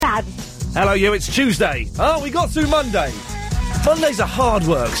man. Hello, you. It's Tuesday. Oh, we got through Monday. Mondays are hard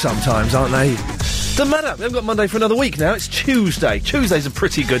work sometimes, aren't they? Doesn't matter. We haven't got Monday for another week now. It's Tuesday. Tuesday's a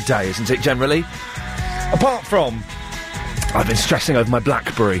pretty good day, isn't it, generally? Apart from, I've been stressing over my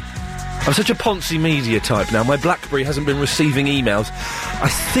BlackBerry. I'm such a Ponzi media type now. My BlackBerry hasn't been receiving emails. I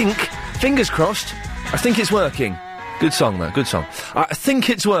think, fingers crossed, I think it's working. Good song, though. Good song. I think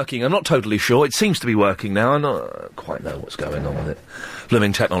it's working. I'm not totally sure. It seems to be working now. I don't quite know what's going on with it.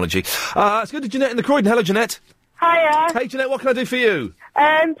 Blooming technology. Let's go to Jeanette in the Croydon. Hello, Jeanette. Hiya. Hey, Jeanette, what can I do for you?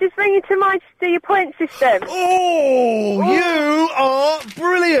 Just ringing to mind to do your point system. Oh, you are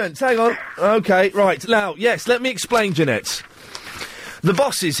brilliant. Hang on. Okay, right. Now, yes, let me explain, Jeanette. The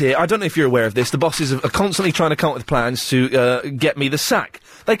bosses here, I don't know if you're aware of this, the bosses are constantly trying to come up with plans to get me the sack.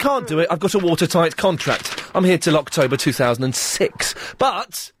 They can't do it. I've got a watertight contract. I'm here till October 2006.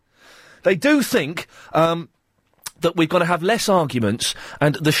 But they do think that we've got to have less arguments,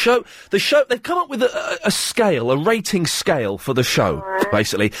 and the show, they've come up with a scale, a rating scale for the show,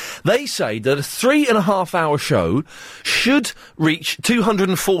 basically. They say that a 3.5 hour show should reach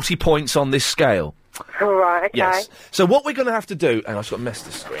 240 points on this scale. Right, okay. Yes. So what we're going to have to do, and I've got to mess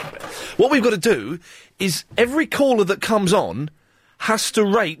the screen a bit. What we've got to do is every caller that comes on has to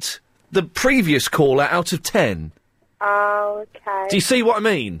rate the previous caller out of 10. Oh, okay. Do you see what I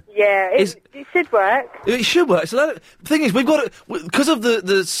mean? Yeah, it should work. It should work. So the thing is, we've got to, because of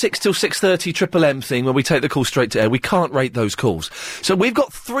the 6 till 6:30 Triple M thing, where we take the call straight to air, we can't rate those calls. So we've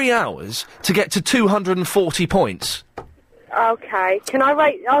got 3 hours to get to 240 points. Okay. Can I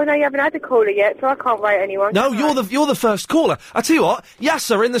rate? Oh no, you haven't had a caller yet, so I can't rate anyone. No, you're the first caller. I tell you what,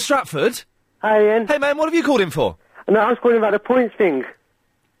 Yasser in the Stratford. Hi, Ian. Hey man, what have you called in for? No, I was calling about the points thing.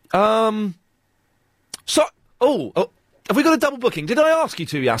 Have we got a double booking? Did I ask you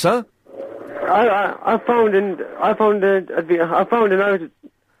to, Yasser? I phoned and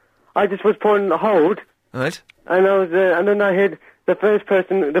I just was put on hold. Right. And and then I heard the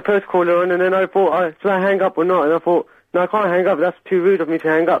first caller on, and then I thought, should I hang up or not? And I thought, no, I can't hang up. That's too rude of me to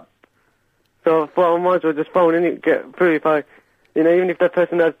hang up. So I thought I might as well just phone and get through. If I, even if that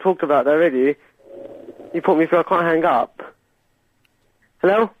person has talked about that already, you put me through. I can't hang up.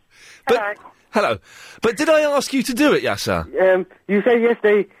 Hello. Hello. But did I ask you to do it, Yasser? You said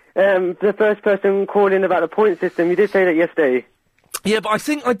yesterday, the first person called in about the point system. You did say that yesterday. Yeah, but I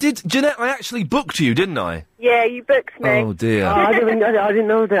think I did. Jeanette, I actually booked you, didn't I? Yeah, you booked me. Oh, dear. I didn't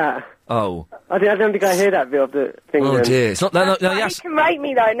know that. Oh. I don't think I heard that bit of the thing. Oh, then. dear. It's not... No, He can rate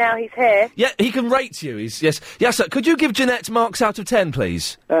me, though, now he's here. Yeah, he can rate you. Yes. Yasser, could you give Jeanette marks out of 10,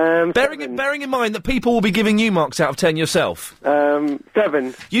 please? Bearing in mind that people will be giving you marks out of 10 yourself. 7.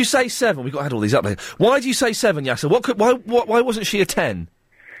 You say 7. We've got to add all these up there. Why do you say 7, Yasser? Why wasn't she a 10?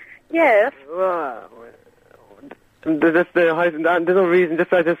 Yeah. There's no reason.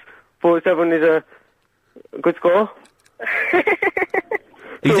 I just thought 7 is a good score.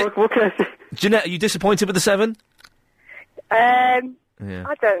 What can I say? Jeanette, are you disappointed with the 7? I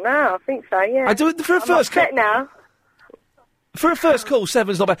don't know. I think so, yeah. I do it for a first call. now. For a first call,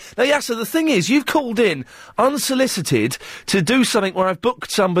 7's not bad. Now, Yasser, the thing is, you've called in unsolicited to do something where I've booked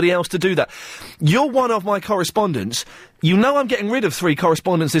somebody else to do that. You're one of my correspondents. You know I'm getting rid of 3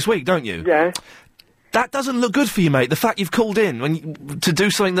 correspondents this week, don't you? Yeah. That doesn't look good for you, mate, the fact you've called in to do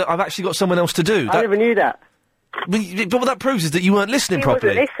something that I've actually got someone else to do. I never knew that. But what that proves is that you weren't listening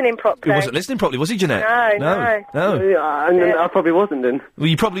properly. He wasn't listening properly. Was he, Jeanette? No. I probably wasn't then. Well,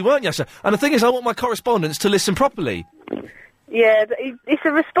 you probably weren't, Yasser. And the thing is, I want my correspondents to listen properly. Yeah, it's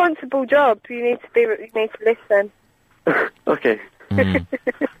a responsible job. You need to listen. Okay.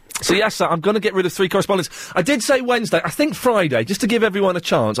 So, yes, I'm going to get rid of 3 correspondents. I did say Wednesday. I think Friday, just to give everyone a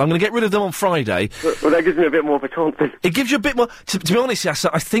chance. I'm going to get rid of them on Friday. Well, that gives me a bit more of a chance then. It gives you a bit more... To be honest, yes,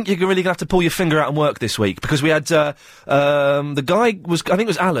 I think you're really going to have to pull your finger out and work this week, because we had, the guy was... I think it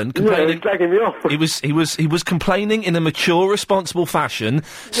was Alan, complaining... Yeah, he was slagging me off. He was complaining in a mature, responsible fashion,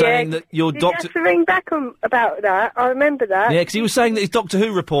 saying that your doctor... Did you have to ring back about that? I remember that. Yeah, because he was saying that his Doctor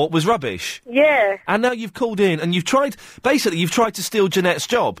Who report was rubbish. Yeah. And now you've called in, and you've tried to steal Jeanette's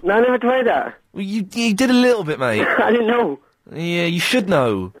job. No, I never tried that. Well, you did a little bit, mate. I didn't know. Yeah, you should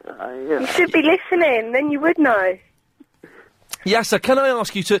know. You should be listening, then you would know. Yes, sir, can I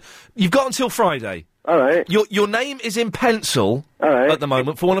ask you to... You've got until Friday. All right. Your name is in pencil at the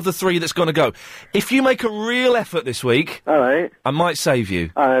moment for one of the 3 that's going to go. If you make a real effort this week... All right. I might save you.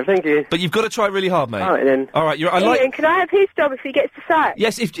 All right, thank you. But you've got to try really hard, mate. All right, then. All right, Ian, can I have his job if he gets the sack?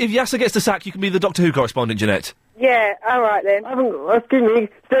 Yes, if Yasser gets the sack, you can be the Doctor Who correspondent, Jeanette. Yeah, all right then. Excuse me,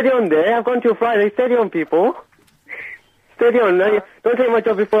 steady on there. I've gone till Friday. Steady on, people. Steady on, don't take my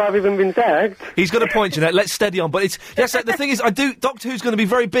job before I've even been sacked. He's got a point, Jeanette. Let's steady on. But yes, the thing is, Doctor Who's going to be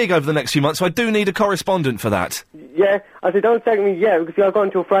very big over the next few months, so I do need a correspondent for that. Yeah, I said don't sack me yet, because I've got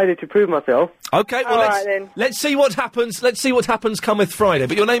until Friday to prove myself. Okay, well, then. let's see what happens. Let's see what happens cometh Friday.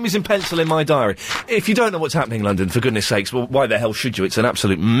 But your name is in pencil in my diary. If you don't know what's happening in London, for goodness sakes, well, why the hell should you? It's an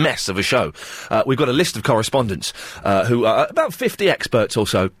absolute mess of a show. We've got a list of correspondents who are about 50 experts or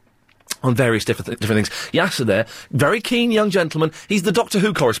so on various different things. Yasser there, very keen young gentleman. He's the Doctor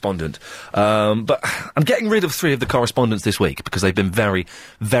Who correspondent. But I'm getting rid of 3 of the correspondents this week because they've been very,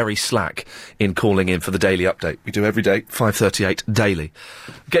 very slack in calling in for the daily update. We do every day, 5:38 daily.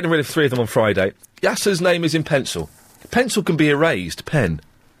 Getting rid of 3 of them on Friday. Yasser's name is in pencil. Pencil can be erased. Pen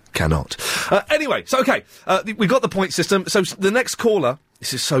cannot. Anyway, so okay, we've got the point system. So the next caller,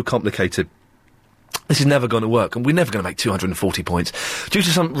 this is so complicated. This is never going to work, and we're never going to make 240 points. Due to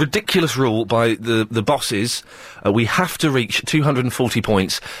some ridiculous rule by the bosses, we have to reach 240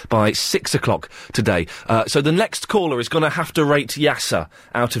 points by 6 o'clock today. So the next caller is going to have to rate Yasser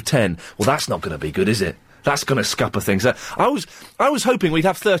out of 10. Well, that's not going to be good, is it? That's going to scupper things. I was hoping we'd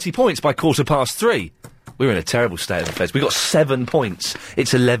have 30 points by 3:15. We're in a terrible state of affairs. We've got 7 points.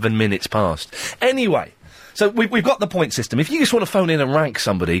 It's 11 minutes past. Anyway... So we've got the point system. If you just want to phone in and rank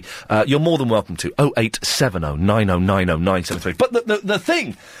somebody, you're more than welcome to. 0870 9090 973. But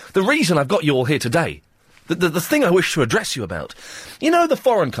the reason I've got you all here today, the thing I wish to address you about, you know the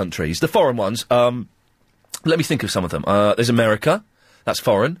foreign countries, the foreign ones, let me think of some of them. There's America, that's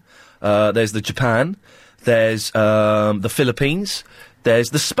foreign. There's the Japan. There's the Philippines.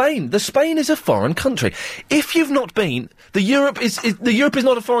 There's the Spain. The Spain is a foreign country. If you've not been, the Europe is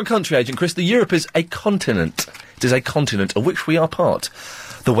not a foreign country, Agent Chris. The Europe is a continent. It is a continent of which we are part.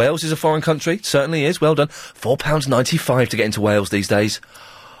 The Wales is a foreign country. Certainly is. Well done. £4.95 to get into Wales these days.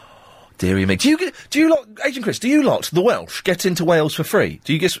 Dearie me. Do you lot, Agent Chris, do you lot, the Welsh, get into Wales for free?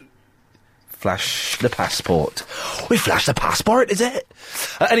 Do you just flash the passport? We flash the passport, is it?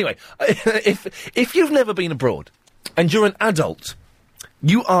 Anyway, if you've never been abroad and you're an adult,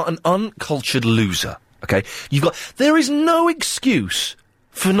 you are an uncultured loser, okay? There is no excuse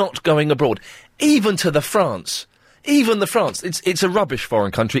for not going abroad, even to the France. Even the France. It's a rubbish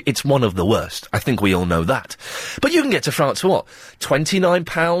foreign country. It's one of the worst. I think we all know that. But you can get to France for what?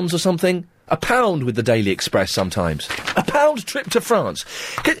 £29 or something? £1 with the Daily Express sometimes. £1 trip to France.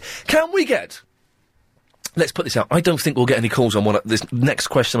 Can we get... Let's put this out. I don't think we'll get any calls on this next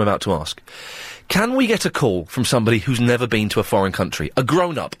question I'm about to ask. Can we get a call from somebody who's never been to a foreign country? A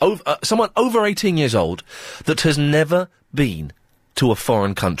grown-up, someone over 18 years old, that has never been to a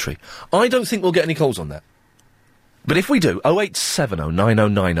foreign country? I don't think we'll get any calls on that. But if we do, 0870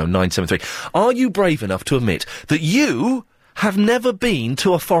 9090 973, are you brave enough to admit that you have never been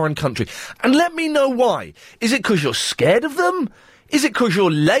to a foreign country? And let me know why. Is it because you're scared of them? Is it because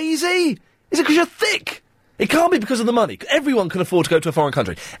you're lazy? Is it because you're thick? It can't be because of the money. Everyone can afford to go to a foreign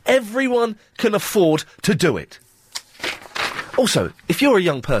country. Everyone can afford to do it. Also, if you're a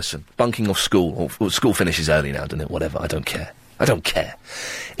young person bunking off school, or school finishes early now, doesn't it? Whatever, I don't care. I don't care.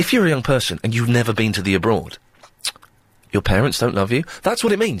 If you're a young person and you've never been to the abroad, your parents don't love you. That's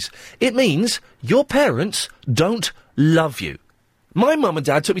what it means. It means your parents don't love you. My mum and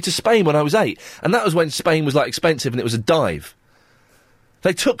dad took me to Spain when I was 8, and that was when Spain was, expensive and it was a dive.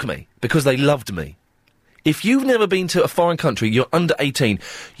 They took me because they loved me. If you've never been to a foreign country, you're under 18,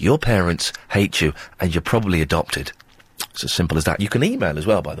 your parents hate you, and you're probably adopted. It's as simple as that. You can email as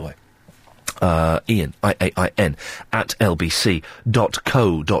well, by the way. Ian, IAIN, at lbc.co.uk.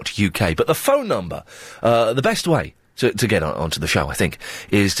 But the phone number, the best way to get onto the show, I think,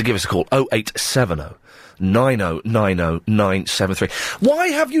 is to give us a call, 0870 9090 973. Why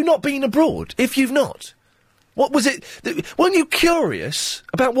have you not been abroad, if you've not? What was it? Weren't you curious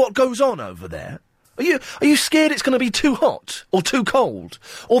about what goes on over there? Are you scared it's going to be too hot, or too cold,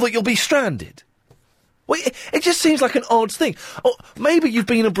 or that you'll be stranded? Well, it just seems like an odd thing. Or maybe you've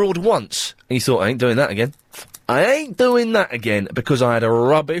been abroad once, and you thought, I ain't doing that again. I ain't doing that again, because I had a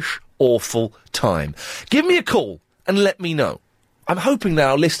rubbish, awful time. Give me a call, and let me know. I'm hoping that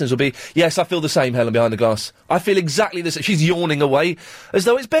our listeners will be, yes, I feel the same, Helen, behind the glass. I feel exactly the same. She's yawning away, as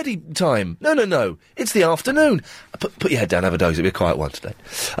though it's bedtime. No. It's the afternoon. Put your head down, have a doze. It'll be a quiet one today.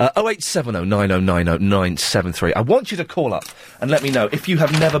 0870 9090 973. I want you to call up and let me know if you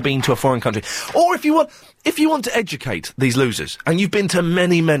have never been to a foreign country. Or if you want to educate these losers, and you've been to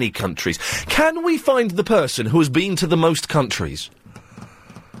many, many countries, can we find the person who has been to the most countries?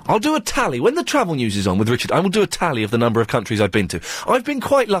 I'll do a tally. When the travel news is on with Richard, I will do a tally of the number of countries I've been to. I've been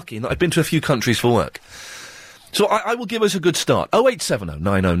quite lucky in that I've been to a few countries for work. So I will give us a good start. 0870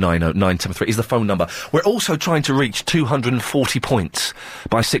 9090 973 is the phone number. We're also trying to reach 240 points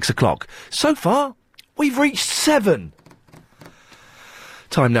by 6 o'clock. So far, we've reached 7.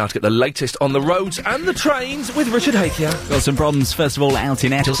 Time now to get the latest on the roads and the trains with Richard Hakea. Got some problems, first of all, out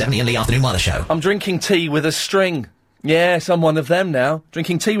in Till 70 in the afternoon weather show. I'm drinking tea with a string. Yes, I'm one of them now.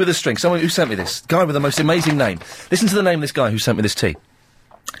 Drinking tea with a string. Someone who sent me this. Guy with the most amazing name. Listen to the name of this guy who sent me this tea.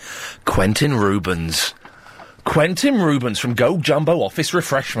 Quentin Rubens. Quentin Rubens from Go Jumbo Office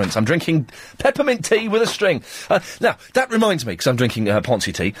Refreshments. I'm drinking peppermint tea with a string. Now, that reminds me, because I'm drinking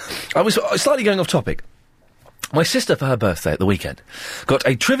Ponzi tea, I was slightly going off topic. My sister, for her birthday at the weekend, got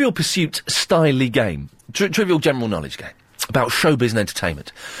a Trivial Pursuit style game, trivial general knowledge game, about showbiz and entertainment.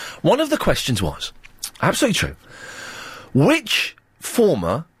 One of the questions was, absolutely true, which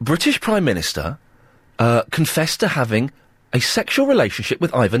former British Prime Minister confessed to having a sexual relationship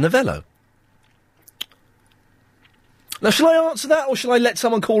with Ivor Novello? Now, shall I answer that, or shall I let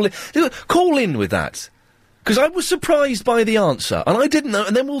someone call in? Call in with that. Because I was surprised by the answer, and I didn't know,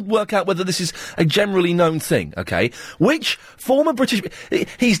 and then we'll work out whether this is a generally known thing, okay? Which former British...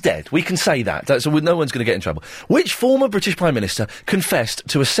 He's dead, we can say that, so no one's going to get in trouble. Which former British Prime Minister confessed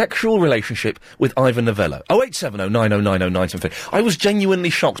to a sexual relationship with Ivor Novello? 0870 9090 973. I was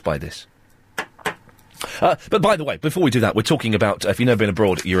genuinely shocked by this. But by the way, before we do that, we're talking about, if you've never been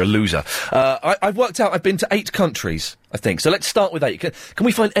abroad, you're a loser. I've worked out, I've been to 8 countries, I think. So let's start with 8. Can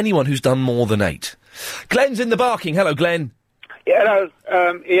we find anyone who's done more than 8? Glenn's in the Barking. Hello, Glenn. Yeah,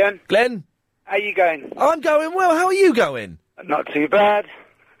 hello, Ian. Glenn? How you going? I'm going well. How are you going? Not too bad.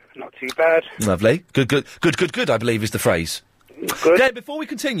 Not too bad. Lovely. Good, I believe is the phrase. Good. Glenn, before we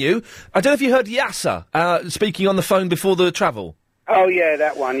continue, I don't know if you heard Yasser speaking on the phone before the travel. Oh, yeah,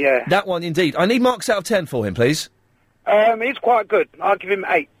 that one, yeah. That one, indeed. I need marks out of 10 for him, please. He's quite good. I'll give him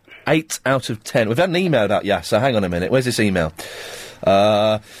 8. 8 out of 10. We've had an email about Yasser. Hang on a minute. Where's this email?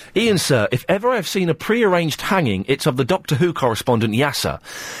 Ian, sir, if ever I've seen a pre-arranged hanging, it's of the Doctor Who correspondent Yasser.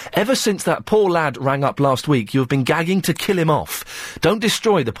 Ever since that poor lad rang up last week, you have been gagging to kill him off. Don't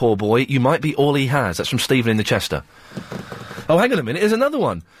destroy the poor boy. You might be all he has. That's from Stephen in the Chester. Oh, hang on a minute. There's another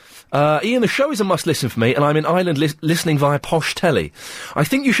one. Ian, the show is a must-listen for me, and I'm in Ireland listening via posh telly. I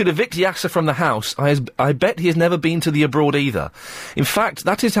think you should evict Yasser from the house. I bet he has never been to the abroad either. In fact,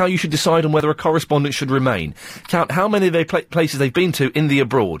 that is how you should decide on whether a correspondent should remain. Count how many places they've been to in the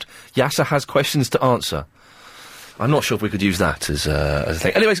abroad. Yasser has questions to answer. I'm not sure if we could use that as a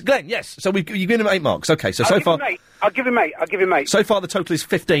thing. Anyways, Glenn, yes. So you've given him 8 marks. Okay, so far... I'll give him 8. So far, the total is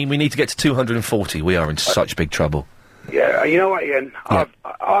 15. We need to get to 240. We are in such big trouble. Yeah, you know what, Ian? Yeah.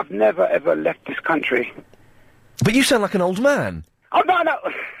 I've never, ever left this country. But you sound like an old man. I'm not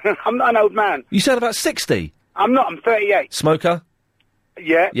an old man. You sound about 60. I'm not, I'm 38. Smoker?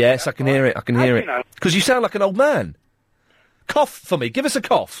 Yeah. Yes, I can hear it, You know? Because you sound like an old man. Cough for me, give us a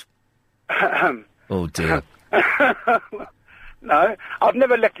cough. Oh, dear. No, I've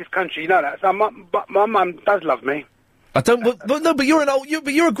never left this country, you know that. So my mum does love me. I don't. But you're an old.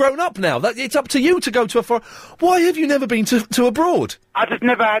 But you're a grown up now. It's up to you to go to a foreign. Why have you never been to abroad? I just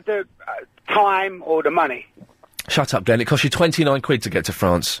never had the time or the money. Shut up, Glenn. It costs you 29 quid to get to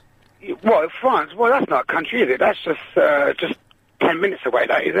France. What, France? Well, that's not a country, is it? That's just 10 minutes away,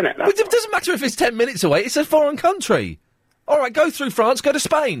 that, isn't it? But it doesn't matter if it's 10 minutes away. It's a foreign country. All right, go through France. Go to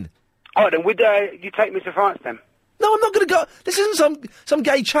Spain. All right, then would you take me to France then? No, I'm not going to go. This isn't some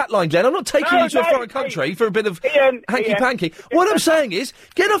gay chat line, Glenn. I'm not taking you to a foreign country for a bit of hanky-panky. What I'm saying is,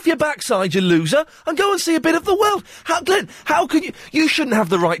 get off your backside, you loser, and go and see a bit of the world. Glenn, how can you... You shouldn't have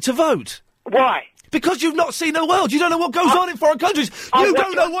the right to vote. Why? Because you've not seen the world. You don't know what goes on in foreign countries. You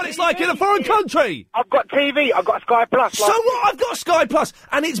don't know what it's like in a foreign country. I've got TV. I've got Sky Plus. So what? I've got Sky Plus,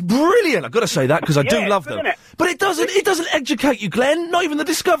 and it's brilliant. I've got to say that because I do love them. But it doesn't educate you, Glenn. Not even the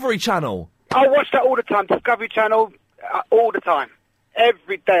Discovery Channel. I watch that all the time. Discovery Channel, all the time.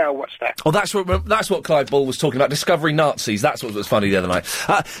 Every day I watch that. Oh, that's what Clive Ball was talking about. Discovering Nazis. That's what was funny the other night.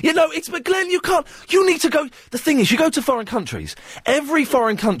 But Glenn, you can't. You need to go. The thing is, you go to foreign countries. Every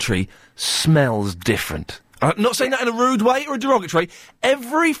foreign country smells different. I'm not saying that in a rude way or a derogatory.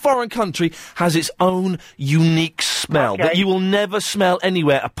 Every foreign country has its own unique smell that you will never smell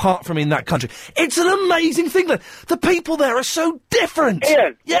anywhere apart from in that country. It's an amazing thing. The people there are so different.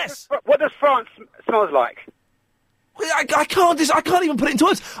 Ian, yes. What does France smells like? I can't even put it into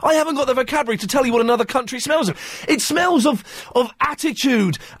words. I haven't got the vocabulary to tell you what another country smells of. It smells of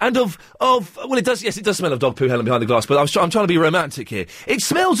attitude and of well, it does smell of dog poo, Helen, behind the glass, but I'm trying to be romantic here. It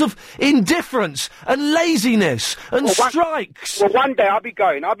smells of indifference and laziness and strikes. Well, one day I'll be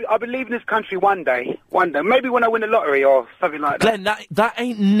going. I'll be leaving this country one day. Maybe when I win the lottery or something like that. Glenn, that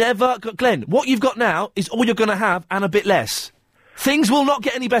ain't never... Glenn, what you've got now is all you're going to have and a bit less. Things will not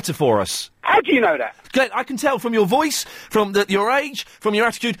get any better for us. How do you know that? Glenn, I can tell from your voice, from your age, from your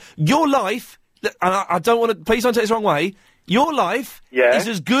attitude, your life, and I don't want to... Please don't take this the wrong way. Your life is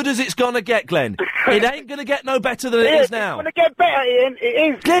as good as it's going to get, Glenn. It ain't going to get no better than it is now. It's going to get better, Ian.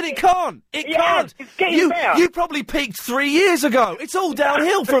 It is. Glenn, it can't. It can't. It's getting better. You probably peaked 3 years ago. It's all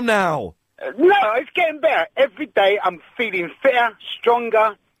downhill from now. No, it's getting better. Every day I'm feeling fitter,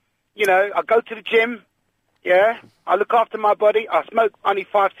 stronger. You know, I go to the gym. Yeah, I look after my body. I smoke only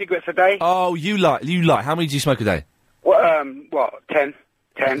 5 cigarettes a day. Oh, you lie. How many do you smoke a day? Well, 10.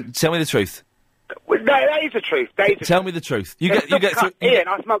 Tell me the truth. Well, that is the truth. Tell me the truth. You get through. Ian,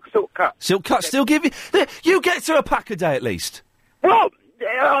 I smoke Silk Cut. Silk Cut still give you. You get through a pack a day at least. Well,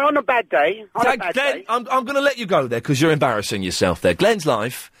 on a bad day. Glenn, I'm going to let you go there because you're embarrassing yourself there. Glenn's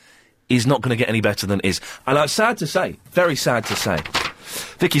life is not going to get any better than it is, and it's sad to say, very sad to say.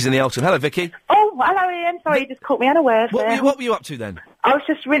 Vicky's in the Alton. Hello, Vicky. Oh, hello, Ian. Sorry, you just caught me unawares there. What were you up to then? I was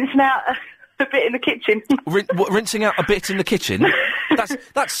just rinsing out a bit in the kitchen. Rinsing out a bit in the kitchen?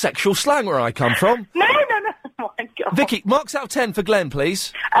 That's sexual slang where I come from. No. Oh, my God. Vicky, marks out of 10 for Glenn,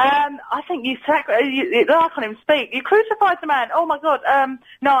 please. I think you I can't even speak. You crucified the man. Oh, my God.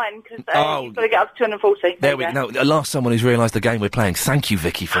 9, because you've got to get up to 240. There we go. No, last someone who's realised the game we're playing. Thank you,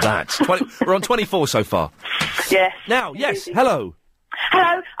 Vicky, for that. We're on 24 so far. Yes. Now, yes, hello.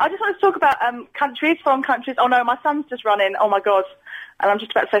 Hello. I just want to talk about foreign countries. Oh, no, my son's just run in. Oh, my God. And I'm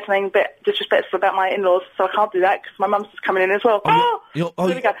just about to say something a bit disrespectful about my in-laws, so I can't do that because my mum's just coming in as well. There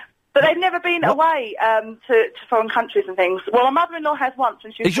we go. But they've never been away to foreign countries and things. Well, my mother-in-law has once.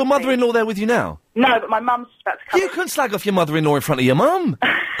 When she was Is your mother-in-law there with you now? No, but my mum's just about to come. You can slag off your mother-in-law in front of your mum.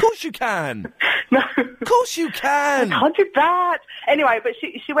 Of course you can. No. Of course you can. I can't do that. Anyway, but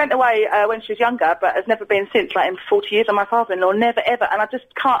she went away when she was younger, but has never been since, like in 40 years, and my father-in-law, never ever. And I just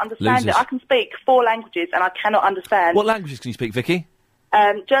can't understand it. I can speak 4 languages, and I cannot understand. What languages can you speak, Vicky?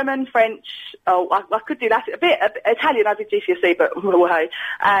 German, French, I could do that. A bit Italian, I did GCSE, but hey.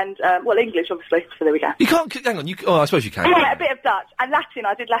 And, English, obviously, so there we go. You can't, hang on, I suppose you can. Yeah, a bit of Dutch. And Latin,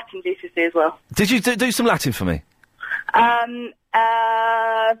 I did Latin GCSE as well. Did you do some Latin for me? Metella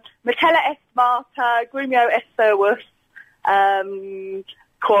est Marta, Grumio est servus,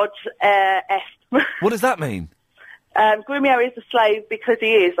 quod est. What does that mean? Grumio is a slave because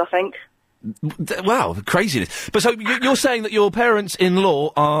he is, I think. Wow, craziness. But so you're saying that your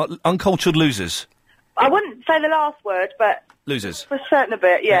parents-in-law are uncultured losers? I wouldn't say the last word, but... Losers? For certain a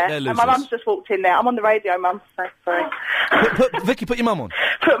bit, yeah. They're losers. And my mum's just walked in there. I'm on the radio, Mum, so sorry. Vicky, put your mum on.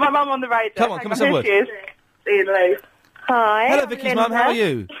 Put my mum on the radio. Come on, say a word. Here she is. Ian Lou. Hi. Hello, Vicky's mum, how are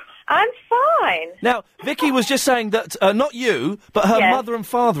you? I'm fine. Now, Vicky was just saying that, not you, but her mother and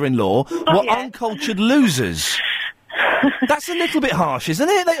father-in-law were uncultured losers. That's a little bit harsh, isn't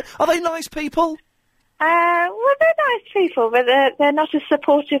it? Are they nice people? Well, they're nice people, but they're not as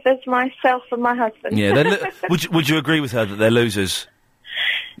supportive as myself and my husband. Yeah, would you agree with her that they're losers?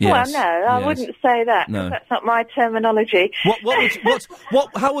 Yes. Well, no, I wouldn't say that. No. That's not my terminology.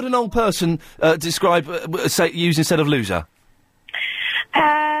 How would an old person describe, use instead of loser?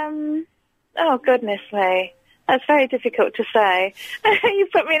 Oh, goodness me. That's very difficult to say. You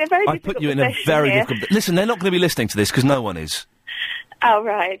put me in a very difficult position. I put you in a very difficult... Listen, they're not going to be listening to this because no one is. Oh,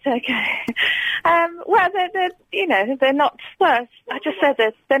 right, okay. Well, they're not... Well, I just said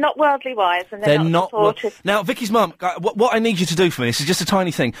they're not worldly wise and they're not supportive. Now, Vicky's mum, what I need you to do for me, this is just a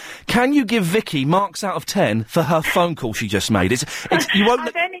tiny thing. Can you give Vicky marks out of 10 for her phone call she just made? You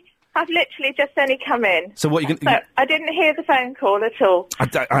won't... I've literally just only come in. So what are you going to... I didn't hear the phone call at all.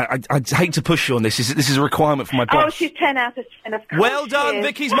 I hate to push you on this. This is a requirement for my boss. Oh, she's 10 out of 10, of course. Well done,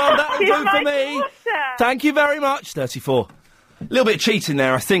 Vicky's mum. That'll do for me. Daughter. Thank you very much. 34. A little bit of cheating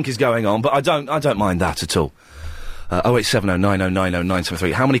there, I think, is going on, but I don't mind that at all. 0870 9090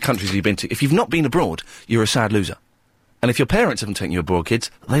 973. How many countries have you been to? If you've not been abroad, you're a sad loser. And if your parents haven't taken you abroad,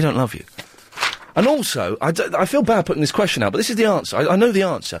 kids, they don't love you. And also, I feel bad putting this question out, but this is the answer. I know the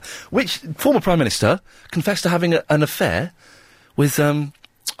answer. Which former Prime Minister confessed to having an affair with Ivan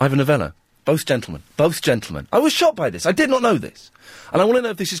Novello? Both gentlemen. I was shocked by this. I did not know this. And I want to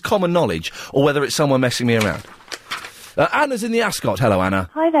know if this is common knowledge or whether it's someone messing me around. Anna's in the Ascot. Hello, Anna.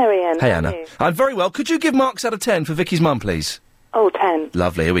 Hi there, Ian. Hey, Anna. I'm very well. Could you give marks out of 10 for Vicky's mum, please? Oh, 10.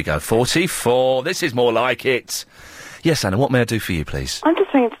 Lovely. Here we go. 44. This is more like it. Yes, Anna, what may I do for you, please? I'm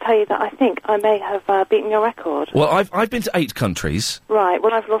just ringing to tell you that I think I may have beaten your record. Well, I've been to 8 countries. Right,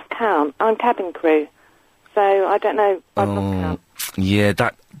 well, I've lost count. I'm cabin crew, so I don't know. I've lost count. Yeah,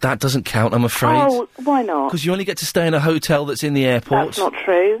 that doesn't count, I'm afraid. Oh, why not? Because you only get to stay in a hotel that's in the airport. That's not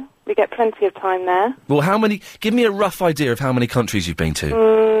true. We get plenty of time there. Well, how many... Give me a rough idea of how many countries you've been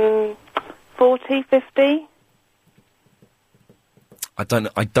to. 40, 50... I don't...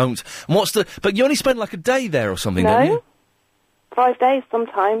 And what's the... But you only spend like a day there or something, don't you? 5 days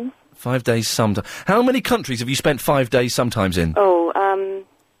sometimes. 5 days sometimes. How many countries have you spent 5 days sometimes in?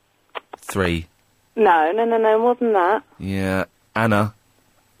 3. No, more than that. Yeah, Anna.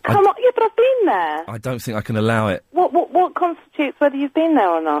 Come on, yeah, but I've been there. I don't think I can allow it. What constitutes whether you've been there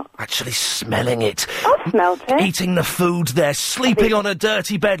or not? Actually smelling it. I've smelt it. Eating the food there, sleeping on a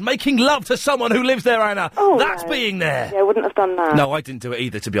dirty bed, making love to someone who lives there, Anna. Oh, That's being there. Yeah, I wouldn't have done that. No, I didn't do it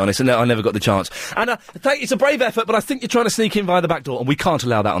either, to be honest, and I never got the chance. Anna, it's a brave effort, but I think you're trying to sneak in via the back door, and we can't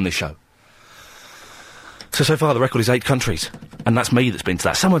allow that on this show. So far the record is 8 countries. And that's me that's been to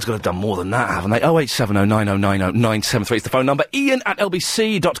that. Someone's got to have done more than that, haven't they? 0870 9090 973 is the phone number.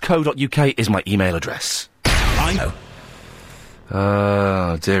 ian@lbc.co.uk is my email address. I know.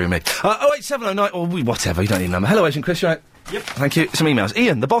 Oh, dearie me. 08709... or whatever, you don't need a number. Hello, Agent Chris, you right? Yep. Thank you. Some emails.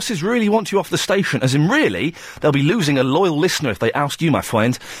 Ian, the bosses really want you off the station, as in really, they'll be losing a loyal listener if they oust you, my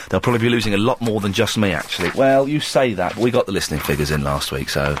friend. They'll probably be losing a lot more than just me, actually. Well, you say that, but we got the listening figures in last week,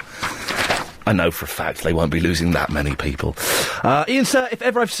 so... I know for a fact they won't be losing that many people. Ian, sir, if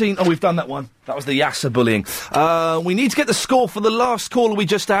ever I've seen... Oh, we've done that one. That was the Yasser bullying. We need to get the score for the last caller we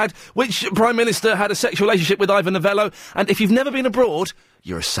just had. Which Prime Minister had a sexual relationship with Ivan Novello? And if you've never been abroad,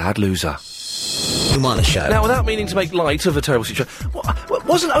 you're a sad loser. On the show. Now, without meaning to make light of a terrible situation,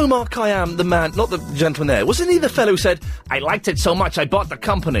 wasn't Omar Khayyam the man, not the gentleman there, wasn't he the fellow who said, I liked it so much I bought the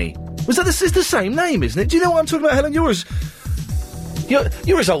company? Was that it's the same name, isn't it? Do you know what I'm talking about, Helen? You're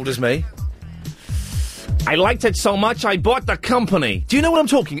as old as me. I liked it so much, I bought the company. Do you know what I'm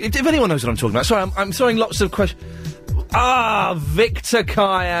talking? If anyone knows what I'm talking about. Sorry, I'm throwing lots of questions. Victor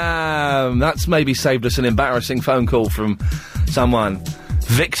Khayyam. That's maybe saved us an embarrassing phone call from someone.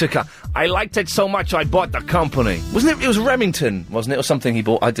 Victor Khayyam. I liked it so much, I bought the company. Wasn't it? It was Remington, wasn't it? Or something he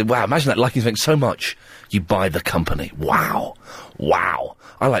bought. I did. Wow, imagine that, liking something so much, you buy the company. Wow.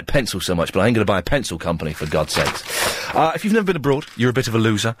 I like pencils so much, but I ain't going to buy a pencil company, for God's sakes. If you've never been abroad, you're a bit of a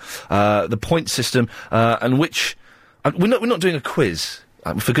loser. The point system, and which... we're not doing a quiz.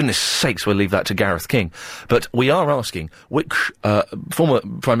 For goodness sakes, we'll leave that to Gareth King. But we are asking which former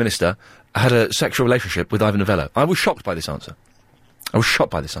Prime Minister had a sexual relationship with Ivan Novello. I was shocked by this answer.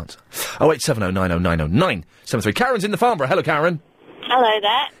 0870 9090 973. Karen's in the Farnborough. Hello, Karen. Hello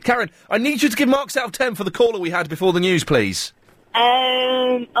there. Karen, I need you to give marks out of 10 for the caller we had before the news, please.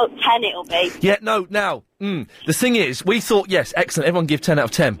 10 it'll be. Yeah, no, now, the thing is, we thought, yes, excellent, everyone give 10 out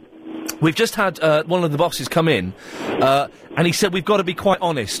of 10. We've just had one of the bosses come in, and he said we've got to be quite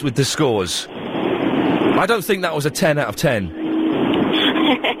honest with the scores. I don't think that was a 10 out of 10.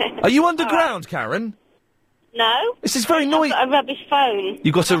 Are you underground, Karen? No. This is very noisy. I've got a rubbish phone.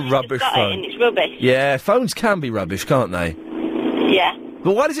 You've got a rubbish phone. And it's rubbish. Yeah, phones can be rubbish, can't they? Yeah.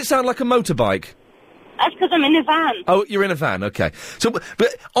 But why does it sound like a motorbike? That's because I'm in a van. Oh, you're in a van, okay. So, but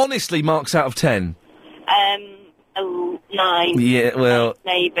honestly, marks out of 10? 9. Yeah, well...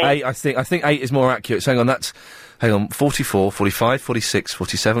 Maybe. 8, I think 8 is more accurate. So hang on, 44, 45, 46,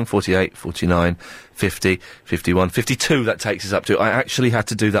 47, 48, 49, 50, 51, 52 that takes us up to. I actually had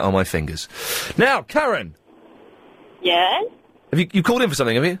to do that on my fingers. Now, Karen! Yes? Have you called in for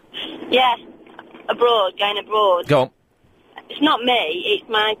something, have you? Yeah. Going abroad. Go on. It's not me, it's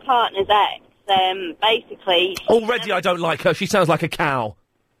my partner's ex. Basically... Already I don't like her. She sounds like a cow.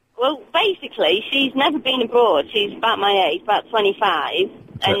 Well, basically, she's never been abroad. She's about my age, about 25.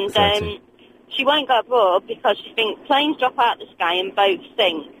 And, 30. She won't go abroad because she thinks planes drop out the sky and boats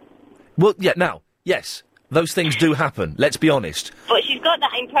sink. Well, yeah, now, yes, those things do happen. Let's be honest. But she's got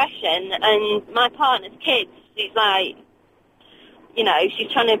that impression, and my partner's kids, she's like... You know, she's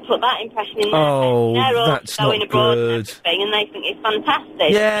trying to put that impression in their head. They're all going abroad and everything, and they think it's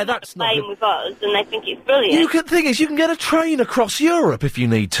fantastic. Yeah, that's not playing with us, and they think it's brilliant. The thing is, you can get a train across Europe if you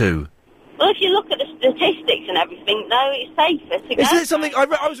need to. Well, if you look at the statistics and everything, though, it's safer to go. Isn't it something...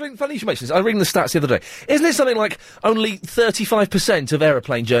 I was reading... Funny you should mention this. I was reading the stats the other day. Isn't it something like only 35% of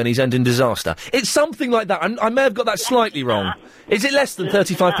aeroplane journeys end in disaster? It's something like that. I may have got that slightly wrong. Is it less than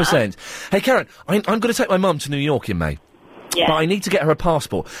 35%? Hey, Karen, I'm going to take my mum to New York in May. Yeah. But I need to get her a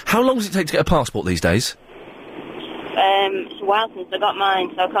passport. How long does it take to get a passport these days? It's a while since I got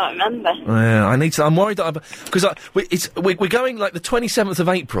mine, so I can't remember. Yeah, I need to... I'm worried that... Because we're going, like, the 27th of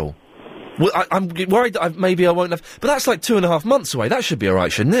April. Well, I'm worried that maybe I won't have... But that's like 2.5 months away. That should be all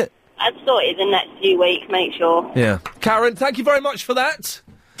right, shouldn't it? I'd sort it the next few weeks, make sure. Yeah. Karen, thank you very much for that.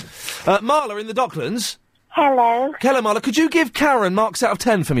 Marla in the Docklands. Hello. Hello, Marla. Could you give Karen marks out of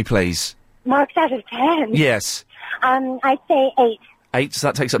 10 for me, please? Marks out of 10? Yes. I'd say 8. 8, so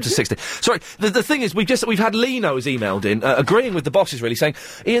that takes up to 60. Sorry, the thing is, we've had Lino's emailed in, agreeing with the bosses, really, saying,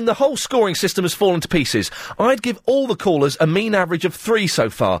 Ian, the whole scoring system has fallen to pieces. I'd give all the callers a mean average of 3 so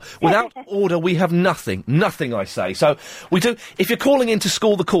far. Without order, we have nothing. Nothing, I say. So, we do... If you're calling in to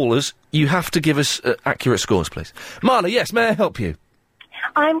score the callers, you have to give us accurate scores, please. Marla, yes, may I help you?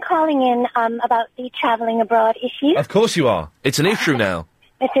 I'm calling in about the travelling abroad issue. Of course you are. It's an issue now.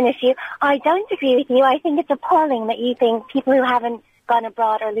 It's an issue. I don't agree with you. I think it's appalling that you think people who haven't gone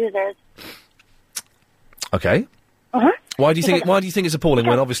abroad are losers. Okay. Why do you think it's appalling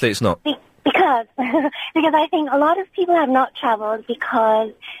when obviously it's not? Because I think a lot of people have not travelled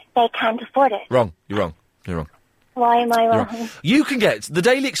because they can't afford it. Wrong. You're wrong. You're wrong. Why am I wrong? You can get the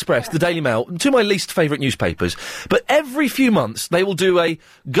Daily Express, the Daily Mail, two of my least favourite newspapers, but every few months they will do a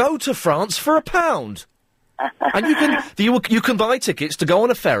go to France for £1. And you can buy tickets to go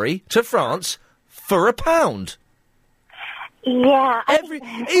on a ferry to France for £1. Yeah.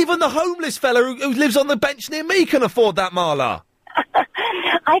 Even the homeless fella who lives on the bench near me can afford that, Marla.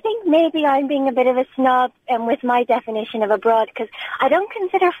 I think maybe I'm being a bit of a snob with my definition of abroad, because I don't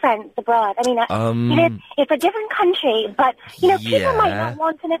consider France abroad. I mean, it's a different country, but, people might not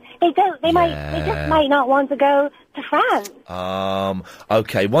want to... They just might not want to go to France.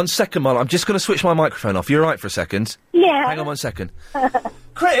 OK, 1 second, Marla. I'm just going to switch my microphone off. You're all right for a second? Yeah. Hang on 1 second.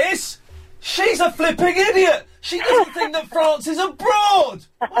 Chris! She's a flipping idiot! She doesn't think that France is abroad!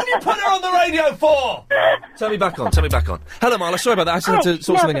 What did you put her on the radio for? Turn me back on. Hello, Marla, sorry about that, I just had to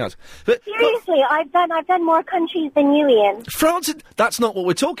sort something out. But, seriously, I've done more countries than you, Ian. France, that's not what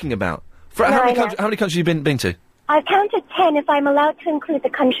we're talking about. How many countries have you been to? I've counted 10 if I'm allowed to include the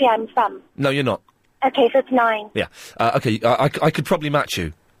country I'm from. No, you're not. Okay, so it's 9. Yeah. OK, I could probably match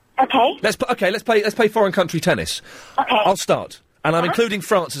you. Okay. Let's play foreign country tennis. Okay. I'll start. And I'm including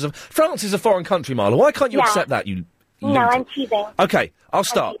France as France is a foreign country, Marla. Why can't you accept that, you... No, I'm teasing. OK, I'll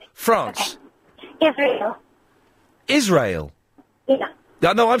start. France. Okay. Israel?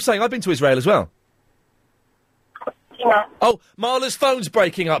 Yeah. No, I'm saying I've been to Israel as well. Yeah. Oh, Marla's phone's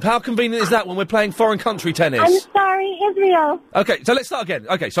breaking up. How convenient is that when we're playing foreign country tennis? I'm sorry, Israel. OK, so let's start again.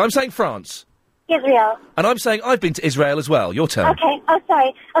 OK, so I'm saying France. Israel. And I'm saying I've been to Israel as well. Your turn. Okay, oh,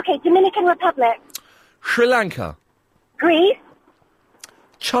 sorry. Okay, Dominican Republic. Sri Lanka. Greece.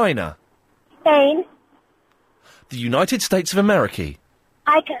 China. Spain. The United States of America.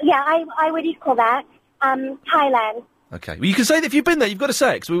 I would equal that. Thailand. Okay. Well, you can say that if you've been there, you've got to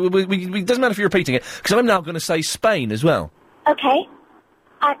say it, because it doesn't matter if you're repeating it, because I'm now going to say Spain as well. Okay.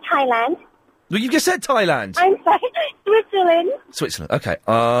 Thailand. Well, you've just said Thailand. I'm sorry. Switzerland. Switzerland. Okay.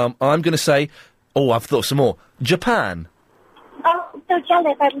 I'm going to say... Oh, I've thought some more. Japan. Oh, so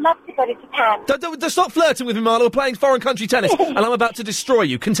jealous. I'd love to go to Japan. Don't stop flirting with me, Marla. We're playing foreign country tennis, and I'm about to destroy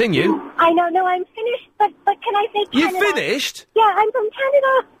you. Continue. I know. No, I'm finished. But can I say Canada? You finished? Yeah, I'm from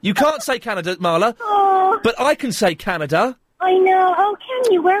Canada. You can't say Canada, Marla. Oh. But I can say Canada. I know. Oh,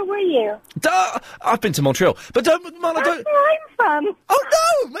 can you? Where were you? I've been to Montreal. But Marla, That's where I'm from.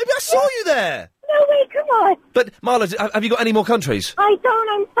 Oh, no! Maybe I saw you there. No way, come on. But, Marla, have you got any more countries? I don't,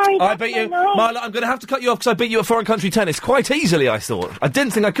 I'm sorry. I beat you. Marla, I'm going to have to cut you off because I beat you at foreign country tennis quite easily, I thought. I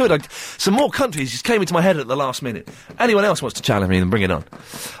didn't think I could. Some more countries just came into my head at the last minute. Anyone else wants to challenge me, then bring it on.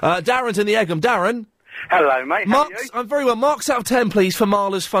 Darren's in the Egham. Darren? Hello, mate. How are you? I'm very well. Marks out of 10, please, for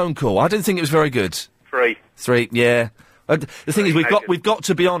Marla's phone call. I didn't think it was very good. 3. 3, yeah. The thing is, we've got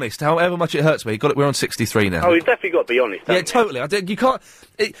to be honest. However much it hurts me, we're on 63 now. Oh, you've definitely got to be honest. Yeah, totally. You can't.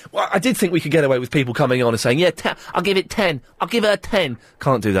 I did think we could get away with people coming on and saying, "Yeah, I'll give it 10. I'll give it a 10."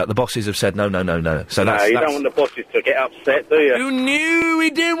 Can't do that. The bosses have said no. So you don't want the bosses to get upset, do you? You knew we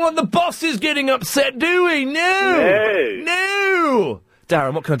didn't want the bosses getting upset, do we? No.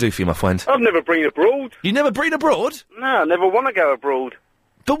 Darren, what can I do for you, my friend? I've never been abroad. You never been abroad? No, I never want to go abroad.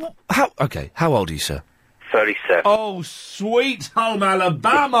 But how? Okay, how old are you, sir? 37. Oh, sweet home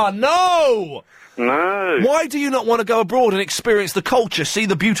Alabama, no! No. Why do you not want to go abroad and experience the culture, see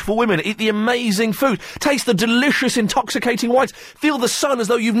the beautiful women, eat the amazing food, taste the delicious, intoxicating wines, feel the sun as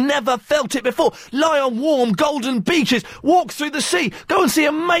though you've never felt it before, lie on warm, golden beaches, walk through the sea, go and see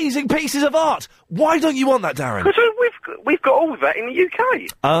amazing pieces of art? Why don't you want that, Darren? Because we've got all of that in the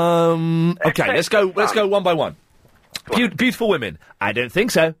UK. Okay, let's go one by one. Beautiful women. I don't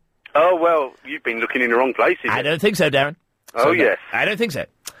think so. Oh, well, you've been looking in the wrong places. I don't think so, Darren. Oh, yes. I don't think so.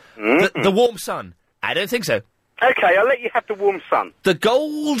 Mm-mm. The warm sun. I don't think so. Okay, I'll let you have the warm sun. The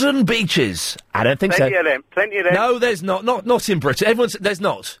Golden Beaches. I don't think Plenty of them. Plenty of them. No, there's not. Not in Britain. There's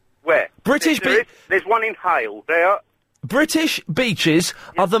not. Where? British beaches. There's one in Hale. There. British beaches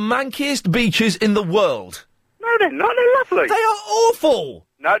are the mankiest beaches in the world. No, they're not. They're lovely. They are awful.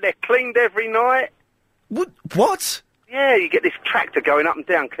 No, they're cleaned every night. What? Yeah, you get this tractor going up and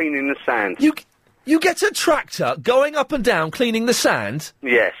down cleaning the sand. You get a tractor going up and down cleaning the sand?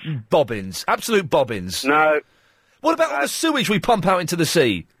 Yes. Bobbins. Absolute bobbins. No. What about all the sewage we pump out into the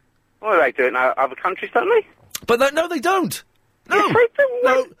sea? Well, they do it in other countries, don't they? But no, they don't. No. Yes, they do.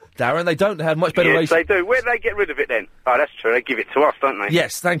 No. Darren, they don't. They have much better ways. Yes, they do. Where do they get rid of it then? Oh, that's true. They give it to us, don't they?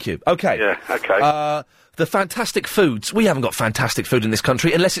 Yes, thank you. Okay. Yeah, okay. The fantastic foods. We haven't got fantastic food in this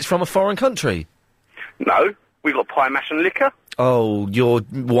country unless it's from a foreign country. No. We've got pie, mash and liquor. Oh, you're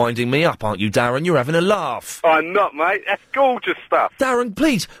winding me up, aren't you, Darren? You're having a laugh. I'm not, mate. That's gorgeous stuff. Darren,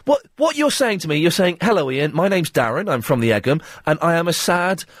 please, what you're saying to me, you're saying, hello, Ian, my name's Darren, I'm from the Egham, and I am a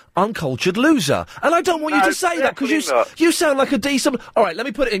sad, uncultured loser. And I don't want you to say that, because you sound like a decent... All right, let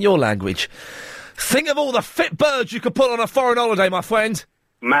me put it in your language. Think of all the fit birds you could put on a foreign holiday, my friend.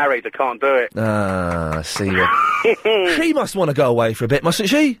 Married, I can't do it. Ah, I see. She must want to go away for a bit, mustn't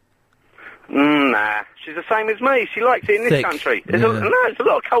she? Nah, she's the same as me. She likes it in this country. There's a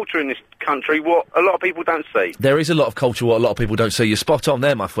lot of culture in this country, what a lot of people don't see. There is a lot of culture, what a lot of people don't see. You're spot on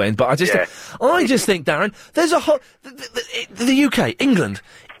there, my friend. But I just think, Darren, there's a the UK, England,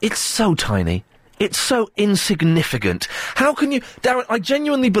 it's so tiny. It's so insignificant. How can you... Darren, I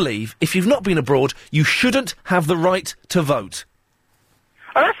genuinely believe, if you've not been abroad, you shouldn't have the right to vote.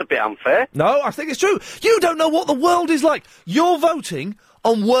 Oh, that's a bit unfair. No, I think it's true. You don't know what the world is like. You're voting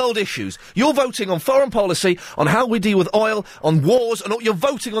on world issues. You're voting on foreign policy, on how we deal with oil, on wars, and you're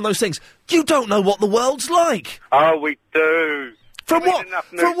voting on those things. You don't know what the world's like. Oh, we do. From what?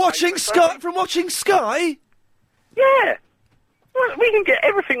 From watching Sky? From watching Sky? Yeah. Well, we can get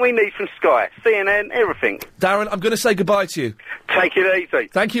everything we need from Sky, CNN, everything. Darren, I'm going to say goodbye to you. Take it easy.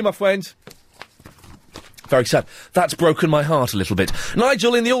 Thank you, my friend. Very sad. That's broken my heart a little bit.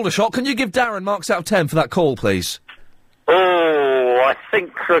 Nigel in the Aldershot, can you give Darren marks out of 10 for that call, please? Oh, I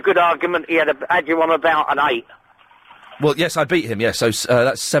think for a good argument he had you on about an 8. Well, yes, I beat him, yes, so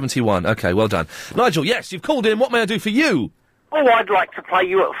that's 71. OK, well done. Nigel, yes, you've called in. What may I do for you? Oh, I'd like to play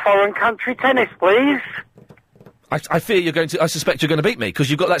you at foreign country tennis, please. I fear you're going to... I suspect you're going to beat me, because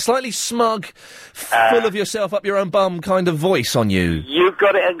you've got that slightly smug, full of yourself up your own bum kind of voice on you. You've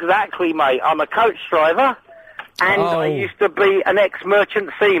got it exactly, mate. I'm a coach driver, and I used to be an ex-merchant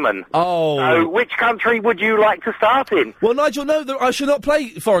seaman. Oh. So which country would you like to start in? Well, Nigel, no, I shall not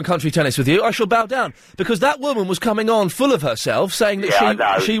play foreign country tennis with you. I shall bow down, because that woman was coming on full of herself, saying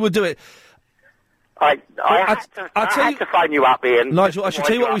that she would do it. I had to phone you up, Ian. Nigel, I shall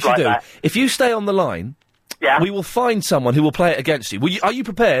tell you what we should do. That. If you stay on the line... Yeah. We will find someone who will play it against you. Are you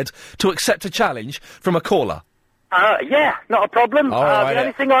prepared to accept a challenge from a caller? Yeah, not a problem. The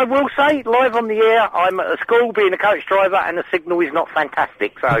only thing I will say, live on the air, I'm at a school being a coach driver and the signal is not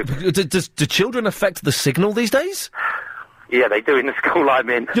fantastic, so... Do children affect the signal these days? Yeah, they do in the school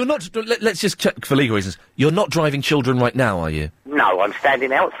I'm in. You're not... Let's just check for legal reasons. You're not driving children right now, are you? No, I'm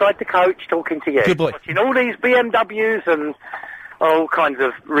standing outside the coach talking to you. Good boy. Watching all these BMWs and... all kinds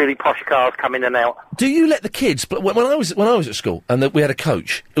of really posh cars come in and out. Do you let the kids... When I was at school and we had a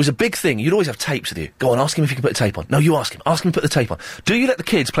coach, it was a big thing. You'd always have tapes with you. Go on, ask him if you can put the tape on. No, you ask him. Ask him to put the tape on. Do you let the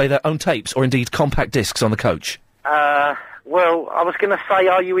kids play their own tapes or indeed compact discs on the coach? Well, I was going to say,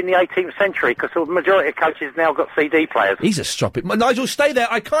 are you in the 18th century? Because the majority of coaches now got CD players. He's a stroppy... Nigel, stay there.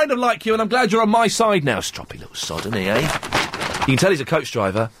 I kind of like you and I'm glad you're on my side now. Stroppy little sod, isn't he, eh? You can tell he's a coach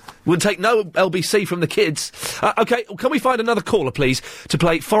driver. Wouldn't take no LBC from the kids. OK, can we find another caller, please, to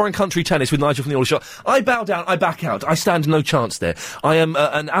play foreign country tennis with Nigel from the Aldershot? I bow down, I back out. I stand no chance there. I am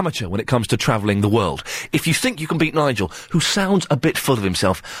an amateur when it comes to travelling the world. If you think you can beat Nigel, who sounds a bit full of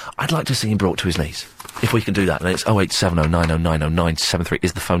himself, I'd like to see him brought to his knees. If we can do that, then it's 08709090973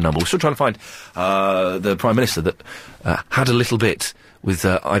 is the phone number. We're still trying to find the Prime Minister that had a little bit with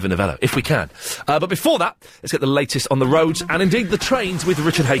Ivan Novello, if we can. But before that, let's get the latest on the roads and indeed the trains with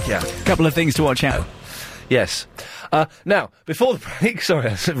Richard Hakian. Couple of things to watch out. Yes. Now, before the break, sorry,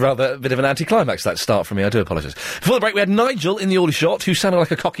 that's rather a bit of an anticlimax, that start from me, I do apologise. Before the break, we had Nigel in the Aldershot, who sounded like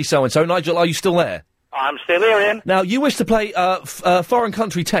a cocky so-and-so. Nigel, are you still there? I'm still here, Ian. Now, you wish to play foreign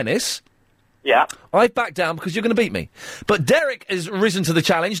country tennis. Yeah. I've backed down because you're going to beat me. But Derek has risen to the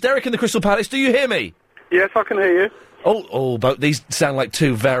challenge. Derek in the Crystal Palace, do you hear me? Yes, I can hear you. But these sound like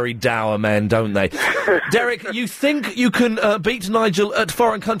two very dour men, don't they? Derek, you think you can beat Nigel at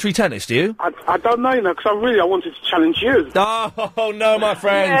foreign country tennis, do you? I don't know, because I wanted to challenge you. Oh, no, my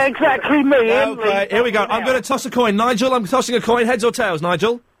friend. Yeah, exactly me. Okay, here we go. I'm going to toss a coin. Nigel, I'm tossing a coin. Heads or tails,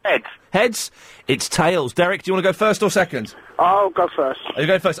 Nigel? Heads. Heads? It's tails. Derek, do you want to go first or second? I'll go first. You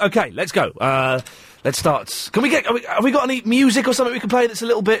go first. Okay, let's go. Let's start. Can we get... Have we got any music or something we can play that's a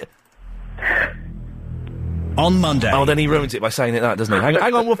little bit... On Monday. Oh, then he ruins it by saying it that, doesn't he?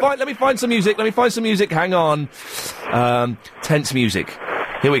 Hang on, let me find some music. Hang on. Tense music.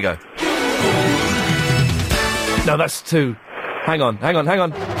 Here we go. No, that's too... Hang on.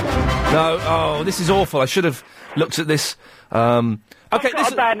 No, this is awful. I should have looked at this. Okay, I've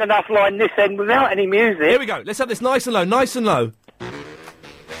got a band enough line this end without any music. Here we go. Let's have this nice and low.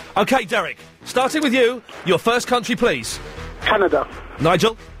 Okay, Derek, starting with you. Your first country, please. Canada.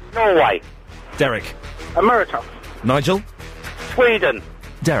 Nigel? Norway. Derek? America. Nigel? Sweden.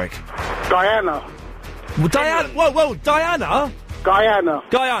 Derek? Guyana. Well, Diana? Whoa, Diana? Guyana.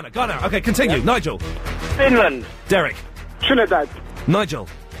 Okay, continue. Yeah. Nigel? Finland. Derek? Trinidad. Nigel?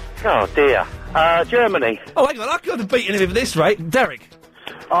 Oh, dear. Germany. Oh, hang on, I could have beaten him at this rate. Derek?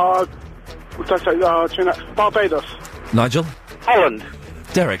 What did I say? Trinidad. Barbados. Nigel? Holland.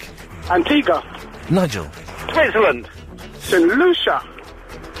 Derek? Antigua. Nigel? Switzerland. St. Lucia.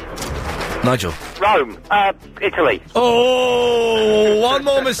 Nigel? Rome. Italy. Oh, one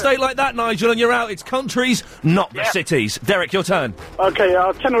more mistake like that, Nigel, and you're out. It's countries, not the cities. Derek, your turn. Okay,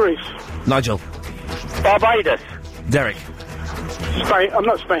 Tenerife. Nigel? Barbados. Derek? Spain. I'm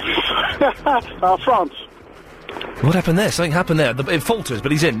not Spain. France. What happened there? Something happened there. It falters,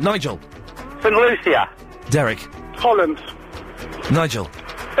 but he's in. Nigel? St. Lucia. Derek? Holland. Nigel?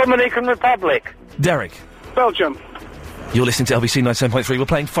 Dominican Republic. Derek? Belgium. You're listening to LBC 97.3. We're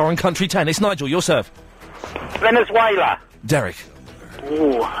playing foreign country tennis. Nigel, your serve. Venezuela. Derek?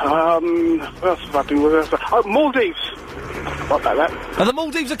 What else have I been with? Maldives. What about that? Are the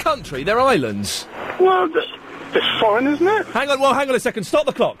Maldives a country? They're islands. Well, it's foreign, isn't it? Hang on a second. Stop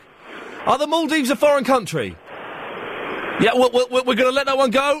the clock. Are the Maldives a foreign country? Yeah, we're going to let that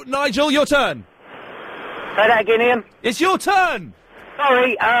one go. Nigel, your turn. Say that again, Ian. It's your turn.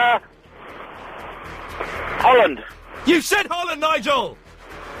 Sorry, Holland. You said Holland, Nigel!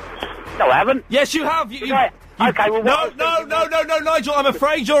 No, I haven't. Yes, you have. Okay, well... No, Nigel, I'm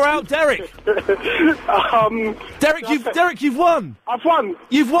afraid you're out. Derek! Derek, you've won! I've won!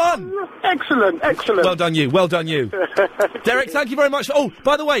 You've won! Excellent. Well done, you. Derek, thank you very much. Oh,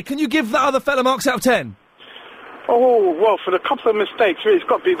 by the way, can you give that other fella marks out of 10? Oh, well, for the couple of mistakes, it's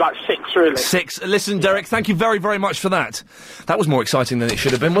got to be like 6, really. 6. Listen, Derek, thank you very, very much for that. That was more exciting than it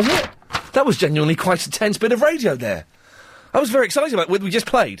should have been, wasn't it? That was genuinely quite a tense bit of radio there. I was very excited about what we just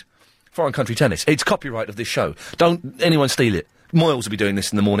played. Foreign country tennis. It's copyright of this show. Don't anyone steal it. Moyles will be doing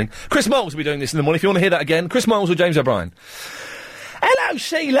this in the morning. Chris Moyles will be doing this in the morning. If you want to hear that again, Chris Moyles or James O'Brien. Hello,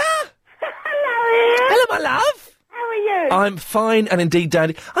 Sheila. Hello, Ian. Hello, my love. How are you? I'm fine and indeed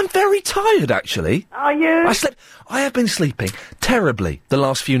dandy. I'm very tired, actually. Are you? I have been sleeping terribly the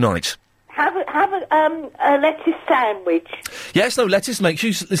last few nights. Have a lettuce sandwich. Yes, no, lettuce makes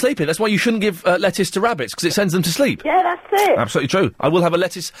you sleepy. That's why you shouldn't give lettuce to rabbits, because it sends them to sleep. Yeah, that's it. Absolutely true. I will have a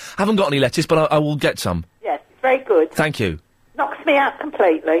lettuce. Haven't got any lettuce, but I will get some. Yes, very good. Thank you. Knocks me out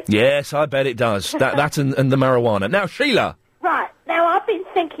completely. Yes, I bet it does. that and the marijuana. Now, Sheila. Right. Now, I've been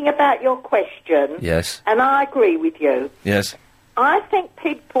thinking about your question. Yes. And I agree with you. Yes. I think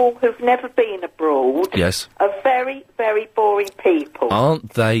people who've never been abroad yes. are very, very boring people.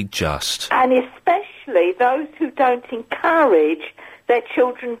 Aren't they just? And especially those who don't encourage their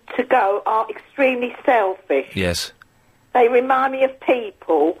children to go are extremely selfish. Yes. They remind me of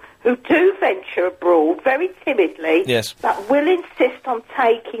people who do venture abroad very timidly, yes. but will insist on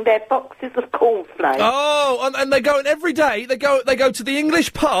taking their boxes of cornflakes. Oh, and they go in every day. They go to the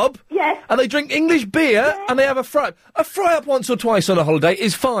English pub. Yes. And they drink English beer, yes. And they have a fry. A fry-up once or twice on a holiday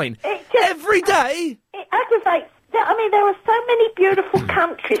is fine. Every day? It aggravates. I mean, there are so many beautiful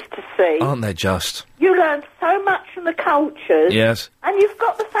countries to see. Aren't they just? You learn so much from the cultures. Yes. And you've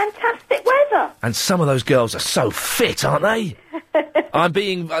got the fantastic weather. And some of those girls are so fit, aren't they? I'm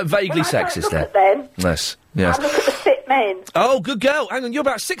being vaguely sexist there. Look at them. Yes. I look at the fit men. Oh, good girl. Hang on, you're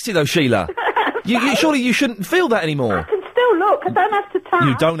about 60 though, Sheila. Surely you shouldn't feel that anymore. I can still look. I don't have to touch.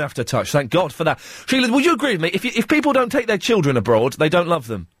 You don't have to touch. Thank God for that. Sheila, would you agree with me? If people don't take their children abroad, they don't love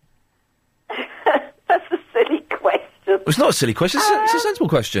them. That's a silly question. It's not a silly question. It's a sensible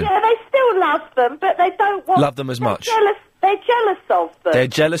question. Yeah, they still love them, but they don't want... Love them as much. They're jealous of them. They're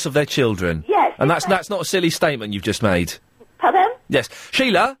jealous of their children. Yes. And that's not a silly statement you've just made. Pardon? Yes.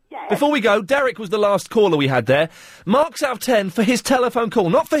 Sheila? Yes. Before we go, Derek was the last caller we had there. Marks out of 10 for his telephone call.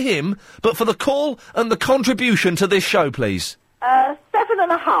 Not for him, but for the call and the contribution to this show, please.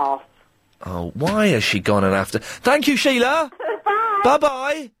 7.5. Oh, why has she gone and after... Thank you, Sheila! Bye!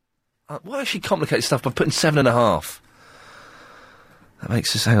 Bye-bye! Why has she complicated stuff by putting 7.5? That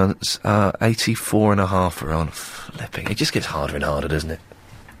makes us, hang on, 84.5 we're on. Flipping. It just gets harder and harder, doesn't it?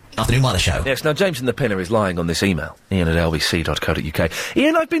 Afternoon Weather Show. Yes, now James in the Pinner is lying on this email. Ian@lbc.co.uk.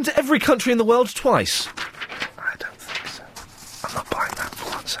 Ian, I've been to every country in the world twice. I don't think so. I'm not buying that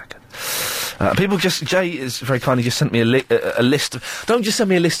for 1 second. People just... Jay is very kindly just sent me a list of... Don't just send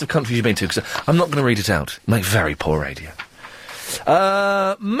me a list of countries you've been to, because I'm not going to read it out. Make very poor radio.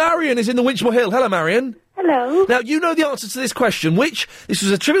 Marion is in the Winchmore Hill. Hello, Marion. Hello. Now, you know the answer to this question. This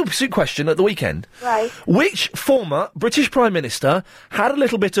was a Trivial Pursuit question at the weekend. Right. Which former British Prime Minister had a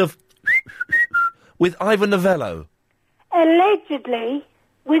little bit of with Ivor Novello? Allegedly,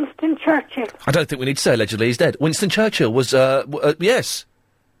 Winston Churchill. I don't think we need to say allegedly he's dead. Winston Churchill was, yes.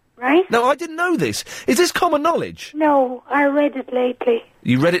 Right? No, I didn't know this. Is this common knowledge? No, I read it lately.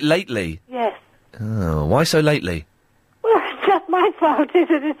 You read it lately? Yes. Oh, why so lately? Well, it's not my fault, is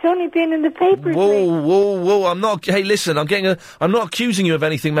it? It's only been in the papers. Whoa, I'm not... Hey, listen, I'm not accusing you of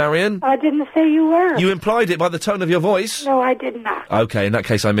anything, Marion. I didn't say you were. You implied it by the tone of your voice. No, I did not. OK, in that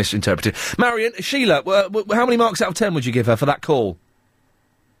case, I misinterpreted. Marion, Sheila, how many marks out of 10 would you give her for that call?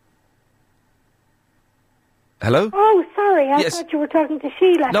 Hello? Oh, sorry, I Yes. thought you were talking to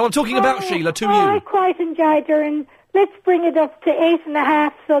Sheila. No, I'm talking about Sheila, to you. I quite enjoyed her, and let's bring it up to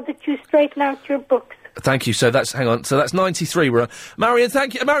 8.5 so that you straighten out your books. Thank you. So that's 93 we're on. Marion,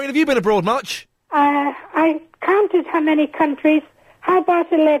 thank you. Marion, have you been abroad much? I counted how many countries. How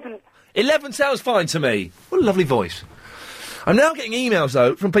about 11? 11 sounds fine to me. What a lovely voice. I'm now getting emails,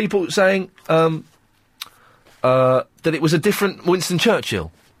 though, from people saying, that it was a different Winston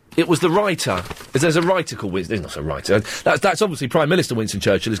Churchill. It was the writer. There's a writer called Winston. There's not a writer. That's obviously Prime Minister Winston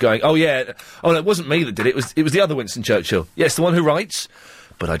Churchill is going, oh, yeah. Oh, no, it wasn't me that did it. It was the other Winston Churchill. Yes, the one who writes.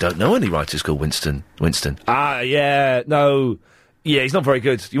 But I don't know any writers called Winston. Ah, yeah, no. Yeah, he's not very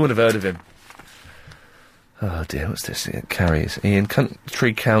good. You wouldn't have heard of him. Oh, dear, what's this? It carries. Ian,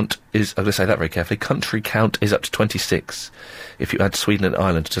 country count is... I'm going to say that very carefully. Country count is up to 26. If you add Sweden and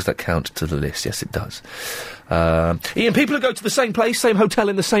Ireland, does that count to the list? Yes, it does. Ian, people who go to the same place, same hotel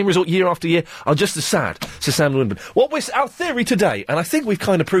in the same resort year after year are just as sad, says Sam Lundman. Our theory today, and I think we've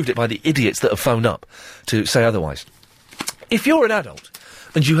kind of proved it by the idiots that have phoned up to say otherwise. If you're an adult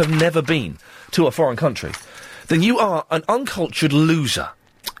and you have never been to a foreign country, then you are an uncultured loser.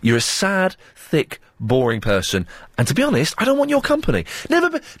 You're a sad, thick, boring person, and to be honest, I don't want your company.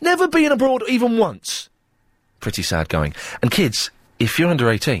 Never been abroad even once. Pretty sad going. And kids, if you're under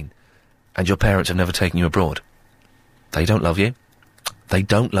 18 and your parents have never taken you abroad, they don't love you. They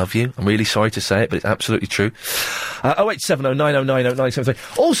don't love you. I'm really sorry to say it, but it's absolutely true. 0870 9090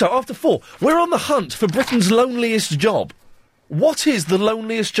 973. Also, after 4, we're on the hunt for Britain's loneliest job. What is the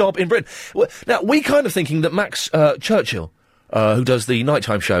loneliest job in Britain? Now, we kind of thinking that Max Churchill, who does the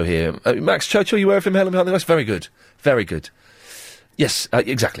nighttime show here... Max Churchill, you aware of him, Helen Behind the Glass? Very good. Very good. Yes,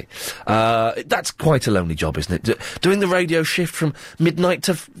 exactly. That's quite a lonely job, isn't it? Doing the radio shift from midnight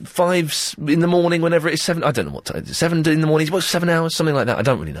to 5 in the morning, whenever it is 7... I don't know what time. 7 in the morning, what, 7 hours? Something like that. I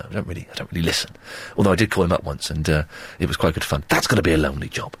don't really know. I don't really listen. Although I did call him up once, and it was quite good fun. That's going to be a lonely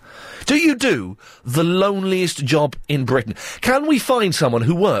job. Do you do the loneliest job in Britain? Can we find someone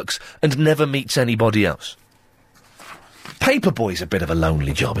who works and never meets anybody else? Paperboy's a bit of a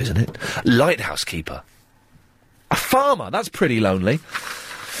lonely job, isn't it? Lighthouse keeper. A farmer, that's pretty lonely.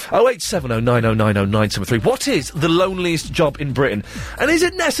 0870 9090 973. What is the loneliest job in Britain? And is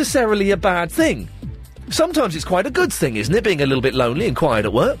it necessarily a bad thing? Sometimes it's quite a good thing, isn't it, being a little bit lonely and quiet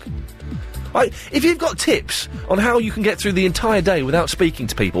at work? If you've got tips on how you can get through the entire day without speaking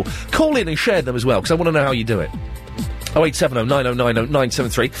to people, call in and share them as well, because I want to know how you do it. 0870 9090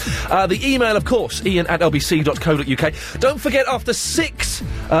 973. The email, of course, ian@lbc.co.uk. Don't forget, after 6,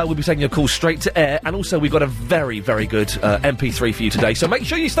 we'll be taking your call straight to air, and also we've got a very, very good MP3 for you today, so make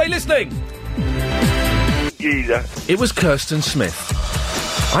sure you stay listening. Yeah. It was Kirsten Smith.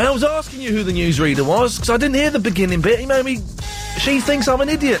 I was asking you who the newsreader was, because I didn't hear the beginning bit. He made me... She thinks I'm an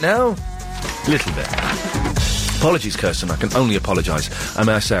idiot now. Little bit. Apologies, Kirsten, I can only apologise. I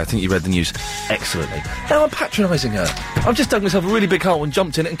may say, I think you read the news excellently. Now I'm patronising her. I've just dug myself a really big hole and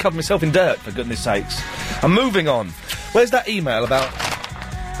jumped in it and covered myself in dirt, for goodness sakes. I'm moving on. Where's that email about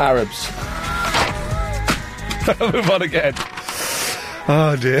Arabs? I'll move on again.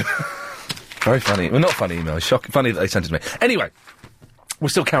 Oh, dear. Very funny. Well, not funny email. Shocking. Funny that they sent it to me. Anyway, we're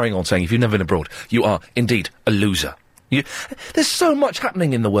still carrying on saying if you've never been abroad, you are indeed a loser. There's so much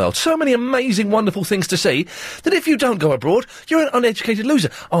happening in the world, so many amazing, wonderful things to see, that if you don't go abroad, you're an uneducated loser.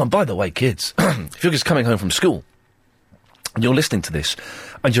 Oh, and by the way, kids, if you're just coming home from school, and you're listening to this,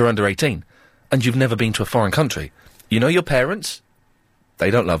 and you're under 18, and you've never been to a foreign country, you know your parents? They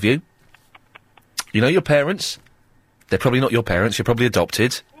don't love you. You know your parents? They're probably not your parents, you're probably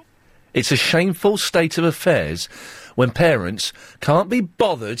adopted. It's a shameful state of affairs when parents can't be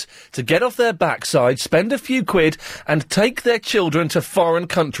bothered to get off their backside, spend a few quid, and take their children to foreign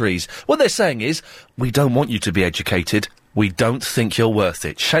countries. What they're saying is, we don't want you to be educated. We don't think you're worth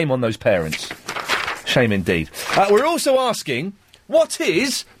it. Shame on those parents. Shame indeed. We're also asking, what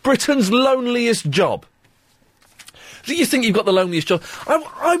is Britain's loneliest job? Do you think you've got the loneliest job?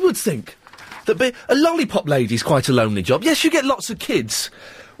 I would think that a lollipop lady's quite a lonely job. Yes, you get lots of kids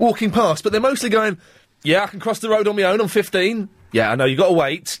walking past, but they're mostly going, yeah, I can cross the road on my own, I'm 15. Yeah, I know, you got to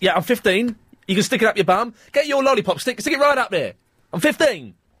wait. Yeah, I'm 15. You can stick it up your bum. Get your lollipop, stick it right up there. I'm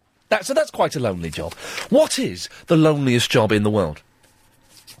 15. So that's quite a lonely job. What is the loneliest job in the world?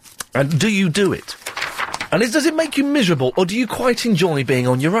 And do you do it? And does it make you miserable, or do you quite enjoy being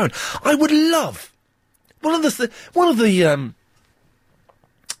on your own? I would love... One of the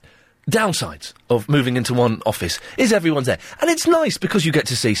downsides of moving into one office is everyone's there. And it's nice because you get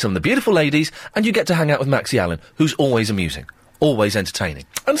to see some of the beautiful ladies and you get to hang out with Maxie Allen, who's always amusing, always entertaining,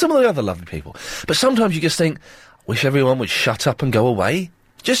 and some of the other lovely people. But sometimes you just think, wish everyone would shut up and go away.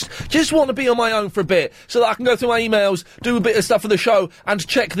 Just want to be on my own for a bit so that I can go through my emails, do a bit of stuff for the show and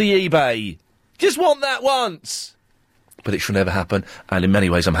check the eBay. Just want that once. But it should never happen, and in many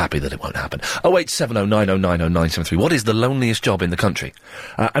ways I'm happy that it won't happen. 08709090973. What is the loneliest job in the country?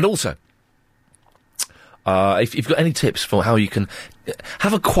 And also, if you've got any tips for how you can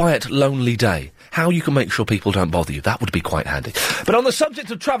have a quiet, lonely day, how you can make sure people don't bother you, that would be quite handy. But on the subject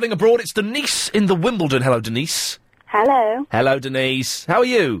of travelling abroad, it's Denise in the Wimbledon. Hello, Denise. Hello. Hello, Denise. How are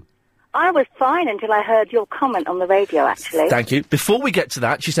you? I was fine until I heard your comment on the radio, actually. Thank you. Before we get to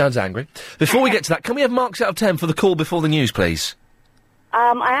that, she sounds angry. Before we get to that, can we have marks out of 10 for the call before the news, please?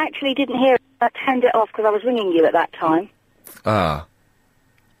 I actually didn't hear it. I turned it off because I was ringing you at that time. Ah.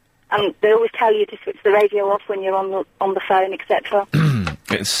 They always tell you to switch the radio off when you're on the phone, etc.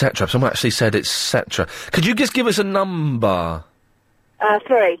 It's Cetra. Someone actually said it's Cetra. Could you just give us a number?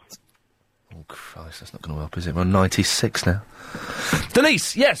 3. Oh, Christ, that's not going to help, is it? We're on 96 now.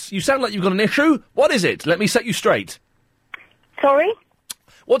 Denise, yes, you sound like you've got an issue. What is it? Let me set you straight. Sorry?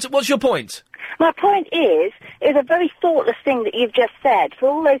 What's your point? My point is a very thoughtless thing that you've just said for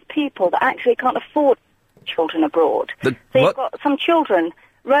all those people that actually can't afford children abroad. So you've got some children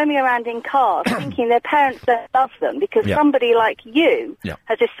roaming around in cars thinking their parents don't love them because somebody like you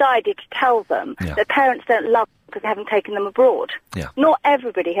has decided to tell them their parents don't love them because they haven't taken them abroad. Yeah. Not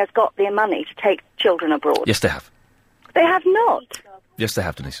everybody has got the money to take children abroad. Yes, they have. They have not. Yes, they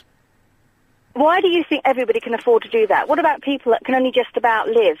have, Denise. Why do you think everybody can afford to do that? What about people that can only just about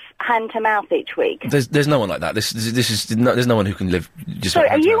live hand to mouth each week? There's no one like that. There's no one who can live just. So,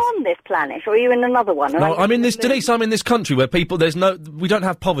 are you on this planet, or are you in another one? No, I'm in this, Denise. I'm in this country where we don't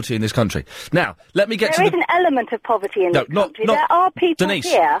have poverty in this country. Now, let me get to There is an element of poverty in this country. There are people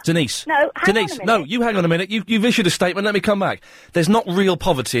here. Denise. No, hang on a minute. No, you hang on a minute. You've issued a statement. Let me come back. There's not real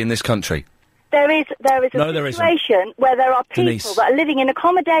poverty in this country. There is a situation where there are people that are living in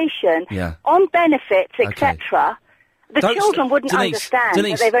accommodation on benefits, etc. The children wouldn't understand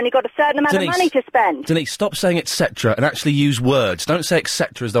that they've only got a certain amount of money to spend. Denise, stop saying etc. and actually use words. Don't say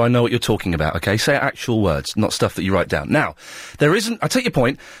etc. as though I know what you're talking about, OK? Say actual words, not stuff that you write down. Now, there isn't... I take your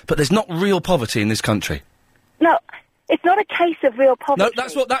point, but there's not real poverty in this country. No, it's not a case of real poverty.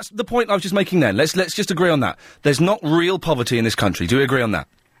 No, that's the point I was just making then. Let's just agree on that. There's not real poverty in this country. Do we agree on that?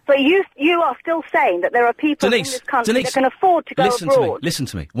 But you are still saying that there are people in this country that can afford to go abroad. Listen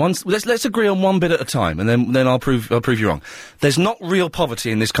to me. Let's agree on one bit at a time, and then I'll prove you wrong. There's not real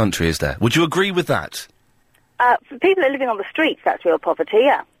poverty in this country, is there? Would you agree with that? For people that are living on the streets, that's real poverty,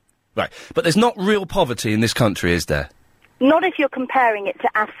 yeah. Right, but there's not real poverty in this country, is there? Not if you're comparing it to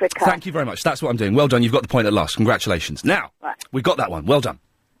Africa. Thank you very much. That's what I'm doing. Well done. You've got the point at last. Congratulations. Now, we've got that one. Well done.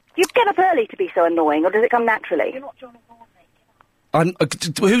 Do you get up early to be so annoying, or does it come naturally? You're not Johnny Vaughan.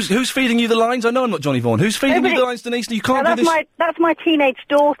 Who's feeding you the lines? I know I'm not Johnny Vaughan. Who's feeding you the lines, Denise? You can't do this. That's my teenage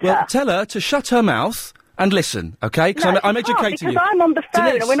daughter. Well, tell her to shut her mouth and listen, OK? Because I'm educating you. Because I'm on the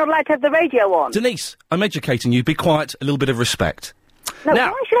phone and we're not allowed to have the radio on. Denise, I'm educating you. Be quiet. A little bit of respect. No,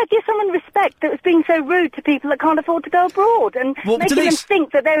 why should I give someone respect that was being so rude to people that can't afford to go abroad and making them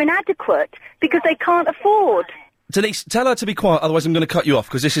think that they're inadequate because they can't afford? Denise, tell her to be quiet, otherwise I'm going to cut you off,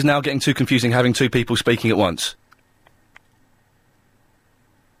 because this is now getting too confusing having two people speaking at once.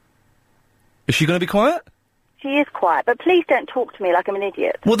 Is she going to be quiet? She is quiet, but please don't talk to me like I'm an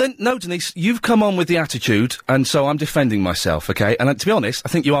idiot. Well then, no, Denise, you've come on with the attitude, and so I'm defending myself, okay? And to be honest, I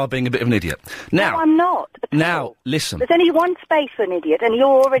think you are being a bit of an idiot. Now, no, I'm not. Now, listen. There's only one space for an idiot, and you're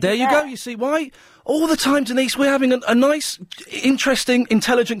already there. You go, you see, why? All the time, Denise, we're having a nice, interesting,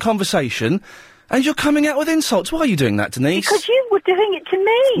 intelligent conversation, and you're coming out with insults. Why are you doing that, Denise? Because you were doing it to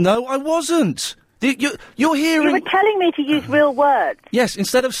me. No, I wasn't. You're hearing... You were telling me to use real words. Yes,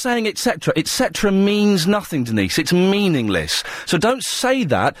 instead of saying etc means nothing, Denise. It's meaningless. So don't say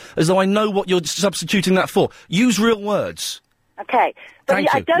that as though I know what you're substituting that for. Use real words. Okay. But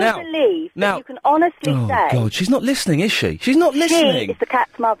Thank I you. don't believe that you can honestly say... Oh, God, she's not listening, is she? She's not listening. She is the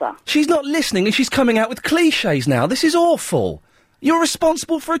cat's mother. She's not listening, and she's coming out with cliches now. This is awful. You're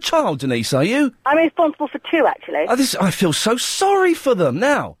responsible for a child, Denise, are you? I'm responsible for two, actually. I feel so sorry for them.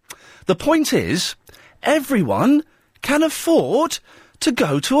 Now, the point is, everyone can afford to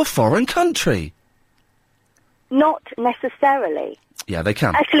go to a foreign country. Not necessarily. Yeah, they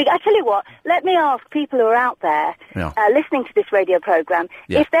can. Actually, I tell you what, let me ask people who are out there listening to this radio programme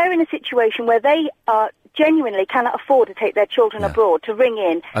if they're in a situation where they genuinely cannot afford to take their children abroad to ring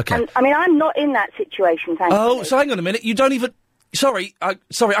in. Okay. And, I mean, I'm not in that situation, thank you. Oh, so hang on a minute. You don't even... Sorry, I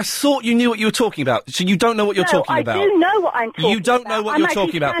thought you knew what you were talking about. So you don't know what you're talking about. I do know what I'm talking about. You don't know what you're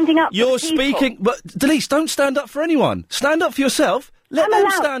talking about. Standing up you're for people. speaking... But, Denise, don't stand up for anyone. Stand up for yourself. Let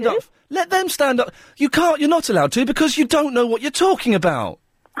them stand up. Let them stand up. You can't... You're not allowed to because you don't know what you're talking about.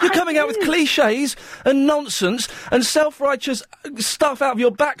 You're coming out with cliches and nonsense and self-righteous stuff out of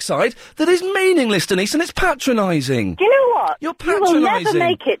your backside that is meaningless, Denise, and it's patronising. Do you know what? You're patronising. You will never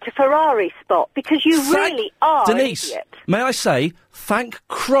make it to Ferrari spot because you really are Denise, an idiot. may I say, thank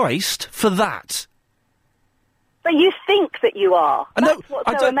Christ for that. But you think that you are. That's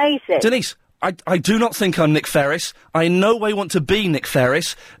what's so amazing. Denise, I do not think I'm Nick Ferris. I in no way want to be Nick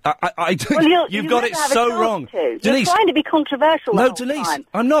Ferris. You've got it so wrong. Denise, you're trying to be controversial the whole Denise, time.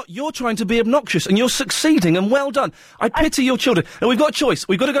 I'm not. You're trying to be obnoxious, and you're succeeding, and well done. I pity your children. And we've got a choice.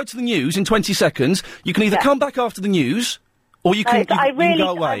 We've got to go to the news in 20 seconds. You can either come back after the news, or you can, you can go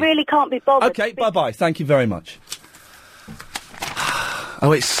away. I really can't be bothered. Okay, bye-bye. Thank you very much.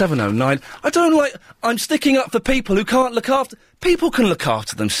 Oh, it's 7:09. I don't like... I'm sticking up for people who can't look after... People can look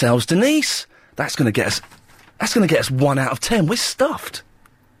after themselves, Denise. That's going to get us... That's going to get us 1 out of 10. We're stuffed.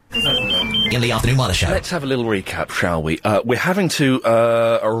 In the Afternoon Weather Show. Let's have a little recap, shall we? We're having to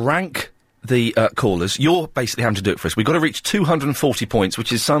rank the callers. You're basically having to do it for us. We've got to reach 240 points,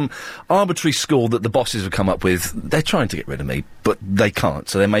 which is some arbitrary score that the bosses have come up with. They're trying to get rid of me, but they can't,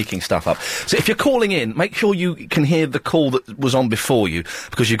 so they're making stuff up. So if you're calling in, make sure you can hear the call that was on before you,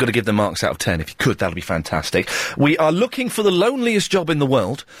 because you've got to give them marks out of 10. If you could, that'll be fantastic. We are looking for the loneliest job in the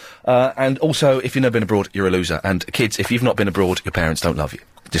world, and also, if you've never been abroad, you're a loser. And kids, if you've not been abroad, your parents don't love you.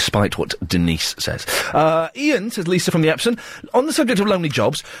 Despite what Denise says. Ian, says Lisa from the Epsom, on the subject of lonely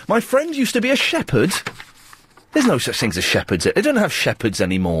jobs, my friend used to be a shepherd. There's no such things as shepherds. They don't have shepherds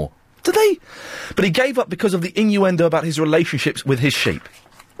anymore. Do they? But he gave up because of the innuendo about his relationships with his sheep.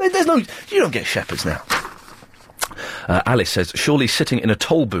 There's no... You don't get shepherds now. Alice says, surely sitting in a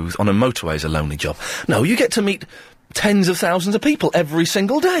toll booth on a motorway is a lonely job. No, you get to meet tens of thousands of people every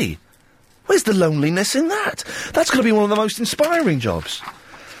single day. Where's the loneliness in that? That's going to be one of the most inspiring jobs.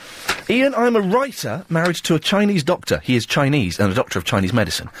 Ian, I'm a writer married to a Chinese doctor. He is Chinese and a doctor of Chinese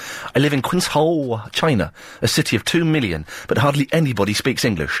medicine. I live in Quinzhou, China, a city of 2 million, but hardly anybody speaks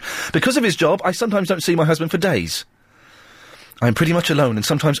English. Because of his job, I sometimes don't see my husband for days. I'm pretty much alone and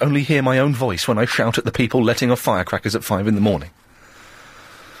sometimes only hear my own voice when I shout at the people letting off firecrackers at 5 a.m.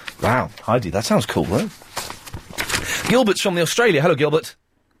 Wow, Heidi, that sounds cool, though. Gilbert's from Australia. Hello, Gilbert.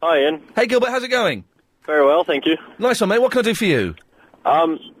 Hi, Ian. Hey, Gilbert, how's it going? Very well, thank you. Nice one, mate. What can I do for you?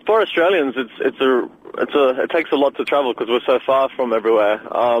 For Australians, it takes a lot to travel because we're so far from everywhere.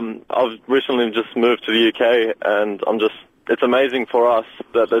 I've recently just moved to the UK, and it's amazing for us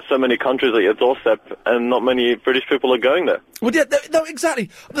that there's so many countries at your doorstep, and not many British people are going there. Well, yeah, no, exactly.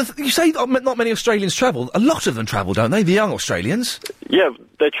 You say not many Australians travel. A lot of them travel, don't they? The young Australians. Yeah,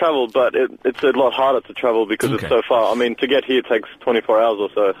 they travel, but it's a lot harder to travel because it's so far. I mean, to get here takes 24 hours or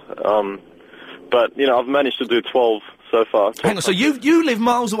so. But, you know, I've managed to do 12 so far. Hang on, so you live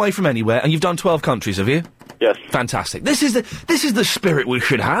miles away from anywhere, and you've done 12 countries, have you? Yes. Fantastic. This is the spirit we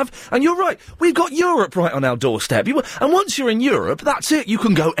should have. And you're right, we've got Europe right on our doorstep. And once you're in Europe, that's it. You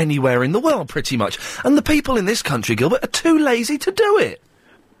can go anywhere in the world, pretty much. And the people in this country, Gilbert, are too lazy to do it.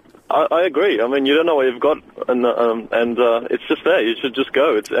 I agree. I mean, you don't know what you've got, and it's just there. You should just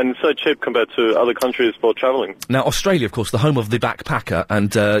go. It's so cheap compared to other countries for travelling. Now, Australia, of course, the home of the backpacker,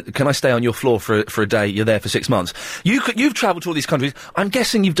 and can I stay on your floor for a day? You're there for 6 months. You've travelled to all these countries. I'm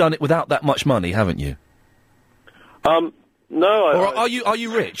guessing you've done it without that much money, haven't you? No. Or are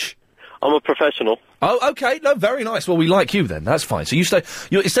you rich? I'm a professional. Oh, okay. No, very nice. Well, we like you then. That's fine. So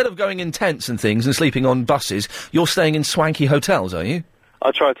you're instead of going in tents and things and sleeping on buses, you're staying in swanky hotels, are you?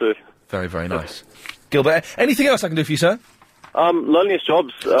 I try to. Very, very nice. Gilbert, anything else I can do for you, sir? Loneliest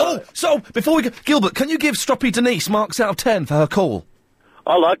jobs. So before we go, Gilbert, can you give Stroppy Denise marks out of 10 for her call?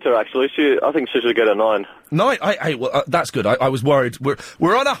 I liked her actually. I think she should get a 9. 9? Well, that's good. I was worried. We're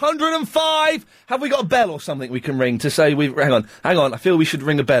on 105. Have we got a bell or something we can ring to say we? Hang on. I feel we should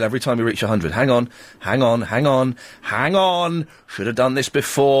ring a bell every time we reach 100. Hang on. Should have done this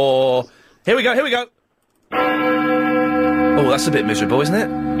before. Here we go. Oh, that's a bit miserable, isn't it?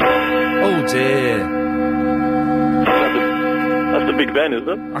 Oh dear. That's the Big Ben, isn't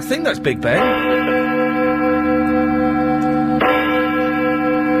it? I think that's Big Ben.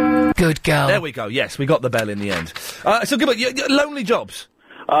 Good girl. There we go. Yes, we got the bell in the end. So, Gilbert, lonely jobs.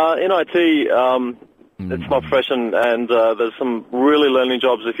 In IT, it's my profession, and there's some really lonely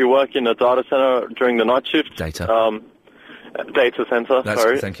jobs. If you work in a data center during the night shift, data center.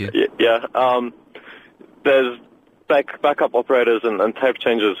 Sorry. Thank you. Yeah. There's backup operators and tape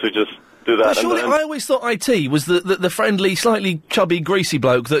changers who just do that. Well, surely, I always thought IT was the friendly, slightly chubby, greasy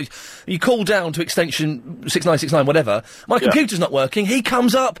bloke that you call down to extension 6969, whatever. My computer's not working. He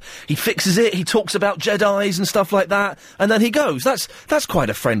comes up, he fixes it, he talks about Jedis and stuff like that, and then he goes. That's quite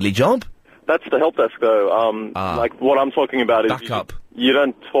a friendly job. That's the help desk, though. Like, what I'm talking about is... Backup. You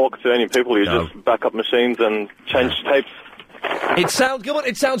don't talk to any people, you just back up machines and change tapes. Gilbert,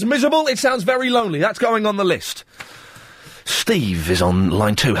 it sounds miserable, it sounds very lonely. That's going on the list. Steve is on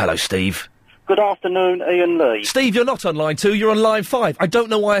line 2. Hello, Steve. Good afternoon, Ian Lee. Steve, you're not on line 2, you're on line 5. I don't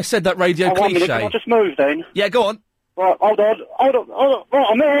know why I said that radio cliche. 1 minute, can I just move then? Yeah, go on. Right, hold on. Right,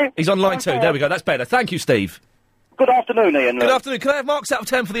 I'm here. He's on line 2, there we go, that's better. Thank you, Steve. Good afternoon, Ian Lee. Good afternoon. Can I have marks out of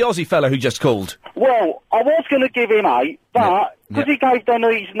 10 for the Aussie fella who just called? Well, I was going to give him 8, but because he gave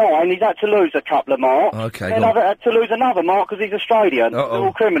Denise 9, he's had to lose a couple of marks. Okay, then I've had to lose another mark because he's Australian. They're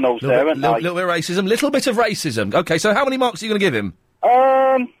all criminals there, aren't they? Little bit of racism, little bit of racism. Okay, so how many marks are you going to give him?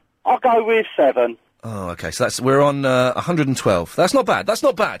 I'll go with 7. Oh, okay, so we're on 112. That's not bad,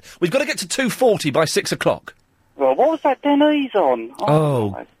 We've got to get to 240 by 6 o'clock. Well, what was that Denise on?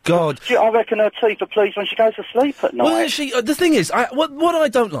 Oh God! I reckon her teeth are pleased when she goes to sleep at night. Well, the thing is, what I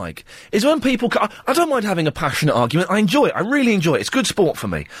don't like is when people... I don't mind having a passionate argument. I enjoy it. I really enjoy it. It's good sport for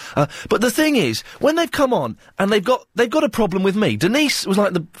me. But the thing is, when they've come on and they've got a problem with me. Denise was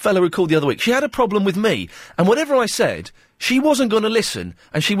like the fellow who called the other week. She had a problem with me, and whatever I said, she wasn't going to listen,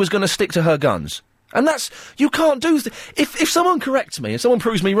 and she was going to stick to her guns. And you can't do... If someone corrects me, if someone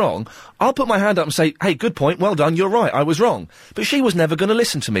proves me wrong, I'll put my hand up and say, hey, good point, well done, you're right, I was wrong. But she was never going to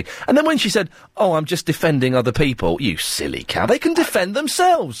listen to me. And then when she said, oh, I'm just defending other people, you silly cow, they can defend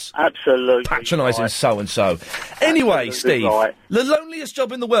themselves. Absolutely. Patronising so-and-so. Anyway, Steve, the loneliest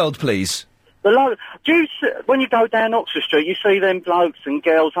job in the world, please. When you go down Oxford Street, you see them blokes and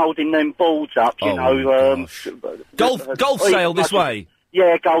girls holding them boards up, you know... Golf sale this way.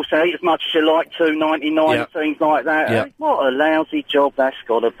 Yeah, golf sale, as much as you like, $2.99, things like that. Yep. What a lousy job that's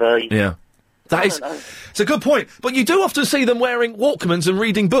got to be. Yeah. It's a good point. But you do often see them wearing Walkmans and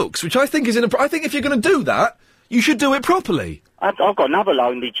reading books, which I think is I think if you're going to do that, you should do it properly. I've got another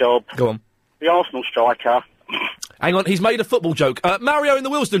lonely job. Go on. The Arsenal striker. Hang on, he's made a football joke. Mario in the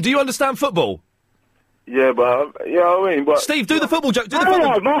Wilsden, do you understand football? Yeah, but, Steve, do the football joke,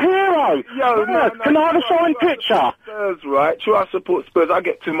 my hero! Can I have a signed picture? Spurs, right? True, I support Spurs. I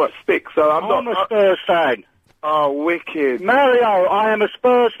get too much stick, so I'm a Spurs fan. Oh, wicked. Mario, I am a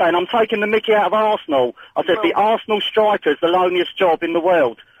Spurs fan. I'm taking the mickey out of Arsenal. I said the Arsenal striker's the loneliest job in the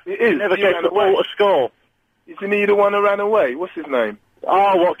world. It is. He never gets the ball to score. Isn't he the one who ran away? What's his name?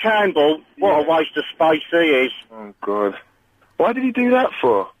 Oh, Campbell? What a waste of space he is. Oh, God. Why did he do that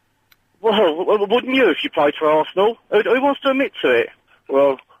for? Well, wouldn't you if you played for Arsenal? Who wants to admit to it?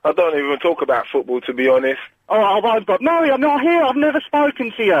 Well, I don't even talk about football, to be honest. Oh, Mario, I'm not here. I've never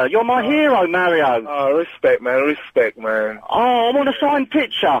spoken to you. You're my hero, Mario. Oh, respect, man. Oh, I want a signed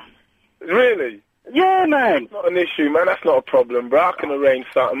picture. Really? Yeah, man. Not an issue, man. That's not a problem, bro. I can arrange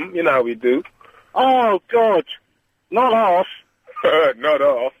something. You know how we do. Oh, God. Not off. Not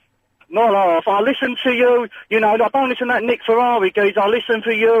off. Not off. I listen to you. You know, I don't listen to that Nick Ferrari guys. I listen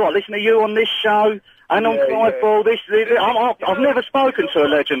to you. I listen to you on this show. And on Clive Ball. I've never spoken to a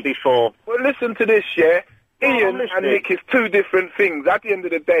legend before. Well, listen to this, yeah? Ian and Nick is two different things. At the end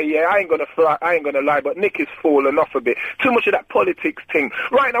of the day, yeah, I ain't gonna lie, but Nick is fallen off a bit. Too much of that politics thing.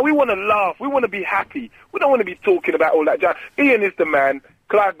 Right now, we want to laugh. We want to be happy. We don't want to be talking about all that jazz. Ian is the man.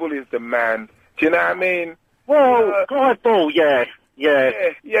 Clive Ball is the man. Do you know what I mean? Well, Clive Ball, yeah.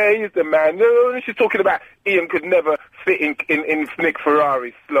 Yeah, he's the man. She's talking about Ian could never fit in Nick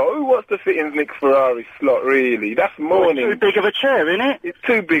Ferrari's slot. Who wants to fit in Nick Ferrari's slot, really? That's morning. It's too big of a chair, isn't it? It's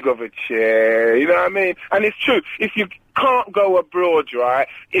too big of a chair, you know what I mean? And it's true. If you can't go abroad, right,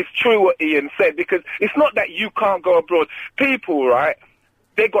 it's true what Ian said, because it's not that you can't go abroad. People, right,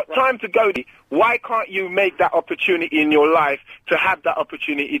 they got time to go. Why can't you make that opportunity in your life to have that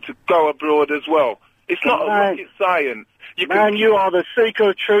opportunity to go abroad as well? It's not a rocket science. You are the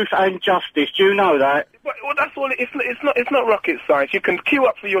seeker of truth and justice. Do you know that? Well, that's all. It's not rocket science. You can queue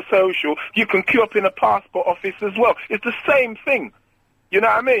up for your social. You can queue up in a passport office as well. It's the same thing. You know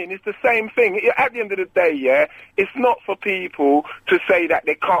what I mean? It's the same thing. At the end of the day, yeah, it's not for people to say that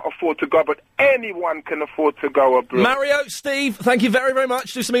they can't afford to go, but anyone can afford to go abroad. Mario, Steve, thank you very, very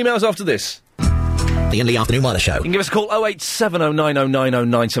much. Do some emails after this. The Ian Lee Afternoon Weather Show. You can give us a call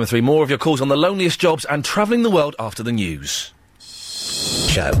 08709090973. More of your calls on the loneliest jobs and travelling the world after the news.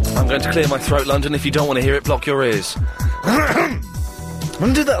 Show. I'm going to clear my throat, London. If you don't want to hear it, block your ears. I'm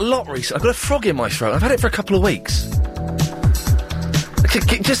going to do that a lot recently. I've got a frog in my throat. I've had it for a couple of weeks.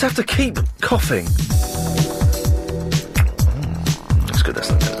 Just have to keep coughing. That's good, that's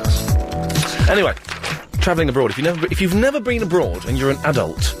not good. Anyway, travelling abroad. If you've never been abroad and you're an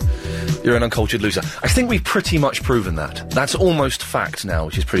adult, you're an uncultured loser. I think we've pretty much proven that. That's almost fact now,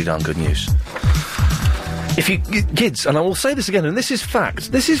 which is pretty darn good news. If you... Kids, and I will say this again, and this is fact.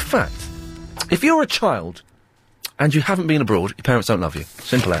 If you're a child and you haven't been abroad, your parents don't love you.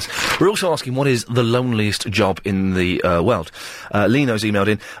 Simple as. We're also asking what is the loneliest job in the world. Lino's emailed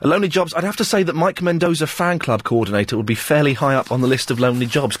in. Lonely jobs, I'd have to say that Mike Mendoza fan club coordinator would be fairly high up on the list of lonely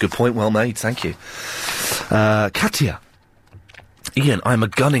jobs. Good point, well made, thank you. Katia. Ian, I'm a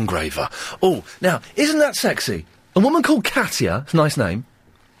gun engraver. Oh, now, isn't that sexy? A woman called Katia, it's a nice name,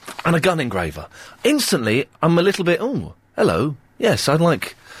 and a gun engraver. Instantly, I'm a little bit, oh, hello, yes, I'd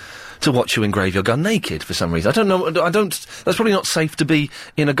like to watch you engrave your gun naked for some reason. I don't know, that's probably not safe to be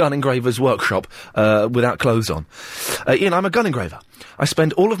in a gun engraver's workshop, without clothes on. Ian, I'm a gun engraver. I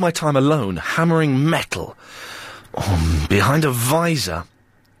spend all of my time alone hammering metal, behind a visor.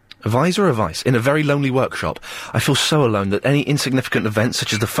 A visor or a vice? In a very lonely workshop. I feel so alone that any insignificant events,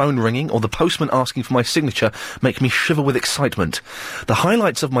 such as the phone ringing or the postman asking for my signature, make me shiver with excitement. The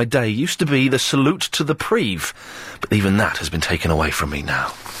highlights of my day used to be the salute to the Preve, but even that has been taken away from me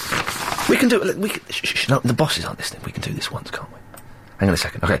now. We can do it. No, the bosses aren't listening. We can do this once, can't we? Hang on a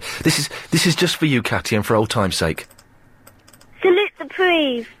second. Okay, this is just for you, Katia, and for old time's sake. Salute the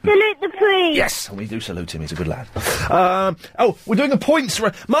Preve! Salute the Preve! Yes, we do salute him, he's a good lad. We're doing a points...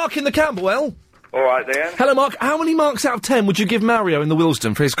 Mark in the Camberwell. All right, Dan. Hello, Mark. How many marks out of 10 would you give Mario in the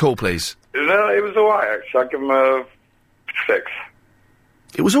Willesden for his call, please? No, it was all right, actually. I'd give him a 6.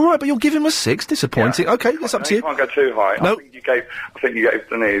 It was all right, but you'll give him a 6? Disappointing. Yeah. OK, that's up to you. You can't go too high. No. I think you gave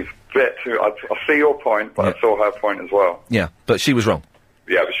Denise a bit too... I see your point, but I saw her point as well. Yeah, but she was wrong.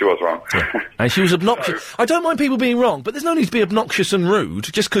 Yeah, but she was wrong. Yeah. And she was obnoxious. I don't mind people being wrong, but there's no need to be obnoxious and rude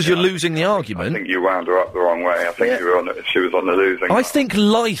just because you're losing the argument. I think you wound her up the wrong way. I think she was on the losing. I think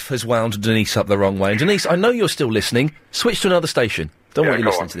life has wound Denise up the wrong way. And Denise, I know you're still listening. Switch to another station. Don't want you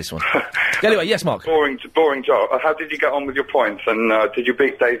listening to this one. Anyway, yes, Mark. Boring job. How did you get on with your points? And did you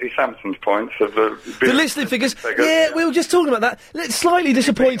beat Daisy Sampson's points? The listening figures? Yeah, we were just talking about that. Slightly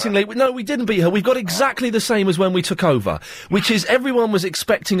disappointingly, no, we didn't beat her. We've got exactly the same as when we took over, which is everyone was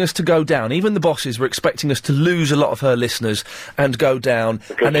expecting us to go down. Even the bosses were expecting us to lose a lot of her listeners and go down.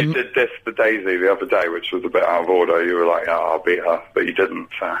 Because and you did diss the Daisy the other day, which was a bit out of order. You were like, oh, I'll beat her, but you didn't.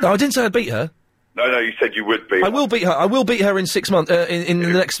 So. No, I didn't say I'd beat her. No, you said you would beat her. I will beat her. I will beat her in 6 months,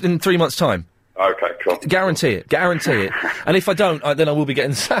 in 3 months' time. Okay, cool. Guarantee it. And if I don't, then I will be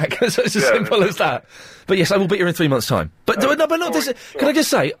getting sacked. So it's as simple as that. But yes, I will beat her in 3 months' time. But not this. Can I just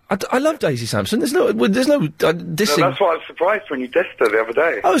say, I love Daisy Sampson. There's no dissing. No, that's why I was surprised when you dissed her the other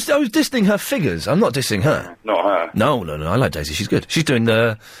day. I was dissing her figures. I'm not dissing her. Not her. No. I like Daisy. She's good. She's doing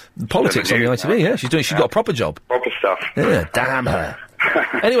the politics on the ITV. Yeah, she's got a proper job. Proper stuff. Yeah, damn her.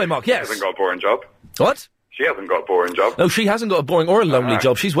 Anyway, Mark, yes. She hasn't got a boring job. What? She hasn't got a boring job. No, she hasn't got a boring or a lonely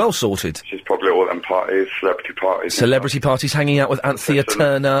job. She's well sorted. She's probably all them parties, celebrity parties, hanging out with Anthea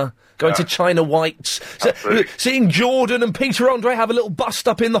Turner, going to China White's, seeing Jordan and Peter Andre have a little bust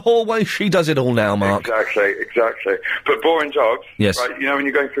up in the hallway. She does it all now, Mark. Exactly. But boring jobs. Yes. Right, you know, when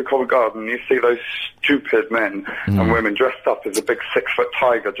you're going through Covent Garden, you see those stupid men and women dressed up as a big 6-foot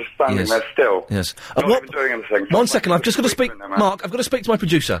tiger just standing there still. Yes. Not even doing anything. One second, I've just got to speak, Mark, I've got to speak to my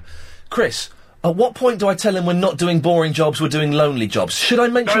producer. Chris, at what point do I tell him we're not doing boring jobs, we're doing lonely jobs? Should I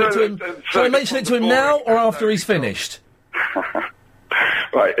mention it to him? Should I mention it to him now or after he's finished?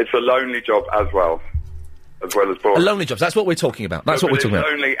 Right, it's a lonely job as well. as well as boring. Lonely jobs, that's what we're talking about. That's what we're talking about.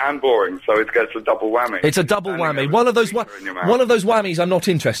 Lonely and boring, so it gets a double whammy. It's a double whammy. One of those whammies I'm not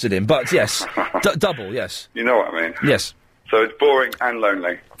interested in, but yes. Double, yes. You know what I mean? Yes. So it's boring and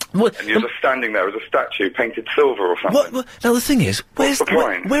lonely. And you're just standing there as a statue, painted silver or something. Now the thing is, where's the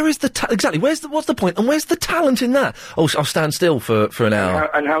point? Where is the exactly? What's the point? And where's the talent in that? Oh, I'll stand still for an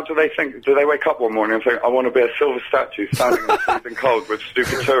hour. And how do they think? Do they wake up one morning and think, I want to be a silver statue standing in the freezing cold with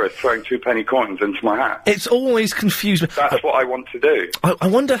stupid tourists throwing 2-penny coins into my hat? It's always confused me. That's what I want to do. I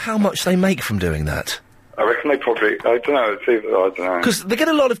wonder how much they make from doing that. I reckon they probably, I don't know, I don't know. Because they get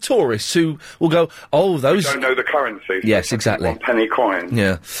a lot of tourists who will go, oh, those... They don't know the currency. Yes, exactly. 1-penny coin.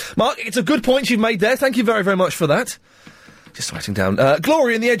 Yeah. Mark, it's a good point you've made there. Thank you very, very much for that. Just writing down.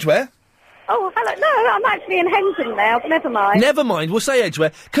 Gloria in the Edgware. Oh, hello. No, I'm actually in Hendon now, but never mind. Never mind, we'll say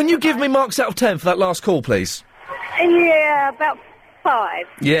Edgware. Can you give me marks out of 10 for that last call, please? Yeah, about 5.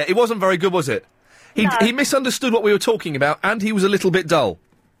 Yeah, it wasn't very good, was it? He misunderstood what we were talking about, and he was a little bit dull.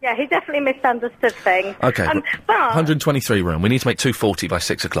 Yeah, he definitely misunderstood things. Okay, but 123 room. We need to make 240 by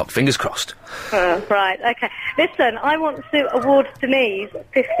 6 o'clock. Fingers crossed. Right, okay. Listen, I want to award Denise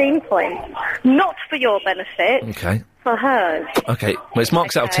 15 points. Not for your benefit. Okay. For hers. Okay, well, it's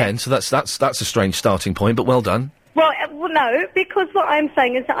marks out of 10, so that's a strange starting point, but well done. Well, no, because what I'm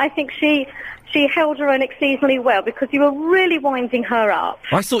saying is that I think she held her own exceedingly well, because you were really winding her up.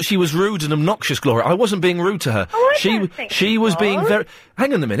 I thought she was rude and obnoxious, Gloria. I wasn't being rude to her. Oh, I don't think she was being very...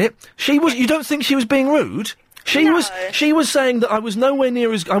 Hang on a minute. You don't think she was being rude? She was saying that I was nowhere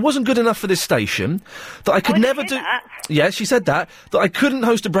near I wasn't good enough for this station, that I could never do... That. Yeah, she said that I couldn't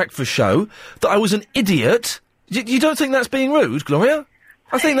host a breakfast show, that I was an idiot. You don't think that's being rude, Gloria?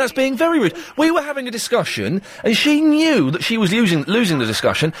 I think that's being very rude. We were having a discussion, and she knew that she was losing the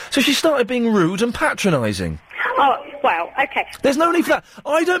discussion, so she started being rude and patronising. Oh, well, okay. There's no need for that.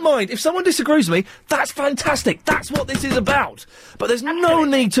 I don't mind. If someone disagrees with me, that's fantastic. That's what this is about. But there's no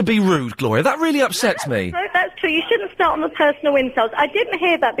need to be rude, Gloria. That really upsets me. That's true. You shouldn't start on the personal insults. I didn't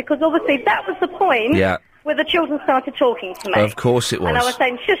hear that, because obviously that was the point. Yeah. Where the children started talking to me. Of course it was. And I was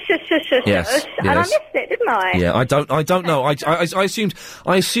saying, shush, shush, shush, shush, yes, shush. And I missed it, didn't I? Yeah, I don't know. I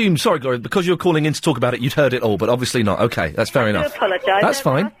assumed, sorry, Gloria, because you were calling in to talk about it, you'd heard it all, but obviously not. Okay, that's fair enough. I do apologise. That's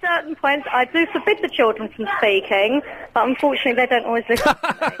fine. At certain points, I do forbid the children from speaking, but unfortunately they don't always listen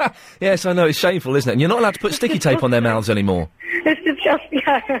to me. Yes, I know, it's shameful, isn't it? And you're not allowed to put sticky tape on their mouths anymore. This is just,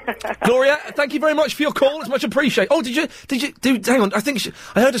 Gloria, thank you very much for your call. It's much appreciated. Oh, hang on, I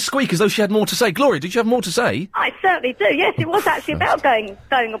heard a squeak as though she had more to say. Gloria, did you have more to say? I certainly do, yes. It was actually about going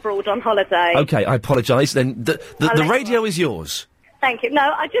abroad on holiday. OK, I apologise. Then the radio is yours. Thank you. No,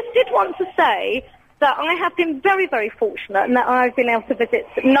 I just did want to say that I have been very, very fortunate in that I've been able to visit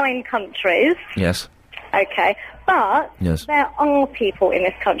 9 countries. Yes. OK, but there are people in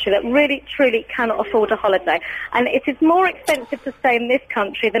this country that really, truly cannot afford a holiday. And it is more expensive to stay in this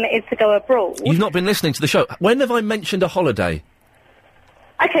country than it is to go abroad. You've not been listening to the show. When have I mentioned a holiday?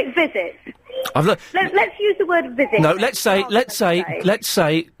 OK, visit. Let's use the word visit. No, let's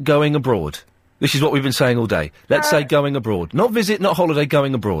say going abroad. This is what we've been saying all day. Let's say going abroad. Not visit, not holiday,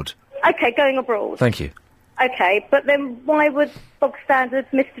 going abroad. OK, going abroad. Thank you. OK, but then why would Bog Standard,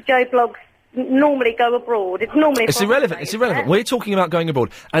 Mr Joe Bloggs, normally go abroad? It's normally... It's irrelevant. It's irrelevant. We're talking about going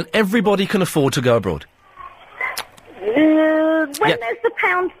abroad, and everybody can afford to go abroad. When there's the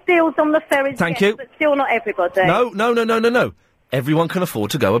pound deals on the ferries, Thank you. But still not everybody. No. Everyone can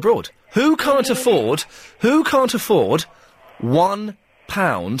afford to go abroad. Who can't afford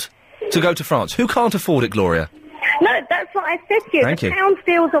 £1 to go to France? Who can't afford it, Gloria? No, that's what I said to you. Thank you. Pound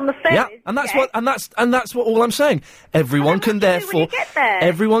deals on the ferries. Yeah, and that's what all I'm saying. Everyone can therefore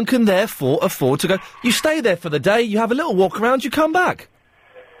afford to go. You stay there for the day, you have a little walk around, you come back.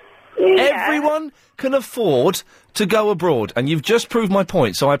 Yeah. Everyone can afford to go abroad, and you've just proved my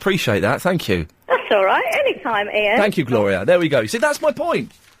point, so I appreciate that. Thank you. That's all right. Anytime, Ian. Thank you, Gloria. There we go. See, that's my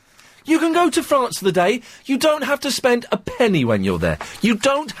point. You can go to France for the day. You don't have to spend a penny when you're there. You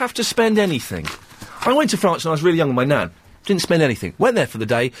don't have to spend anything. I went to France when I was really young with my nan. Didn't spend anything. Went there for the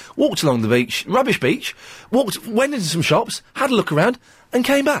day, walked along the beach, rubbish beach, went into some shops, had a look around, and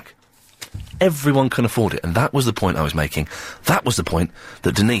came back. Everyone can afford it, and that was the point I was making. That was the point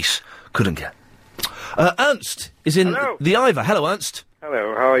that Denise couldn't get. Ernst is in the Ivor. Hello, Ernst.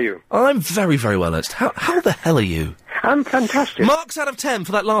 Hello, how are you? I'm very, very well, Ernst. How the hell are you? I'm fantastic. Marks out of 10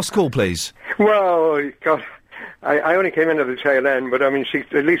 for that last call, please. Well, God, I only came in at the tail end, but I mean, she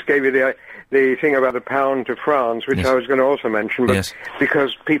at least gave you the thing about the pound to France, which I was going to also mention, but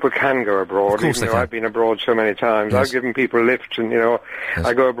because people can go abroad, even though I've been abroad so many times. I've given people lifts, and,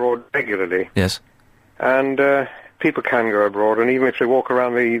 I go abroad regularly. Yes. And people can go abroad, and even if they walk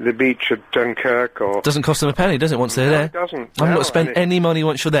around the beach at Dunkirk or... Doesn't cost them a penny, does it, once they're there? It doesn't. I'm not spend any money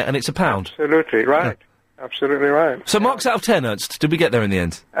once you're there, and it's £1. Absolutely, right. No. Absolutely right. So marks out of 10, Ernst. Did we get there in the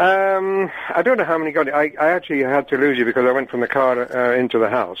end? I don't know how many got it. I actually had to lose you because I went from the car into the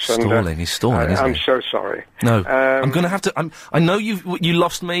house. He's stalling, isn't he? I'm so sorry. No. I'm going to have to... I know you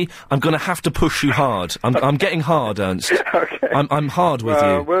lost me. I'm going to have to push you hard. I'm getting hard, Ernst. Okay. I'm hard with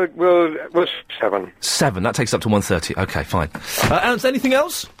you. We'll 7. 7. That takes up to 1:30. Okay, fine. Ernst, anything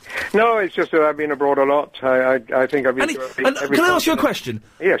else? No, it's just that I've been abroad a lot. I think I've been... Can I ask you a question?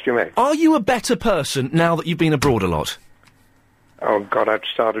 Yes, you may. Are you a better person now that you've been abroad a lot? Oh, God, I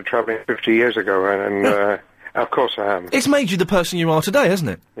started travelling 50 years ago, and of course I am. It's made you the person you are today, hasn't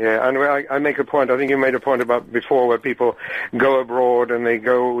it? Yeah, and I make a point, I think you made a point about before where people go abroad and they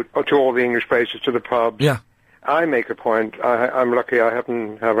go to all the English places, to the pubs. Yeah. I make a point. I'm lucky I have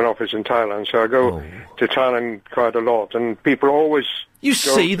an office in Thailand, so I go to Thailand quite a lot, and people always... You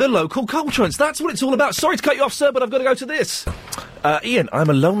see the local culture, and that's what it's all about. Sorry to cut you off, sir, but I've got to go to this. Ian, I'm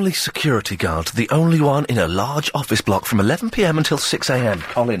a lonely security guard, the only one in a large office block from 11 p.m. until 6 a.m.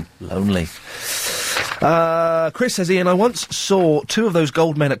 Colin, lonely. Chris says, Ian, I once saw 2 of those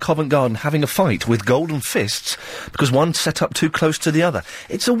gold men at Covent Garden having a fight with golden fists because one set up too close to the other.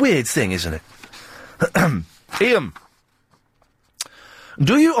 It's a weird thing, isn't it? Ian,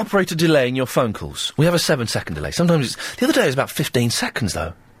 do you operate a delay in your phone calls? We have a 7-second delay. Sometimes the other day it was about 15 seconds, though.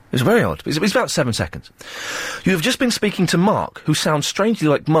 It was very odd. It's about 7 seconds. You have just been speaking to Mark, who sounds strangely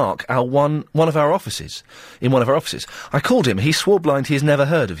like Mark, one of our offices. I called him. He swore blind he has never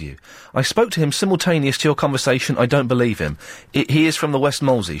heard of you. I spoke to him simultaneous to your conversation. I don't believe him. He is from the West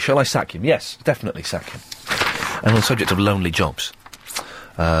Molesey. Shall I sack him? Yes, definitely sack him. And on the subject of lonely jobs.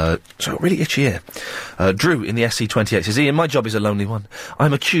 So really itchy ear. Drew in the SC28 says, Ian, my job is a lonely one.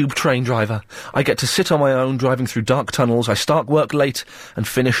 I'm a tube train driver. I get to sit on my own driving through dark tunnels. I start work late and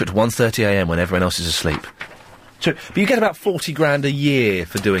finish at 1:30 a.m. when everyone else is asleep. So, but you get about 40 grand a year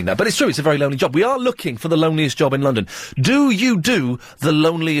for doing that. But it's true, it's a very lonely job. We are looking for the loneliest job in London. Do you do the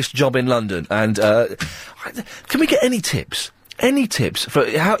loneliest job in London? And, can we get any tips? Any tips for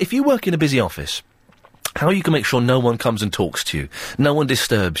how, if you work in a busy office, how you can make sure no one comes and talks to you, no one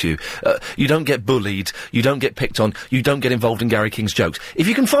disturbs you, you don't get bullied, you don't get picked on, you don't get involved in Gary King's jokes. If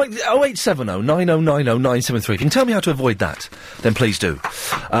you can find 0870 9090 973, if you can tell me how to avoid that, then please do.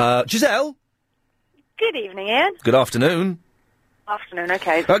 Giselle? Good evening, Ian. Good afternoon. Afternoon,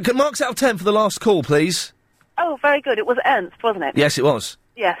 OK. Marks out of 10 for the last call, please. Oh, very good. It was Ernst, wasn't it? Yes, it was.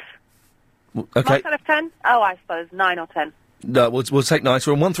 Yes. OK. Marks out of 10? Oh, I suppose 9 or 10. No, we'll take 9.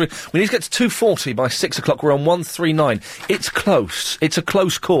 We're on 1-3. We need to get to 240 by 6 o'clock. We're on 139. It's close. It's a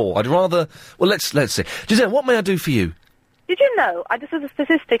close call. I'd rather... Well, let's see. Giselle, what may I do for you? Did you know, this was a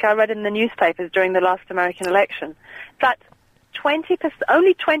statistic I read in the newspapers during the last American election, that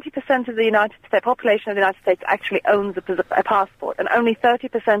only 20% of the United States population of the United States actually owns a passport, and only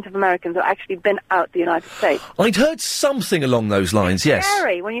 30% of Americans have actually been out the United States. I'd heard something along those lines, yes. It's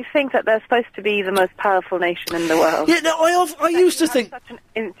scary when you think that they're supposed to be the most powerful nation in the world. Yeah, no, I used to think... Such an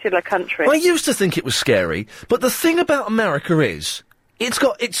insular country. I used to think it was scary, but the thing about America is, it's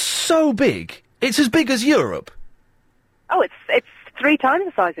so big, it's as big as Europe. Oh, it's 3 times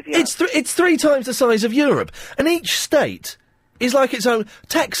the size of Europe. It's 3 times the size of Europe, and each state is like its own.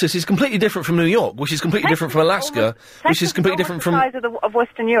 Texas is completely different from New York, which is completely different from Alaska, which is completely different from... the size of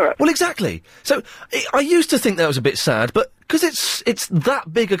Western Europe. Well, exactly. So, I used to think that was a bit sad, but because it's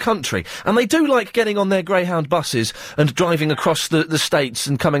that big a country, and they do like getting on their Greyhound buses and driving across the states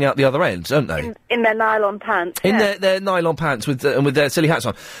and coming out the other end, don't they? In their nylon pants. In their nylon pants with their silly hats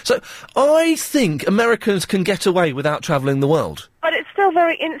on. So, I think Americans can get away without travelling the world. But it's still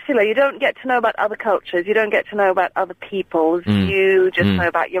very insular. You don't get to know about other cultures. You don't get to know about other peoples. You just know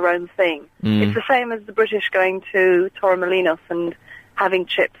about your own thing. It's the same as the British going to Torremolinos and having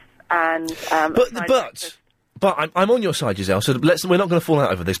chips and... But I'm on your side, Giselle, so we're not going to fall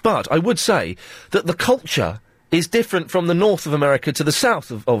out over this. But I would say that the culture is different from the north of America to the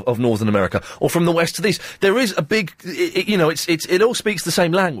south of Northern America, or from the west to the east. There is a big... it all speaks the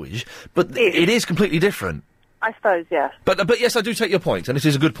same language, but it is completely different. I suppose, yes. But yes, I do take your point, and it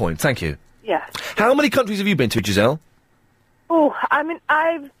is a good point. Thank you. Yeah. How many countries have you been to, Giselle? Oh, I mean,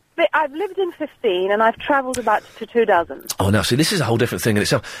 I've lived in 15, and I've travelled about to 2 dozen. Oh, now, see, this is a whole different thing in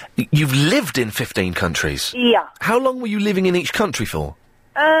itself. You've lived in 15 countries? Yeah. How long were you living in each country for?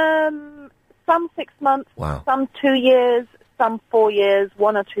 Some 6 months. Wow. Some 2 years. some 4 years,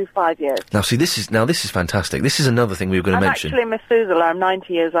 1 or 2 5 years. Now, see, this is fantastic. This is another thing we were going to mention. I'm actually Methuselah. I'm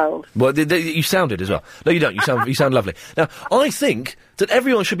 90 years old. Well, you sounded as well. No, you don't. You sound lovely. Now, I think that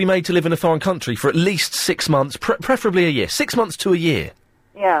everyone should be made to live in a foreign country for at least 6 months, preferably a year. 6 months to a year.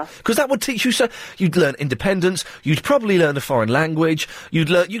 Yeah. Because that would teach you you'd learn independence, you'd probably learn a foreign language, you'd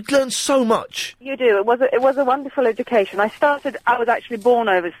learn so much. You do. It was a wonderful education. I was actually born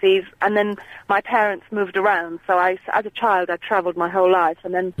overseas, and then my parents moved around, so as a child I travelled my whole life,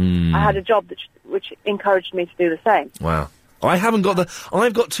 and then I had a job which encouraged me to do the same. Wow.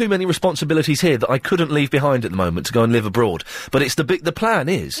 I've got too many responsibilities here that I couldn't leave behind at the moment to go and live abroad. But the plan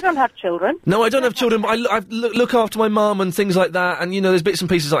is... You don't have children. No, I don't have children, but I look after my mum and things like that, and, there's bits and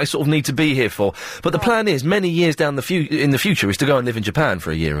pieces that I sort of need to be here for. But the plan is, many years down in the future, is to go and live in Japan for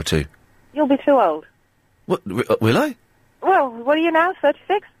a year or two. You'll be too old. What, will I? Well, what are you now,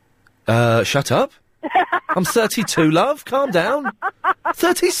 36? Shut up. I'm 32, love. Calm down.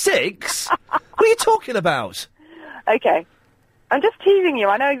 36? What are you talking about? Okay. I'm just teasing you.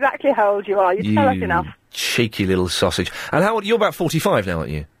 I know exactly how old you are. You tell us enough. Cheeky little sausage. And how old? You're about 45 now,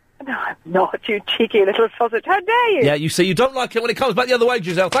 aren't you? No, I'm not, you cheeky little sausage. How dare you? Yeah, you see, you don't like it when it comes back the other way,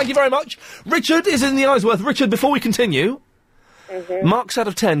 Giselle. Thank you very much. Richard is in the Isleworth. Richard, before we continue, marks out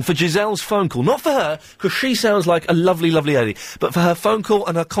of 10 for Giselle's phone call. Not for her, because she sounds like a lovely, lovely lady, but for her phone call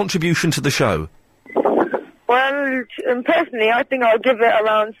and her contribution to the show. Well, personally, I think I'll give it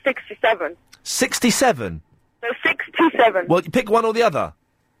around 67. 67? No, 67. Well, you pick one or the other?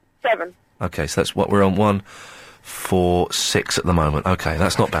 7. Okay, so that's what we're on. 1, 4, 6 at the moment. Okay,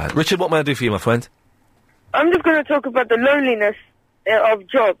 that's not bad. Richard, what may I do for you, my friend? I'm just going to talk about the loneliness of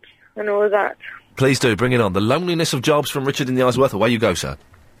jobs and all that. Please do, bring it on. The loneliness of jobs from Richard in the Isleworth. Away you go, sir.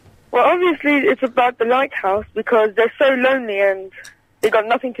 Well, obviously, it's about the lighthouse because they're so lonely and they got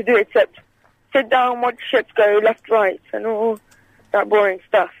nothing to do except sit down, watch ships go left, right, and all that boring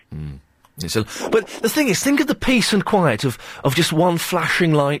stuff. But the thing is, think of the peace and quiet of just one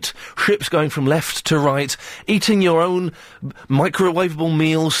flashing light, ships going from left to right, eating your own microwavable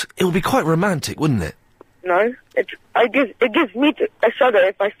meals. It would be quite romantic, wouldn't it? No, it gives me a shudder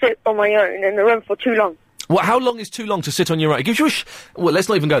if I sit on my own in the room for too long. Well, how long is too long to sit on your own? It gives you well, let's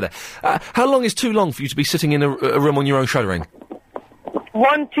not even go there. How long is too long for you to be sitting in a room on your own shuddering?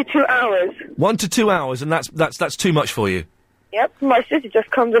 1 to 2 hours. 1 to 2 hours, and that's too much for you? Yep, my sister just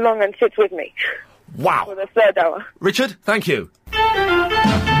comes along and sits with me. Wow. For the third hour. Richard, thank you.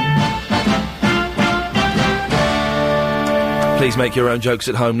 Please make your own jokes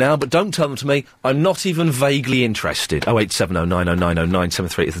at home now, but don't tell them to me. I'm not even vaguely interested. 0870 9090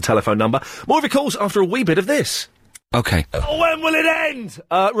 973 is the telephone number. More of your calls after a wee bit of this. Okay. When will it end?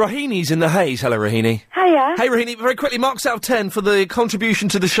 Rahini's in the haze. Hello, Rahini. Hiya. Hey, Rahini, very quickly, marks out of 10 for the contribution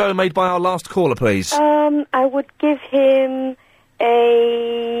to the show made by our last caller, please. I would give him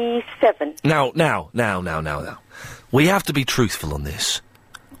a 7. Now. We have to be truthful on this.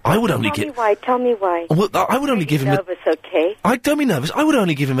 I would only give... Tell me why. Well, I would only give him nervous, okay? Don't be nervous. I would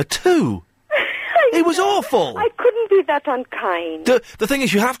only give him a 2. It was awful. I couldn't be that unkind. The thing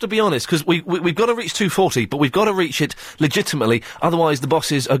is, you have to be honest, because we've got to reach 240, but we've got to reach it legitimately, otherwise the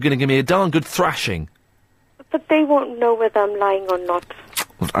bosses are going to give me a darn good thrashing. But they won't know whether I'm lying or not.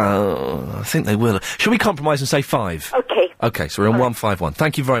 I think they will. Shall we compromise and say 5? Okay. Okay, so we're on 151.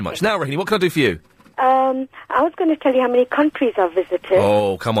 Thank you very much. Now, Rahini, what can I do for you? I was going to tell you how many countries I've visited.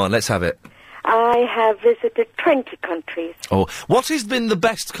 Oh, come on, let's have it. I have visited 20 countries. Oh, what has been the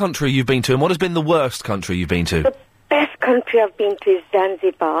best country you've been to, and what has been the worst country you've been to? The best country I've been to is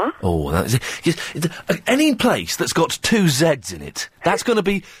Zanzibar. Oh, any place that's got 2 Zs in it, that's going to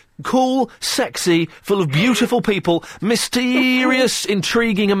be cool, sexy, full of beautiful people, mysterious,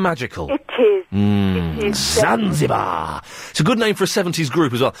 intriguing and magical. It is. It is Zanzibar. It's a good name for a 70s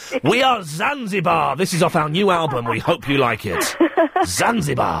group as well. We are Zanzibar. This is off our new album. We hope you like it.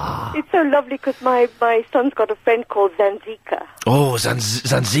 Zanzibar. It's so lovely because my son's got a friend called Zanzika. Oh,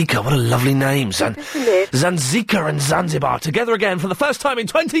 Zanzika. What a lovely name. Zanzika and Zanzibar together again for the first time in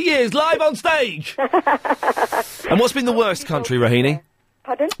 20 years, live on stage. And what's been the worst country, Rahini?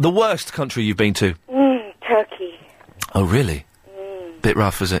 Pardon? The worst country you've been to? Turkey. Oh, really? Bit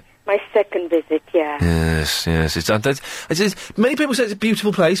rough, is it? My second visit, yeah. Yes. Many people say it's a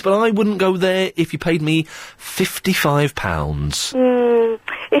beautiful place, but I wouldn't go there if you paid me £55.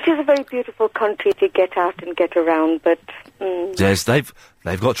 It is a very beautiful country to get out and get around, but... Yes, they've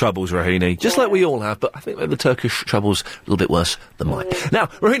got troubles, Rahini, just like we all have, but I think the Turkish trouble's a little bit worse than mine. Now,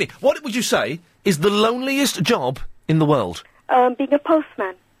 Rahini, what would you say is the loneliest job in the world? Being a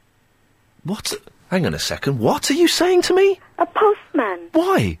postman. What? Hang on a second. What are you saying to me? A postman.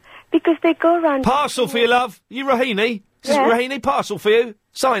 Why? Because they go around... Parcel for you, love. You Rahini? This is Rahini, parcel for you.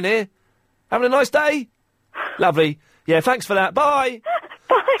 Sign here. Having a nice day? Lovely. Yeah, thanks for that. Bye.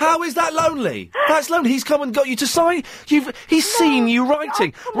 Bye. How is that lonely? That's lonely. He's come and got you to sign. He's seen you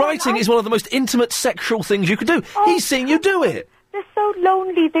writing. Writing is one of the most intimate sexual things you could do. He's seen you do it. They're so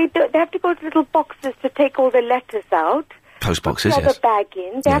lonely. They have to go to little boxes to take all the letters out. Post boxes, yes. Put the bag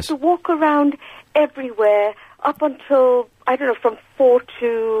in. They have to walk around everywhere up until, I don't know, from 4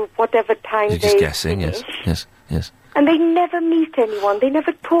 to whatever time You're just guessing, yes. And they never meet anyone. They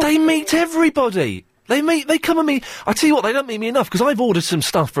never talk. They meet everybody. They come and meet. I tell you what, they don't meet me enough, because I've ordered some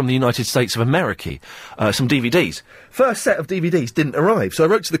stuff from the United States of America, some DVDs. First set of DVDs didn't arrive, so I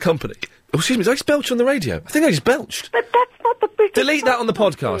wrote to the company. Oh, excuse me, did I just belch on the radio? I think I just belched. But that's not the British. Delete that on the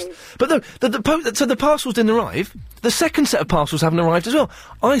podcast. But so the parcels didn't arrive. The second set of parcels haven't arrived as well.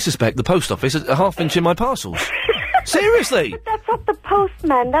 I suspect the post office is a half-inch in my parcels. Seriously. But that's not the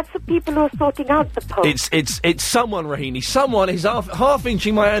postman. That's the people who are sorting out the post. It's someone, Rahini. Someone is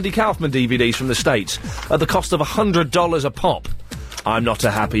half-inching my Andy Kaufman DVDs from the States at the cost of $100 a pop. I'm not a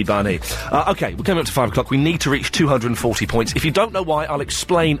happy bunny. OK, we're coming up to 5 o'clock. We need to reach 240 points. If you don't know why, I'll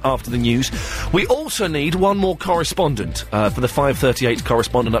explain after the news. We also need one more correspondent for the 5:38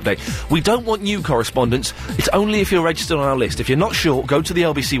 correspondent update. We don't want new correspondents. It's only if you're registered on our list. If you're not sure, go to the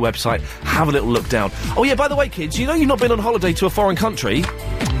LBC website, have a little look down. Oh, yeah, by the way, kids, you know you've not been on holiday to a foreign country?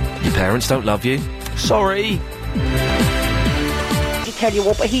 Your parents don't love you. Sorry. To tell you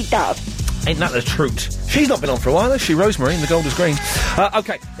what, but he does. Ain't that the truth? She's not been on for a while, has she, Rosemary? The gold is green.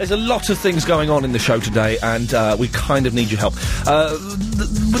 OK, there's a lot of things going on in the show today, and we kind of need your help.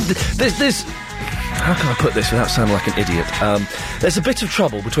 There's... How can I put this without sounding like an idiot? There's a bit of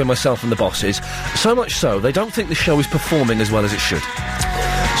trouble between myself and the bosses, so much so they don't think the show is performing as well as it should.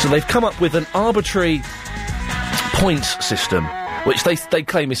 So they've come up with an arbitrary points system, which they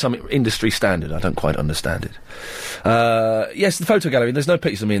claim is some industry standard. I don't quite understand it. Yes, the photo gallery, there's no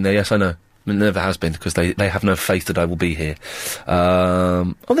pictures of me in there, yes, I know. It never has been, because they have no faith that I will be here.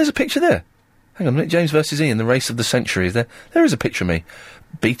 Oh, there's a picture there. Hang on a minute, James versus Ian, the race of the century. There is a picture of me.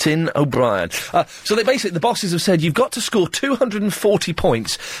 Beating O'Brien. So basically, the bosses have said you've got to score 240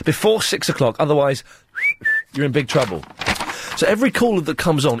 points before 6 o'clock, otherwise you're in big trouble. So every caller that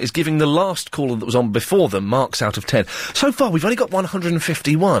comes on is giving the last caller that was on before them marks out of 10. So far, we've only got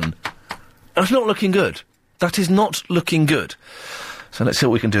 151. That's not looking good. That is not looking good. So let's see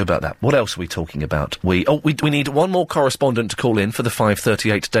what we can do about that. What else are we talking about? We need one more correspondent to call in for the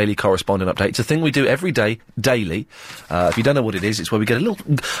 5:38 daily correspondent update. It's a thing we do every day, daily. If you don't know what it is, it's where we get a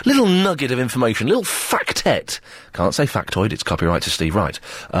little nugget of information, a little factet. Can't say factoid, it's copyright to Steve Wright.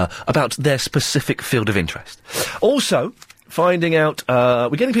 About their specific field of interest. Also, finding out,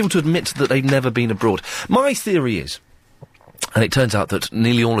 we're getting people to admit that they've never been abroad. My theory is, and it turns out that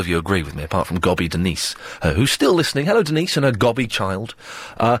nearly all of you agree with me, apart from Gobby Denise, who's still listening. Hello, Denise, and her Gobby child.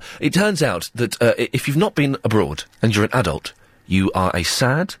 It turns out that if you've not been abroad and you're an adult, you are a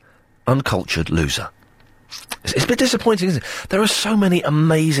sad, uncultured loser. It's a bit disappointing, isn't it? There are so many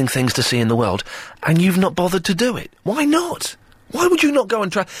amazing things to see in the world, and you've not bothered to do it. Why not? Why would you not go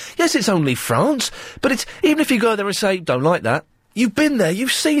and try? Yes, it's only France, but it's even if you go there and say, don't like that, you've been there,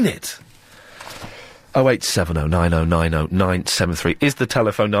 you've seen it. 0870 9090 973 is the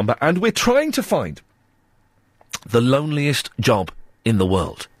telephone number, and we're trying to find the loneliest job in the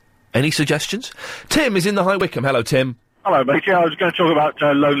world. Any suggestions? Tim is in the High Wycombe. Hello, Tim. Hello, mate. Yeah, I was going to talk about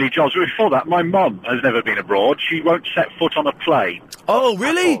lonely jobs. But before that, my mum has never been abroad. She won't set foot on a plane. Oh,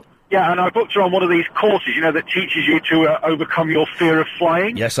 really? Yeah, and I booked her on one of these courses, you know, that teaches you to overcome your fear of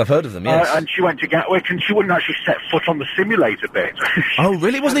flying. Yes, I've heard of them, yes. And she went to Gatwick, and she wouldn't actually set foot on the simulator bit. Oh,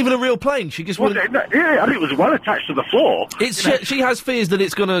 really? It wasn't even a real plane? She just wouldn't... Yeah, I think it was well attached to the floor. She has fears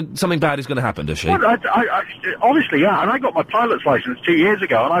that something bad is going to happen, does she? Well, honestly, yeah, and I got my pilot's license 2 years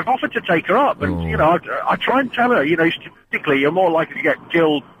ago, and I've offered to take her up, and, you know, I try and tell her, you know, statistically, you're more likely to get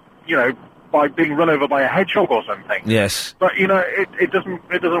killed, you know, by being run over by a hedgehog or something. Yes. But, you know, it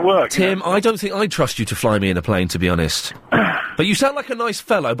doesn't work. Tim, you know? I don't think I'd trust you to fly me in a plane, to be honest. But you sound like a nice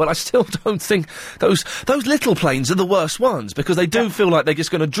fellow, but I still don't think those little planes are the worst ones, because they do feel like they're just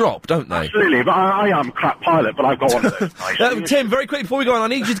going to drop, don't they? Absolutely, but I am a crap pilot, but I've got one of those. Nice. Tim, very quickly before we go on, I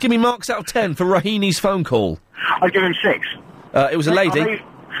need you to give me marks out of 10 for Rahini's phone call. I'd give him 6. It was a lady.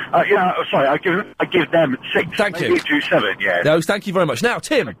 Yeah, sorry, I give them 6. Thank Maybe you. do 7, yeah. No, thank you very much. Now,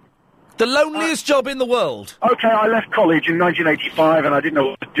 Tim, the loneliest job in the world. Okay, I left college in 1985 and I didn't know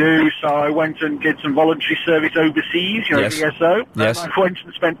what to do, so I went and did some voluntary service overseas, you know, VSO. Yes. And I went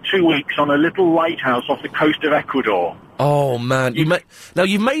and spent 2 weeks on a little lighthouse off the coast of Ecuador. Oh, man. Now,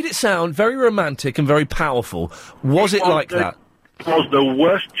 you've made it sound very romantic and very powerful. Was it like that? It was the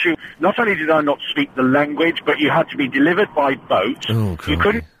worst not only did I not speak the language, but you had to be delivered by boat. Oh, you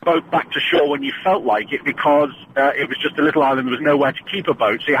couldn't boat back to shore when you felt like it because it was just a little island. There was nowhere to keep a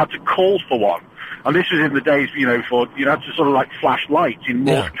boat, so you had to call for one. And this was in the days, you had to sort of like flash lights in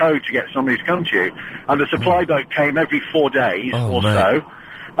Morse code to get somebody to come to you. And the supply boat came every 4 days so.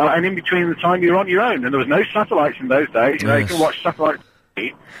 And in between the time you're on your own, and there was no satellites in those days. You can watch satellite.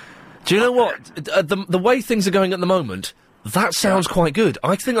 Do you know what? The way things are going at the moment, that sounds quite good.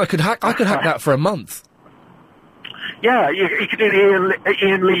 I think I could hack that for a month. Yeah, you could do the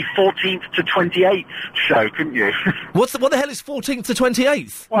Ian Lee 14th to 28th show, couldn't you? What the hell is 14th to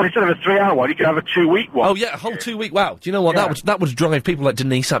 28th? Well, instead of a 3-hour one, you could have a 2-week one. Oh yeah, a whole 2-week. Wow. Do you know what? That would drive people like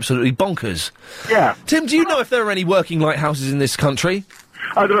Denise absolutely bonkers. Yeah. Tim, do you know if there are any working lighthouses in this country?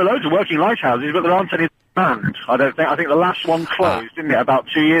 There are loads of working lighthouses, but there aren't any manned. I think the last one closed, didn't it, about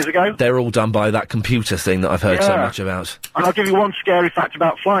 2 years ago? They're all done by that computer thing that I've heard so much about. And I'll give you one scary fact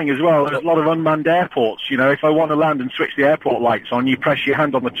about flying as well. There's a lot of unmanned airports. If I want to land and switch the airport lights on, you press your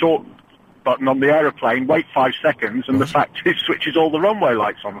hand on the talk button on the aeroplane, wait 5 seconds, and the fact it switches all the runway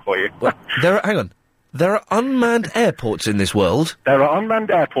lights on for you. Well, hang on. There are unmanned airports in this world? There are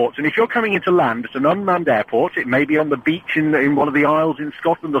unmanned airports, and if you're coming into land at an unmanned airport, it may be on the beach in one of the isles in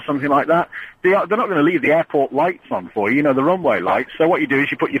Scotland or something like that, they're not going to leave the airport lights on for you, the runway lights. So what you do is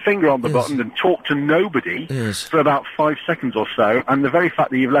you put your finger on the button and talk to nobody for about 5 seconds or so, and the very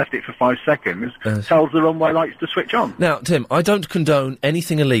fact that you've left it for 5 seconds tells the runway lights to switch on. Now, Tim, I don't condone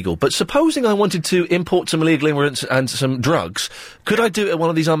anything illegal, but supposing I wanted to import some illegal immigrants and some drugs, could I do it at one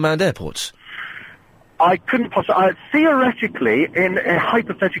of these unmanned airports? I couldn't possibly. Theoretically, in a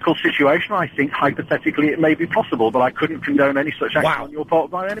hypothetical situation, I think hypothetically it may be possible, but I couldn't condone any such action on your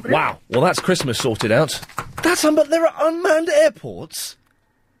part by anybody. Wow. Well, that's Christmas sorted out. But there are unmanned airports?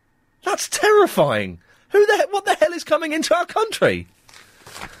 That's terrifying. What the hell is coming into our country?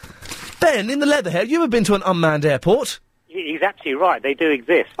 Ben, in the Leatherhead, you ever been to an unmanned airport? He's absolutely right. They do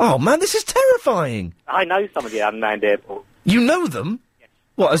exist. Oh, man, this is terrifying. I know some of the unmanned airports. You know them? Yes.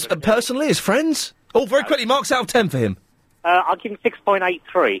 What, personally, as friends? Oh, very quickly, marks out of 10 for him. I'll give him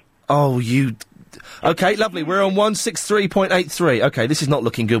 6.83. Oh, you... OK, lovely. We're on 163.83. OK, this is not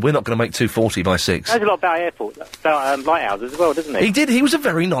looking good. We're not going to make 240 by 6. He knows a lot about airports, about lighthouses as well, doesn't he? He did. He was a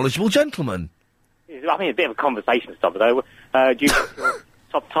very knowledgeable gentleman. I mean, a bit of a conversation stopper, though. Do you your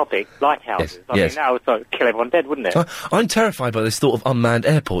top topic, lighthouses? Yes, yes. Mean, that would sort of kill everyone dead, wouldn't it? I'm terrified by this thought of unmanned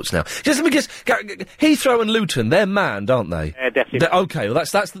airports now. Just let me guess, Heathrow and Luton, they're manned, aren't they? Yeah, definitely. OK, well,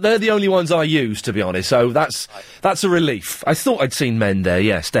 they're the only ones I use, to be honest, so that's a relief. I thought I'd seen men there,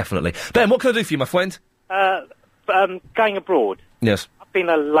 yes, definitely. Ben, what can I do for you, my friend? Going abroad. Yes. I've been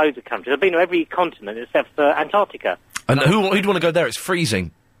to loads of countries. I've been to every continent except for Antarctica. And who'd want to go there? It's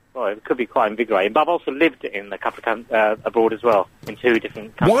freezing. Well, it could be quite invigorating, but I've also lived in a couple of abroad as well, in 2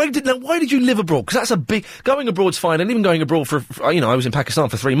 different countries. Why did you live abroad? Because that's a big... Going abroad's fine, and even going abroad for I was in Pakistan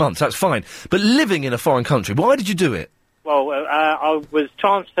for 3 months, that's fine. But living in a foreign country, why did you do it? Well, I was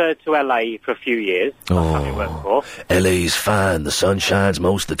transferred to LA for a few years. Oh, LA's fine, the sun shines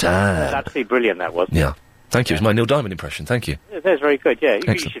most of the time. That's absolutely brilliant, that was. Yeah. Thank you. It's my Neil Diamond impression. Thank you. That's very good, yeah.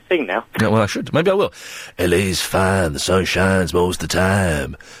 You should sing now. Yeah, well, I should. Maybe I will. LA's fine, the sun shines most of the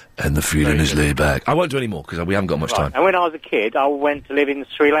time, and the feeling is laid back. I won't do any more, because we haven't got much time. And when I was a kid, I went to live in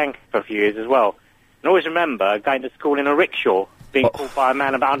Sri Lanka for a few years as well. And I always remember going to school in a rickshaw, being pulled by a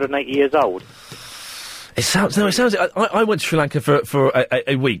man about 180 years old. It sounds... I went to Sri Lanka for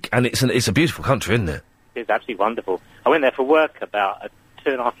a week, and it's a beautiful country, isn't it? It's absolutely wonderful. I went there for work about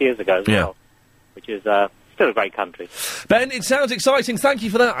 2.5 years ago as well, which is... still a great country. Ben, it sounds exciting. Thank you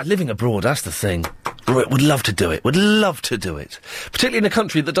for that. Living abroad, that's the thing. Would love to do it. Would love to do it. Particularly in a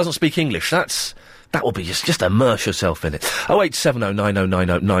country that doesn't speak English. That will be just immerse yourself in it. 0870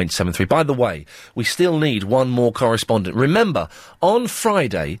 9090 973. By the way, we still need one more correspondent. Remember, on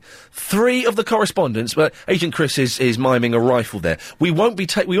Friday, 3 of the correspondents, Agent Chris is miming a rifle there. We won't be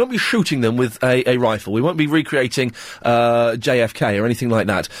shooting them with a rifle. We won't be recreating JFK or anything like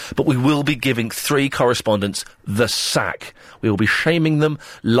that. But we will be giving 3 correspondents the sack. We will be shaming them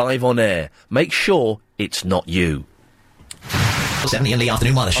live on air. Make sure it's not you. 70 in the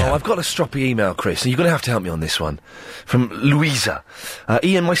afternoon weather show. Oh, I've got a stroppy email, Chris, and you're going to have to help me on this one. From Louisa.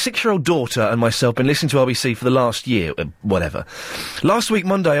 Ian, my 6-year-old daughter and myself have been listening to RBC for the last year, whatever. Last week,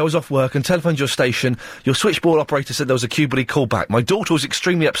 Monday, I was off work and telephoned your station. Your switchboard operator said there was a queue, but he called back. My daughter was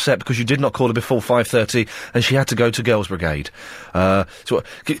extremely upset because you did not call her before 5:30, and she had to go to Girls' Brigade.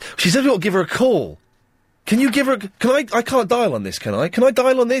 She said you ought to give her a call. Can you give her I can't dial on this, can I? Can I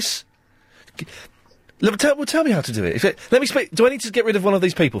dial on this? Tell me how to do it. Let me speak. Do I need to get rid of one of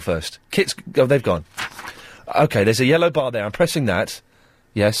these people first? Kit's... Oh, they've gone. OK, there's a yellow bar there. I'm pressing that.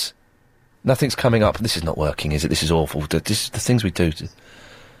 Yes. Nothing's coming up. This is not working, is it? This is awful. This is the things we do.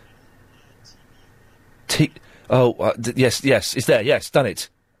 Yes, it's there. Yes, done it.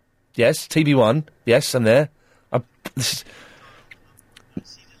 Yes, TB1. Yes, I'm there.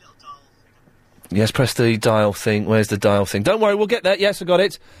 Yes, press the dial thing. Where's the dial thing? Don't worry, we'll get there. Yes, I got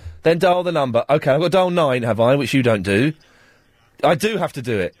it. Then dial the number. OK, I've got to dial 9, have I? Which you don't do. I do have to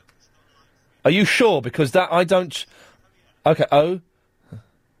do it. Are you sure? Because that I don't... OK,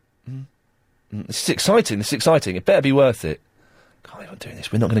 This is exciting. It better be worth it. Can't believe I'm doing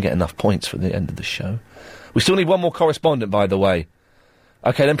this. We're not going to get enough points for the end of the show. We still need one more correspondent, by the way.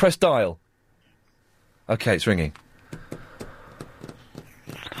 OK, then press dial. OK, it's ringing.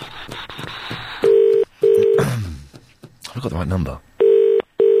 Have I got the right number?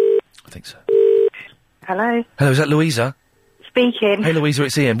 I think so. Hello? Hello, is that Louisa? Speaking. Hey, Louisa,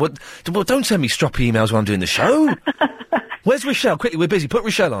 it's Ian. Well, don't send me stroppy emails while I'm doing the show. Where's Rochelle? Quickly, we're busy. Put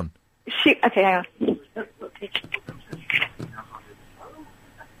Rochelle on. Shoot. Okay, hang on.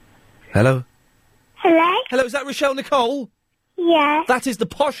 Hello? Hello? Hello, is that Rochelle Nicole? Yes. That is the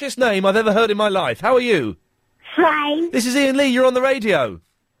poshest name I've ever heard in my life. How are you? Fine. This is Ian Lee. You're on the radio.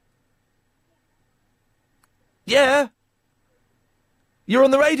 Yeah? You're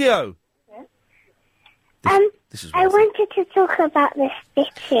on the radio. This is I wanted to talk about the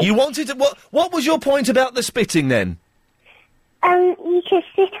spitting. You wanted to... What was your point about the spitting, then? You could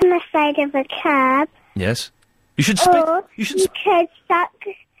sit on the side of a cab. Yes. You should spit... Or you could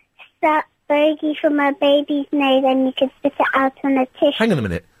suck bogey from a baby's nose and you could spit it out on a tissue. Hang on a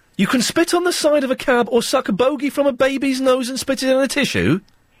minute. You can spit on the side of a cab or suck a bogey from a baby's nose and spit it in a tissue?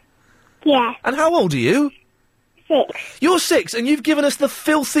 Yeah. And how old are you? 6. You're 6 and you've given us the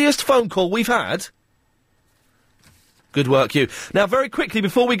filthiest phone call we've had? Good work, you. Now, very quickly,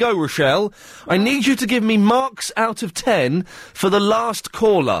 before we go, Rochelle, I need you to give me marks out of 10 for the last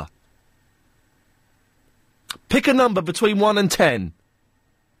caller. Pick a number between 1 and 10.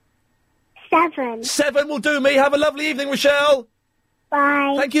 7. 7 will do me. Have a lovely evening, Rochelle.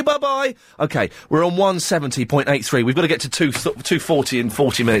 Bye. Thank you, bye-bye. OK, we're on 170.83. We've got to get to 240 in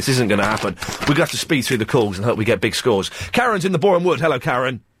 40 minutes. This isn't going to happen. We're going to have to speed through the calls and hope we get big scores. Karen's in the Boreham Wood. Hello,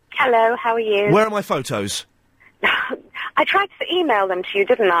 Karen. Hello, how are you? Where are my photos? I tried to email them to you,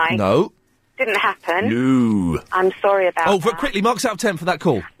 didn't I? No. Didn't happen. No. I'm sorry about that. Oh, quickly, marks out of 10 for that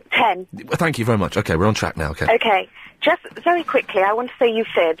call. 10. Thank you very much. OK, we're on track now, OK. Okay, just very quickly, I want to say you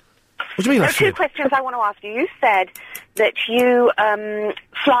said... What do you mean There are two questions I want to ask you. You said that you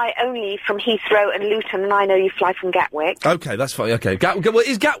fly only from Heathrow and Luton, and I know you fly from Gatwick. OK, that's fine. OK.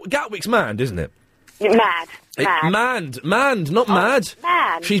 Gatwick's manned, isn't it? Mad. Manned, not mad.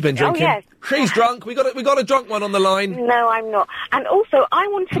 Mad. She's been drinking. Oh, yes. She's drunk. We got a drunk one on the line. No, I'm not. And also, I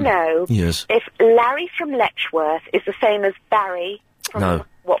want to know Yes. if Larry from Letchworth is the same as Barry from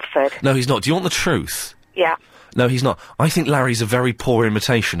Watford. No, he's not. Do you want the truth? Yeah. No, he's not. I think Larry's a very poor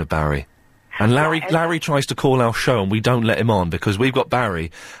imitation of Barry. And Larry tries to call our show and we don't let him on because we've got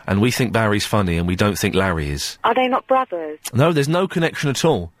Barry and we think Barry's funny and we don't think Larry is. Are they not brothers? No, there's no connection at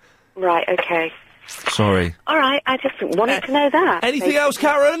all. Right, okay. Sorry. All right, I just wanted to know that. Anything else,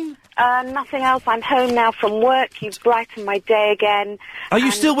 Karen? Nothing else. I'm home now from work. You've brightened my day again. Are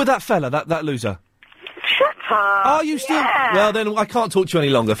you still with that fella, that loser? Shut up. Are you still? Yeah. Well, then I can't talk to you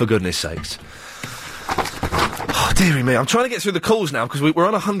any longer, for goodness sakes. Oh, dearie me, I'm trying to get through the calls now, because we're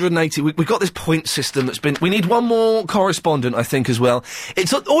on 180. We've got this point system that's been... We need one more correspondent, I think, as well.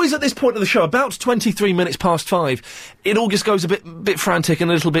 It's always at this point of the show, about 23 minutes past 5, it all just goes a bit frantic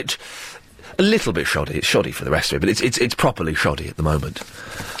and a little bit shoddy. It's shoddy for the rest of it, but it's properly shoddy at the moment.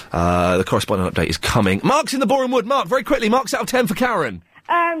 The correspondent update is coming. Mark's in the Boreham Wood. Mark, very quickly, marks out of 10 for Karen.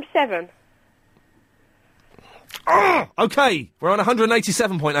 7. Oh, OK, we're on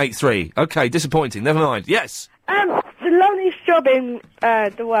 187.83. OK, disappointing, never mind. Yes? The loneliest job in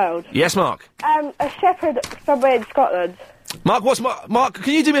the world. Yes, Mark? A shepherd somewhere in Scotland. Mark, Mark,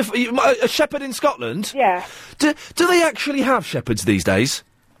 can you do me a shepherd in Scotland? Yeah. Do they actually have shepherds these days?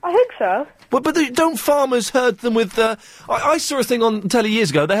 I think so. But don't farmers herd them with... I saw a thing on telly years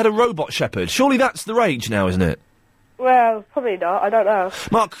ago, they had a robot shepherd. Surely that's the rage now, isn't it? Well, probably not. I don't know.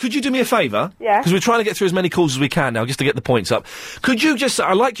 Mark, could you do me a favour? Yeah. Because we're trying to get through as many calls as we can now, just to get the points up. Could you just...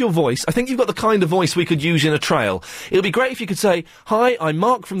 I like your voice. I think you've got the kind of voice we could use in a trail. It would be great if you could say, "Hi, I'm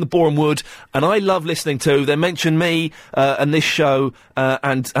Mark from the Boreham Wood, and I love listening to..." Then mention me, and this show,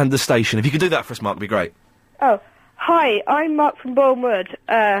 and the station. If you could do that for us, Mark, it'd be great. Oh. Hi, I'm Mark from Boreham Wood.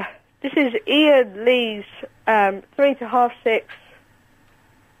 This is Ian Lee's 3 to half 6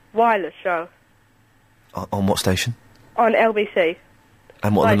 wireless show. On what station? On LBC.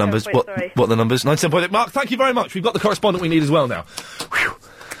 And what are the numbers? What are the numbers? 97.8. Mark, thank you very much. We've got the correspondent we need as well now. Whew.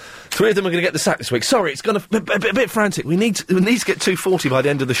 3 of them are going to get the sack this week. Sorry, it's gone a bit frantic. We need to get 2:40 by the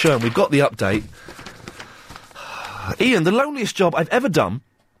end of the show, and we've got the update. Ian, the loneliest job I've ever done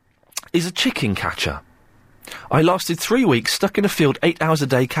is a chicken catcher. I lasted 3 weeks stuck in a field 8 hours a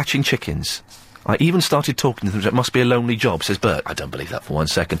day catching chickens. I even started talking to them. It must be a lonely job, says Bert. I don't believe that for 1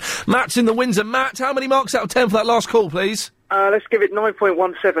 second. Matt's in the Windsor. Matt, how many marks out of 10 for that last call, please? Let's give it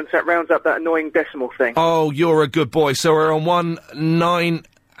 9.17, so that rounds up that annoying decimal thing. Oh, you're a good boy. So we're on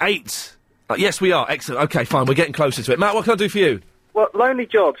 198. Yes, we are. Excellent. OK, fine. We're getting closer to it. Matt, what can I do for you? Well, lonely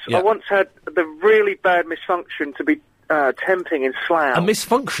jobs. Yeah. I once had the really bad misfunction to be temping in Slough. A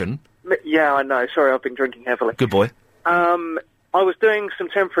misfunction? Yeah, I know. Sorry, I've been drinking heavily. Good boy. I was doing some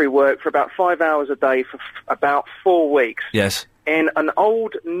temporary work for about 5 hours a day for about 4 weeks. Yes. In an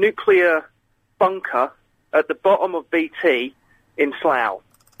old nuclear bunker at the bottom of BT in Slough.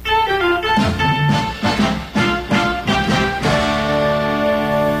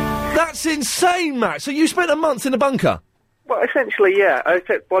 That's insane, Matt. So you spent a month in a bunker? Well, essentially, yeah.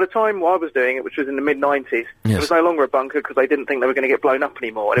 By the time I was doing it, which was in the mid-90s, Yes. it was no longer a bunker because they didn't think they were going to get blown up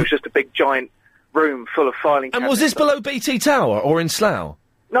anymore, and it was just a big, giant room full of filing And was this below BT Tower or in Slough?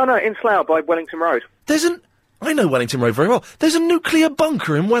 No, in Slough by Wellington Road. I know Wellington Road very well. There's a nuclear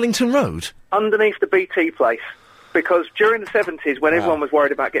bunker in Wellington Road? Underneath the BT place. Because during the 70s, when everyone was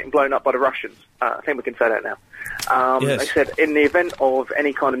worried about getting blown up by the Russians, I think we can say that now, Yes. they said in the event of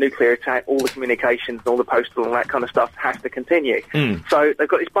any kind of nuclear attack, all the communications, all the postal and all that kind of stuff has to continue. So they've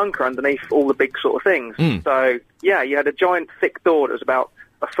got this bunker underneath all the big sort of things. So, yeah, you had a giant thick door that was about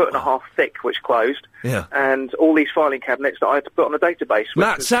 1.5 foot thick, which closed, Yeah. and all these filing cabinets that I had to put on a database.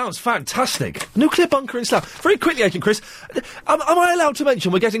 That sounds fantastic. Nuclear bunker in Slough. Very quickly, Agent Chris, am I allowed to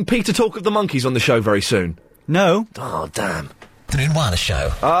mention we're getting Peter Talk of the Monkeys on the show very soon? No. Oh, damn. Afternoon Wireless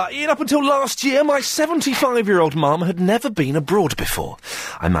Show. Ian, up until last year, my 75-year-old mum had never been abroad before.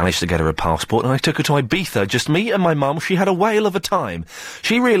 I managed to get her a passport and I took her to Ibiza. Just me and my mum. She had a whale of a time.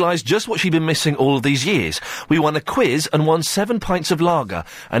 She realised just what she'd been missing all of these years. We won a quiz and won 7 pints of lager.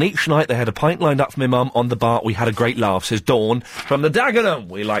 And each night they had a pint lined up for my mum on the bar. We had a great laugh, says Dawn from the Dagenham.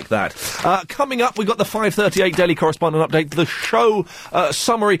 We like that. Coming up, we've got the 5:38 Daily Correspondent Update, the show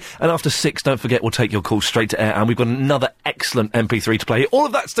summary. And after 6, don't forget, we'll take your calls straight to air. And we've got another excellent MP3 to play. All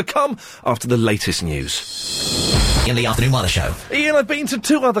of that's to come after the latest news. In the Afternoon Wireless Show. Ian, I've been to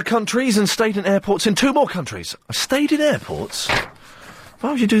 2 other countries and stayed in airports in 2 more countries. I stayed in airports? Why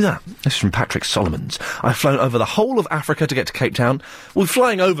would you do that? This is from Patrick Solomons. I've flown over the whole of Africa to get to Cape Town. Well,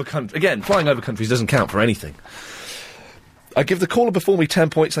 flying over countries doesn't count for anything. I give the caller before me 10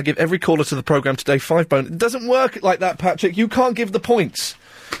 points. I give every caller to the programme today 5 bonus. It doesn't work like that, Patrick. You can't give the points.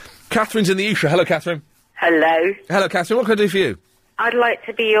 Catherine's in the Isha. Hello, Catherine. Hello. Hello, Catherine. What can I do for you? I'd like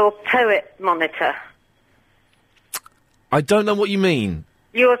to be your poet monitor. I don't know what you mean.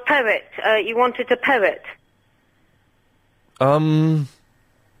 You're a poet. You wanted a poet.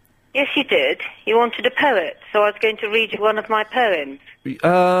 Yes, you did. You wanted a poet, so I was going to read you one of my poems.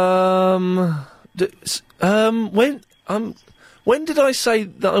 When did I say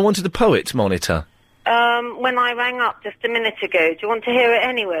that I wanted a poet monitor? When I rang up just a minute ago. Do you want to hear it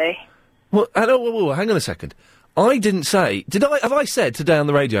anyway? Well, hello, hang on a second. I didn't say... Have I said today on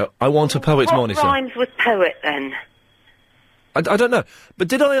the radio, I want a poet's monitor? What rhymes with poet, then? I don't know. But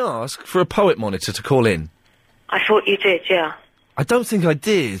did I ask for a poet monitor to call in? I thought you did, yeah. I don't think I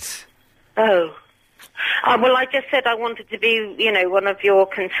did. Oh. Well, I just said I wanted to be, one of your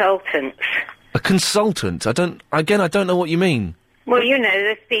consultants. A consultant? I don't know what you mean. Well,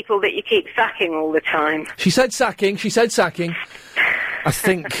 there's people that you keep sacking all the time. She said sacking. I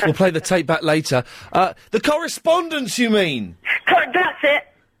think we'll play the tape back later. The correspondence, you mean? That's it.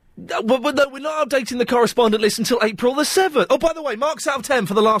 But no, we're not updating the correspondent list until April the 7th. Oh, by the way, marks out of 10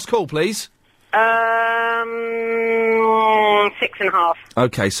 for the last call, please. 6.5.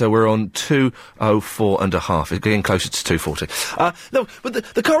 OK, so we're on 204.5. It's getting closer to 240. No, but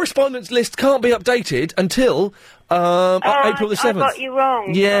the correspondence list can't be updated until April the 7th. I got you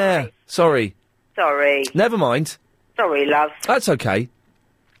wrong. Yeah, sorry. Never mind. Sorry, love. That's OK.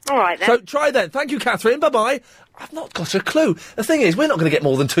 All right, then. So, try then. Thank you, Catherine. Bye-bye. I've not got a clue. The thing is, we're not going to get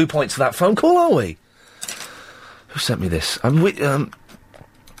more than 2 points for that phone call, are we? Who sent me this? Oh, there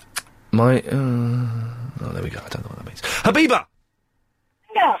we go. I don't know what that means. Habiba!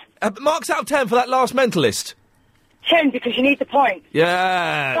 Yeah. Marks out of 10 for that last mentalist. 10 because you need the points.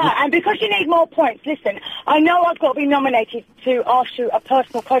 Yeah. Right, and because you need more points, listen, I know I've got to be nominated to ask you a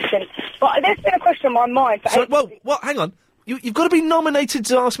personal question, but there's been a question on my mind. Hang on. You've got to be nominated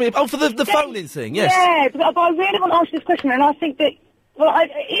to ask me... Oh, for the phone-in thing, yes. Yeah, but I really want to ask you this question, and I think that Well,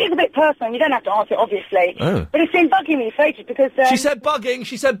 it is a bit personal. You don't have to answer it, obviously. Oh. But it's been bugging me for ages because... She said bugging.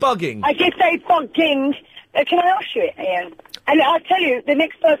 She said bugging. I did say bugging. Can I ask you it, Ian? And I tell you, the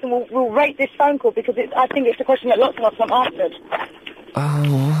next person will rate this phone call because I think it's a question that lots of us want answered.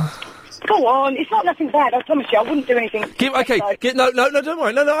 Oh. Go on, it's not nothing bad. I promise you, I wouldn't do anything. No, don't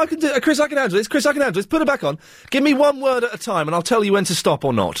worry. No, I can do it. Chris, I can handle this. Chris, I can handle this. Put it back on. Give me one word at a time, and I'll tell you when to stop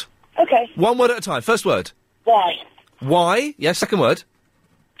or not. Okay. One word at a time. First word. Why? Why? Yes, second word.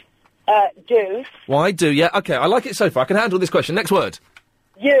 Do. Why do? Yeah, okay, I like it so far. I can handle this question. Next word.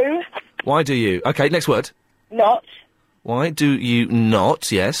 You. Why do you? Okay, next word. Not. Why do you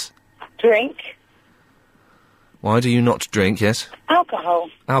not? Yes. Drink. Why do you not drink? Yes. Alcohol.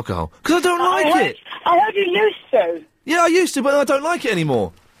 Alcohol. Because I don't like it. I heard you used to. Yeah, I used to, but I don't like it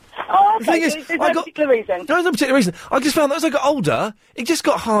anymore. Oh, okay. The thing is, There's no particular reason. No, there's no particular reason. I just found that as I got older, it just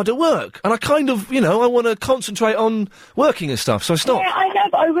got harder work. And I kind of, I want to concentrate on working and stuff, so I stopped. Yeah, I know,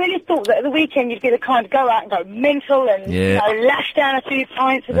 but I really thought that at the weekend you'd be the kind to go out and go mental and, lash down a few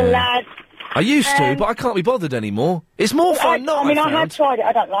pints with the lads. I used to, but I can't be bothered anymore. It's more fun not. I have tried it.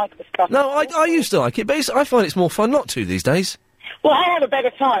 I don't like the stuff. No, I used to like it, but I find it's more fun not to these days. Well, I have a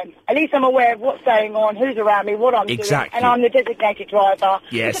better time. At least I'm aware of what's going on, who's around me, what I'm doing, and I'm the designated driver.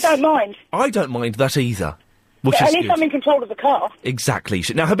 Yes. Which I don't mind. I don't mind that either. Which But is at least good. I'm in control of the car. Exactly.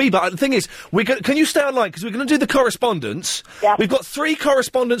 Now, Habiba, the thing is, can you stay online? Because we're going to do the correspondence. Yeah. We've got 3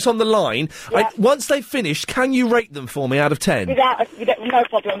 correspondents on the line. Yeah. Once they've finished, can you rate them for me out of 10? No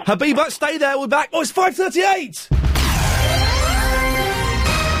problem. Habiba, stay there. We're back. Oh, it's 5:38.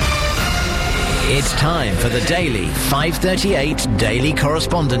 It's time for the daily 5:38 Daily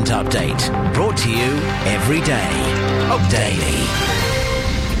Correspondent Update. Brought to you every day. Daily.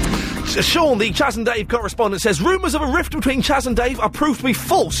 Sean, the Chaz and Dave correspondent, says rumours of a rift between Chaz and Dave are proved to be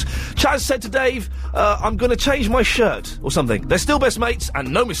false. Chaz said to Dave, I'm going to change my shirt, or something. They're still best mates,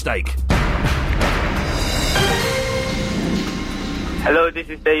 and no mistake. Hello, this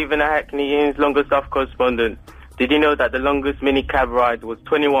is Dave and Hackney, Ian's longest South correspondent. Did you know that the longest mini-cab ride was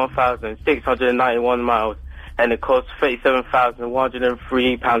 21,691 miles, and it cost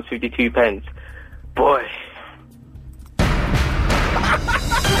 £37,103.52? Boy.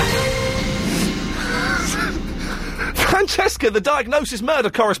 Francesca, the Diagnosis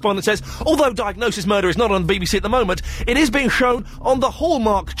Murder correspondent, says, although Diagnosis Murder is not on the BBC at the moment, it is being shown on the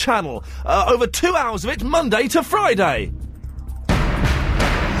Hallmark channel. Over 2 hours of it, Monday to Friday.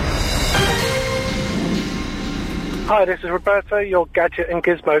 Hi, this is Roberto, your gadget and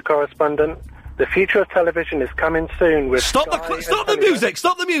gizmo correspondent. The future of television is coming soon with Stop the music!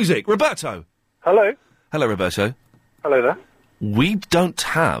 Stop the music! Roberto! Hello? Hello, Roberto. Hello there. We don't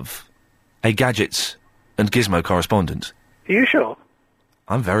have a gadgets and gizmo correspondent. Are you sure?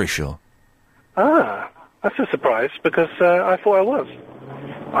 I'm very sure. Ah, that's a surprise, because I thought I was.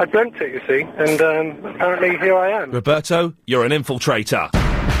 I dreamt it, you see, and apparently here I am. Roberto, you're an infiltrator.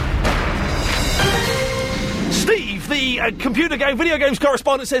 Steve, the computer game, video games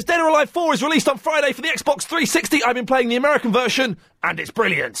correspondent, says Dead or Alive 4 is released on Friday for the Xbox 360. I've been playing the American version, and it's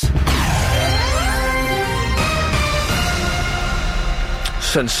brilliant.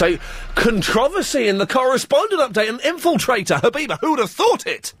 Controversy in the correspondent update. An infiltrator. Habiba, who'd have thought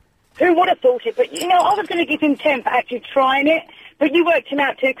it? Who would have thought it? But, I was going to give him 10 for actually trying it, but you worked him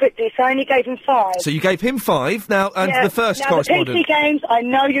out too quickly, so I only gave him 5. So you gave him 5. Now, and the first correspondent. The PC games, I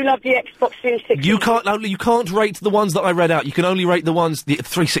know you love the Xbox 360. You can't rate the ones that I read out. You can only rate the ones... The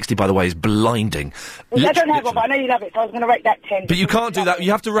 360, by the way, is blinding. Well, I don't have one, but I know you love it, so I was going to rate that 10. But you can't do that. You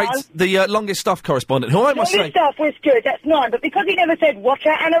have to rate the longest stuff correspondent, who I must say... Longest stuff was good, that's 9, but because he never said, watch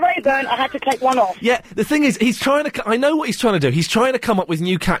out Anna Rayburn, I had to take one off. Yeah, the thing is, he's trying to... I know what he's trying to do. He's trying to come up with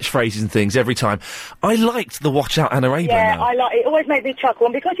new catchphrases and things every time. I liked the watch out Anna Rayburn. Yeah, I like it. It always made me chuckle,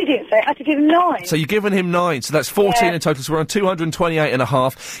 and because he didn't say it, I had to give him 9. So you've given him 9, so that's 14 in total, so we're on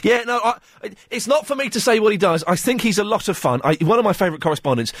 228.5. Yeah, no, it's not for me to say what he does. I think he's a lot of fun. One of my favourite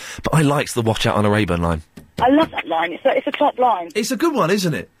correspondents, but I liked the watch out Anna Rayburn line. I love that line. It's a top line. It's a good one,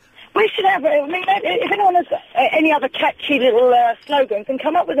 isn't it? We should have, if anyone has got any other catchy little slogans, then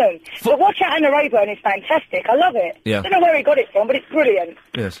come up with them. But watch out Anna Rayburn is fantastic. I love it. Yeah. I don't know where he got it from, but it's brilliant.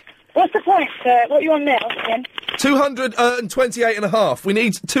 Yes. What's the point? What are you on now, again? 228.5. We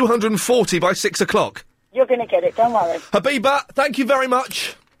need 240 by 6 o'clock. You're going to get it, don't worry. Habiba, thank you very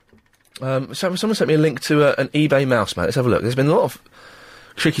much. Someone sent me a link to an eBay mouse mat. Let's have a look. There's been a lot of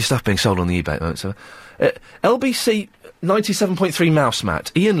tricky stuff being sold on the eBay moment. So, LBC 97.3 mouse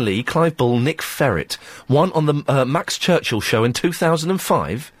mat. Ian Lee, Clive Bull, Nick Ferret. Won on the Max Churchill show in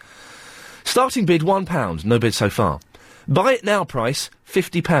 2005. Starting bid £1. No bid so far. Buy it now price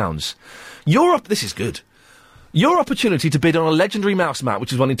 £50. This is good. Your opportunity to bid on a legendary mouse mat,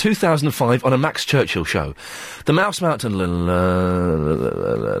 which was won in 2005 on a Max Churchill show. The mouse mat and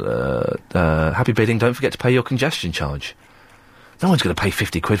happy bidding. Don't forget to pay your congestion charge. No one's going to pay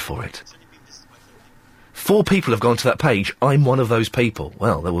 50 quid for it. 4 people have gone to that page. I'm one of those people.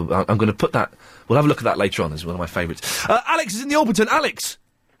 Well, I'm going to put that... We'll have a look at that later on. It's one of my favourites. Alex is in the Orpington. Alex!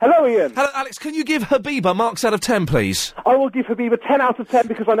 Hello, Ian. Hello, Alex. Can you give Habiba marks out of 10, please? I will give Habiba 10 out of 10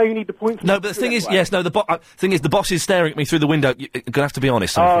 because I know you need the points. No, but the thing is, thing is, the boss is staring at me through the window. You're going to have to be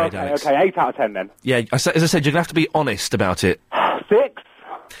honest, I'm afraid, Alex. Okay, 8 out of 10 then. Yeah, as I said, you're going to have to be honest about it. 6.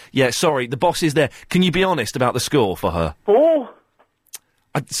 Yeah, sorry, the boss is there. Can you be honest about the score for her? 4.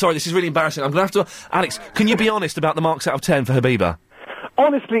 Sorry, this is really embarrassing. I'm going to have to... Alex, can you be honest about the marks out of 10 for Habiba?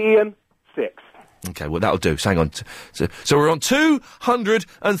 Honestly, Ian, 6. OK, well, that'll do. So hang on. So we're on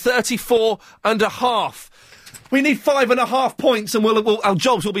 234.5. We need 5.5 points and our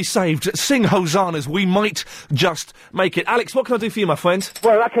jobs will be saved. Sing hosannas. We might just make it. Alex, what can I do for you, my friend?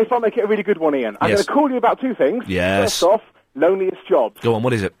 Well, in that case, I'll make it a really good one, Ian. I'm going to call you about 2 things. Yes. First off, loneliest jobs. Go on,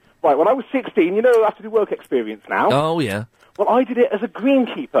 what is it? Right, when I was 16, you know I have to do work experience now. Oh, yeah. Well, I did it as a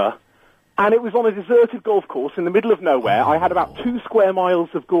greenkeeper. And it was on a deserted golf course in the middle of nowhere. I had about 2 square miles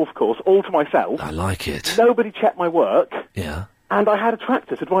of golf course all to myself. I like it. Nobody checked my work. Yeah. And I had a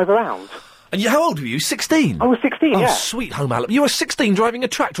tractor to drive around. And how old were you? 16? I was 16, yeah. Oh, sweet home, Alan. You were 16 driving a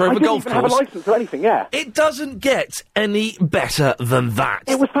tractor over a golf course? I didn't even have a licence or anything, yeah. It doesn't get any better than that.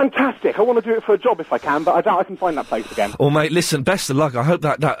 It was fantastic. I want to do it for a job if I can, but I doubt I can find that place again. Oh, mate, listen, best of luck. I hope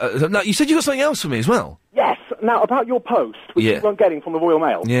that... no, you said you got something else for me as well? Yes. Now, about your post, which you weren't getting from the Royal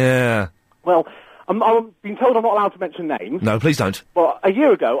Mail. Yeah. Well... I'm being told I'm not allowed to mention names. No, please don't. But a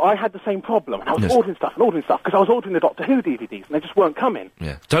year ago, I had the same problem. And I was ordering stuff, because I was ordering the Doctor Who DVDs, and they just weren't coming.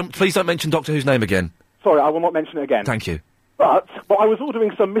 Yeah. Please don't mention Doctor Who's name again. Sorry, I will not mention it again. Thank you. But I was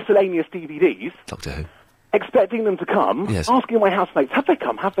ordering some miscellaneous DVDs. Doctor Who. Expecting them to come. Yes. Asking my housemates, have they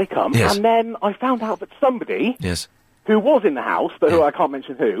come? Yes. And then I found out that somebody... Yes. Who was in the house, but who I can't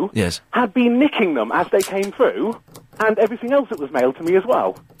mention who... Yes. ...had been nicking them as they came through, and everything else that was mailed to me as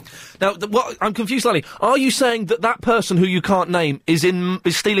well. Now, I'm confused slightly. Are you saying that person who you can't name is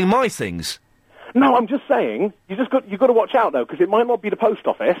stealing my things? No, I'm just saying, you've got to watch out, though, because it might not be the post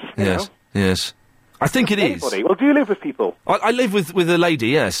office, you know? Yes. I think it is. Well, do you live with people? I live with a lady,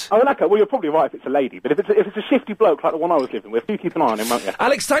 yes. Oh, okay, well, you're probably right if it's a lady, but if it's a shifty bloke like the one I was living with, do keep an eye on him, won't you?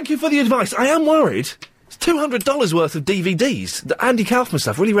 Alex, thank you for the advice. I am worried. It's $200 worth of DVDs. The Andy Kaufman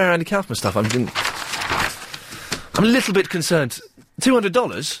stuff, really rare Andy Kaufman stuff. I'm a little bit concerned.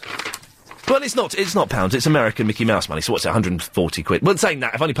 $200? Well, it's not pounds, it's American Mickey Mouse money, so what's it, 140 quid? Well, saying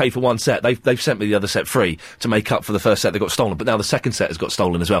that, I've only paid for one set. They've sent me the other set free to make up for the first set that got stolen, but now the second set has got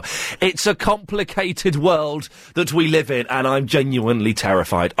stolen as well. It's a complicated world that we live in, and I'm genuinely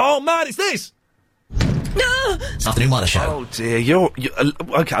terrified. Oh, man, it's this! No! It's Afternoon Weather Show. Oh, dear, you're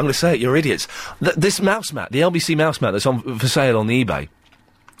okay, I'm going to say it, you're idiots. This mouse mat, the LBC mouse mat that's on for sale on the eBay,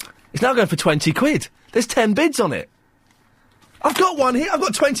 it's now going for 20 quid. There's 10 bids on it. I've got one here. I've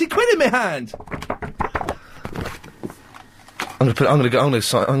got 20 quid in my hand. I'm going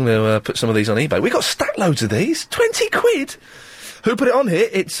to put some of these on eBay. We got stack loads of these. 20 quid. Who put it on here?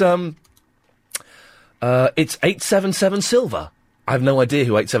 It's 877 Silver. I have no idea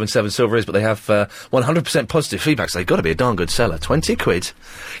who 877 Silver is, but they have 100% positive feedback, so they've got to be a darn good seller. 20 quid.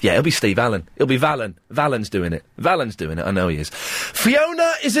 Yeah, it'll be Steve Allen. It'll be Valen. Valen's doing it. I know he is.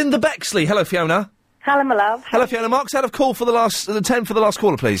 Fiona is in the Bexley. Hello, Fiona. Hello, my love. Hello, Fiona. Marks out of call for the 10 for the last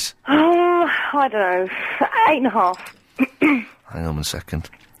caller, please. I don't know. 8.5. Hang on 1 second.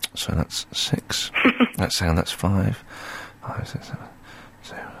 So that's 6. That's 5. 5, 6, 7,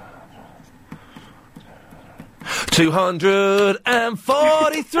 0.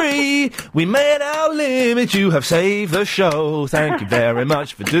 243. We made our limit. You have saved the show. Thank you very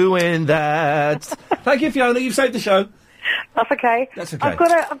much for doing that. Thank you, Fiona. You've saved the show. That's okay. That's okay.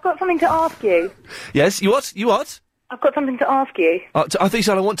 I've got something to ask you. Yes, you what? You what? I've got something to ask you. I think you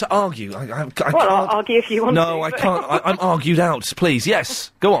said I want to argue. I can't. I'll argue if you want to. No, I can't. I'm argued out. Please,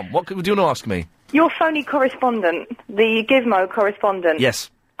 yes. Go on. What do you want to ask me? Your phony correspondent, the Gizmo correspondent. Yes.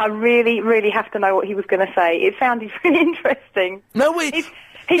 I really, really have to know what he was going to say. It sounded really interesting. No, wait.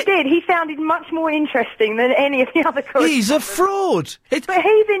 He did. He sounded much more interesting than any of the other correspondents. He's a fraud. But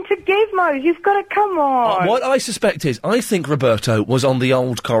he's into gizmos. You've got to come on. What I suspect is, I think Roberto was on the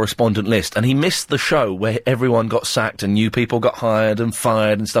old correspondent list, and he missed the show where everyone got sacked and new people got hired and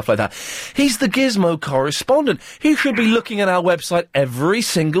fired and stuff like that. He's the Gizmo correspondent. He should be looking at our website every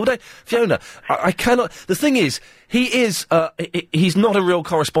single day. Fiona, I cannot... The thing is... he's not a real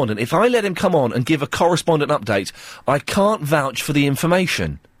correspondent. If I let him come on and give a correspondent update, I can't vouch for the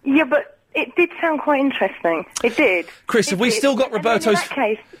information. Yeah, but It did sound quite interesting. It did. Chris, have we still got And then Roberto's... in that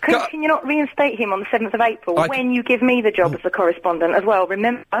case, can you not reinstate him on the 7th of April when you give me the job as a correspondent as well?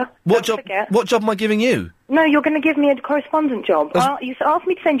 Remember? What job am I giving you? No, you're going to give me a correspondent job. You asked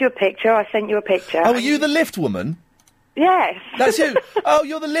me to send you a picture. I sent you a picture. Oh, are you the lift woman? Yes. That's you. Oh,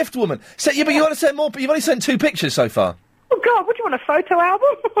 you're the lift woman. But you want to send more... You've only sent 2 pictures so far. Oh, God, what do you want, a photo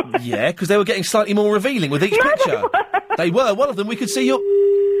album? Yeah, because they were getting slightly more revealing with each picture. They were. One of them, we could see your...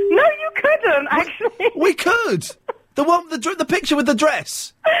 No, you couldn't, actually. We could. The one, the picture with the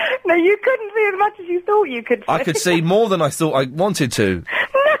dress. No, you couldn't see as much as you thought you could see. I could see more than I thought I wanted to.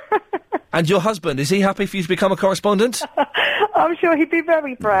 And your husband, is he happy for you to become a correspondent? I'm sure he'd be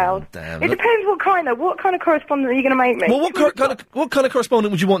very proud. Damn. It depends what kind of correspondent are you going to make me? Well, what kind of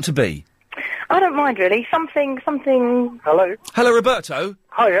correspondent would you want to be? I don't mind, really. Something... Hello? Hello, Roberto.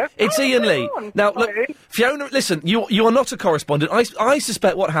 Hiya. It's Ian Lee. Now, look, Fiona, listen, you are not a correspondent. I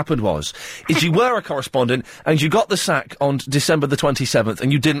suspect what happened is you were a correspondent and you got the sack on December the 27th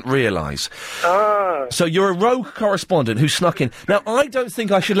and you didn't realise. Ah. So you're a rogue correspondent who snuck in. Now, I don't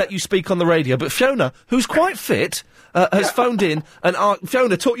think I should let you speak on the radio, but Fiona, who's quite fit, has phoned in and...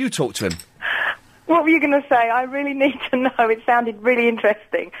 Fiona, you talk to him. What were you going to say? I really need to know. It sounded really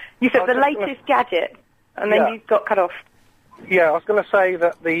interesting. You said the latest gadget, and then you got cut off. Yeah, I was going to say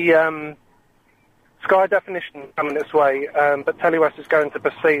that the Sky Definition coming its way, but Telewest is going to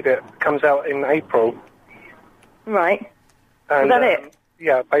precede it. Comes out in April. Right. And, is that it?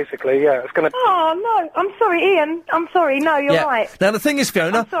 Yeah, basically, yeah. It's going to... Oh, no. I'm sorry, Ian. I'm sorry. No, you're right. Now, the thing is,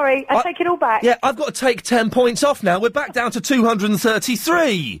 Fiona... I'm sorry. I take it all back. Yeah, I've got to take 10 points off now. We're back down to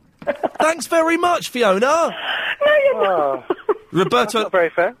 233. Thanks very much, Fiona. No, you're not. Roberto... That's not very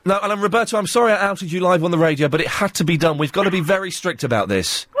fair. No, and Roberto, I'm sorry I outed you live on the radio, but it had to be done. We've got to be very strict about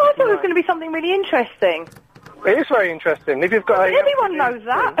this. Well, I thought it was going to be something really interesting. It is very interesting. If you've got Everyone knows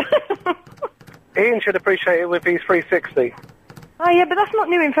that. Ian should appreciate it with his 360. Oh, yeah, but that's not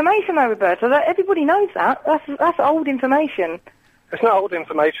new information, though, Roberto. Everybody knows that. That's old information. It's not old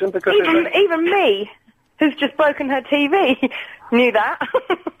information, because... Even me, who's just broken her TV, knew that.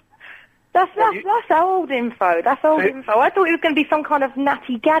 That's old info. That's old info. I thought it was going to be some kind of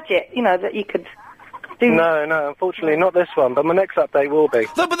natty gadget, that you could do. No, unfortunately, not this one, but my next update will be.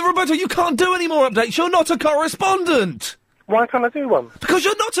 No, but Roberto, you can't do any more updates. You're not a correspondent. Why can't I do one? Because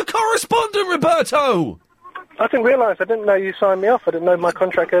you're not a correspondent, Roberto. I didn't realise. I didn't know you signed me off. I didn't know my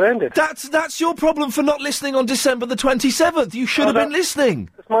contract had ended. That's your problem for not listening on December the 27th. You should have been listening.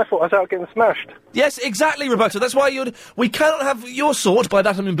 It's my fault. I was out getting smashed. Yes, exactly, Roberto. That's why we cannot have your sort, by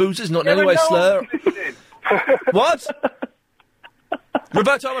that I mean boozers, not in any way slur. What?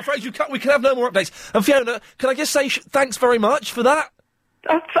 Roberto, I'm afraid we can have no more updates. And Fiona, can I just say thanks very much for that?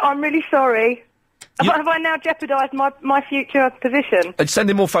 I'm really sorry. Have I now jeopardised my future position? Send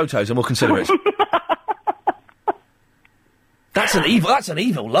in more photos and we'll consider it. That's an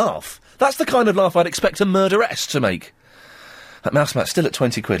evil laugh. That's the kind of laugh I'd expect a murderess to make. That mouse mat's still at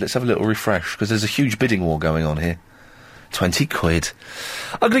 20 quid. Let's have a little refresh, because there's a huge bidding war going on here. 20 quid.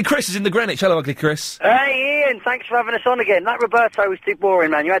 Ugly Chris is in the Greenwich. Hello, Ugly Chris. Hey, Ian, thanks for having us on again. That Roberto was too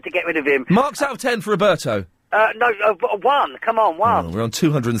boring, man. You had to get rid of him. Marks out of 10 for Roberto. No, 1. Come on, 1. Oh, we're on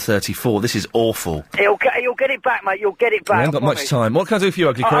 234. This is awful. You'll get it back, mate. You'll get it back. We haven't got much time. What can I do for you,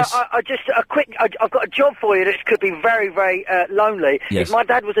 Ugly Chris? I've got a job for you that could be very, very lonely. Yes. My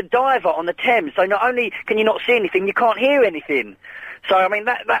dad was a diver on the Thames, so not only can you not see anything, you can't hear anything. So, I mean,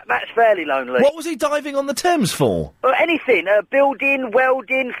 that's fairly lonely. What was he diving on the Thames for? Anything. Building,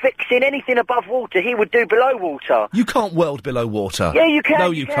 welding, fixing, anything above water, he would do below water. You can't weld below water. Yeah, you can. No,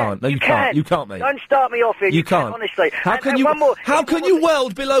 you can't. No, you can't. You can't, mate. Don't start me off here. You can't. Honestly. How can you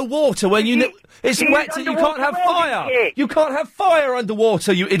weld below water when it's wet and you can't have fire? Kit. You can't have fire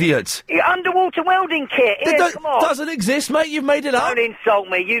underwater, you idiot. Underwater welding kit. Ian, come on. Doesn't exist, mate. You've made it up. Don't insult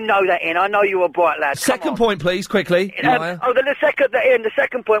me. You know that, Ian. I know you're a bright lad. Second point, please, quickly. The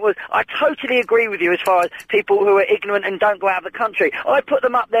second point was, I totally agree with you as far as people who are ignorant and don't go out of the country. I put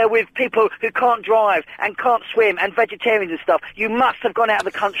them up there with people who can't drive and can't swim and vegetarians and stuff. You must have gone out of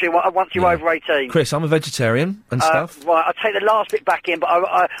the country once you're over 18. Chris, I'm a vegetarian and stuff. Right, I'll take the last bit back in, but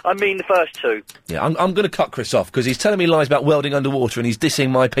I mean the first two. Yeah, I'm going to cut Chris off, because he's telling me lies about welding underwater and he's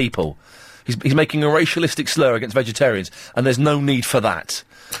dissing my people. He's making a racialistic slur against vegetarians, and there's no need for that.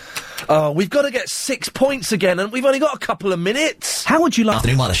 Oh, we've got to get 6 points again, and we've only got a couple of minutes. How would you like...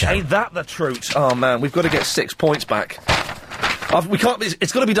 Afternoon Mother Show. Ain't that the truth? Oh, man, we've got to get 6 points back. We can't.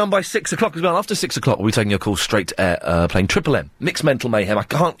 It's got to be done by 6 o'clock as well. After 6 o'clock, we'll be taking your call straight to air, playing Triple M, Mixed Mental Mayhem. I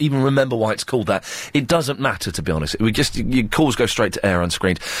can't even remember why it's called that. It doesn't matter, to be honest. Your calls go straight to air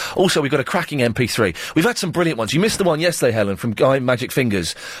unscreened. Also, we've got a cracking MP3. We've had some brilliant ones. You missed the one yesterday, Helen, from Guy Magic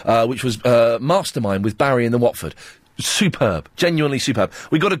Fingers, which was Mastermind with Barry in the Watford. Superb. Genuinely superb.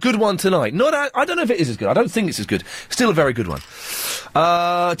 We got a good one tonight. I don't know if it is as good. I don't think it's as good. Still a very good one.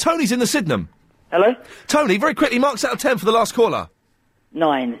 Tony's in the Sydenham. Hello? Tony, very quickly, marks out of 10 for the last caller.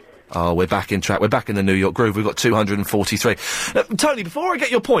 9. Oh, we're back in track. We're back in the New York groove. We've got 243. Tony, before I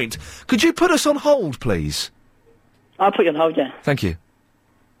get your point, could you put us on hold, please? I'll put you on hold, yeah. Thank you.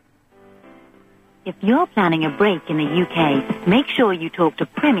 If you're planning a break in the UK, make sure you talk to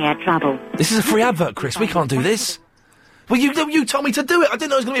Premier Travel. This is a free advert, Chris. We can't do this. Well, you told me to do it. I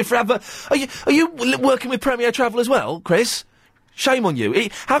didn't know it was going to be a free advert. Are you working with Premier Travel as well, Chris? Shame on you.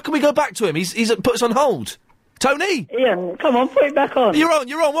 How can we go back to him? He's put us on hold. Tony! Ian, come on, put it back on. You're on.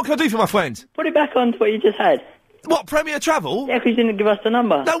 What can I do for my friend? Put it back on to what you just had. What, Premier Travel? Yeah, because you didn't give us the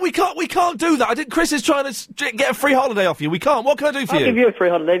number. No, we can't do that. Chris is trying to get a free holiday off you. We can't. What can I do for you? I'll give you a free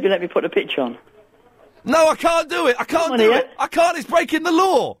holiday if you let me put the picture on. No, I can't do it. I can't do it. I can't. It's breaking the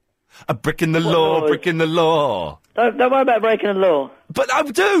law. A brick in the law, brick in the law. Don't worry about breaking the law. But I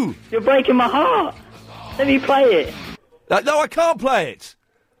do. You're breaking my heart. Let me play it. No, I can't play it.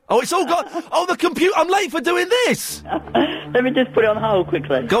 Oh, it's all got... Oh, the computer... I'm late for doing this. Let me just put it on hold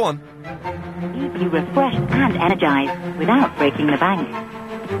quickly. Go on. Keep you refreshed and energised without breaking the bank.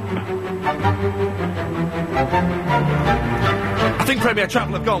 I think Premier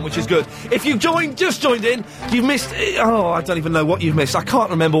Travel have gone, which is good. If you've just joined in, you've missed... I don't even know what you've missed. I can't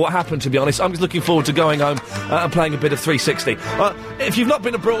remember what happened, to be honest. I'm just looking forward to going home and playing a bit of 360. If you've not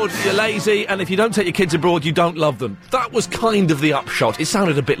been abroad, you're lazy, and if you don't take your kids abroad, you don't love them. That was kind of the upshot. It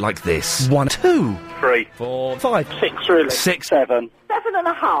sounded a bit like this. 1, 2... 3, 4, 5... 6, really. 6... 7.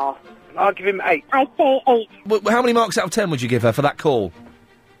 7.5. I'll give him 8. I'd say 8. How many marks out of 10 would you give her for that call?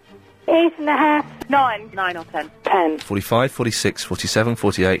 8.5. 9. 9 or 10. 10. 45, 46, 47,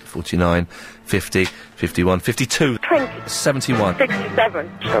 48, 49, 50, 51, 52... 20. 71.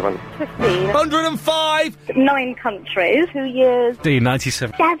 67. 7. 15. 105! 9 countries. 2 years.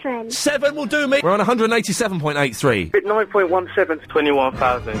 D97. 7. 7 will do me. We're on 187.83. 9.17.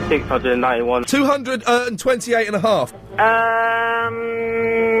 21,691. 228 and a half.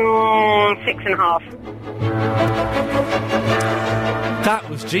 6.5. That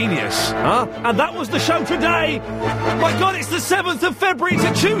was genius, huh? And that was the show today! My God, it's the 7th of February, it's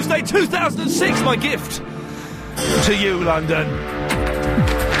a Tuesday, 2006, my gift to you, London.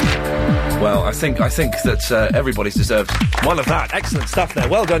 Well, I think that everybody's deserved one of that. Excellent stuff there.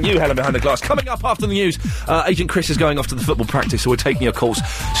 Well done you, Helen Behind the Glass. Coming up after the news, Agent Chris is going off to the football practice, so we're taking your calls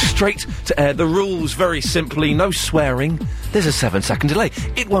straight to air. The rules, very simply, no swearing. There's a 7-second delay.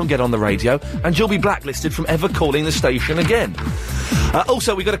 It won't get on the radio, and you'll be blacklisted from ever calling the station again.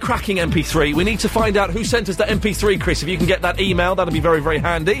 Also, we've got a cracking MP3. We need to find out who sent us that MP3, Chris. If you can get that email, that'll be very, very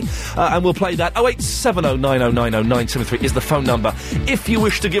handy. And we'll play that. 0870 90 90 973 is the phone number. If you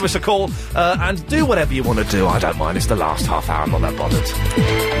wish to give us a call, and do whatever you want to do. I don't mind. It's the last half hour. I'm not that bothered.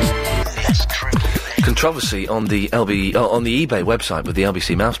 Controversy on the on the eBay website with the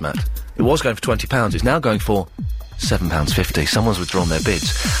LBC mouse mat. It was going for £20. It's now going for £7.50. Someone's withdrawn their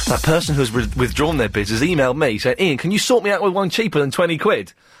bids. That person who's withdrawn their bids has emailed me saying, Ian, can you sort me out with one cheaper than 20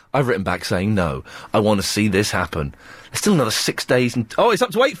 quid? I've written back saying no. I want to see this happen. There's still another 6 days and... Oh, it's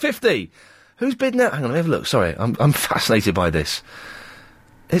up to £8.50. Who's bid now? Hang on, let me have a look. Sorry, I'm fascinated by this.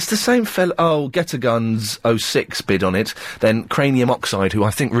 It's the same fella... Oh, Getter Guns 06 bid on it. Then Cranium Oxide, who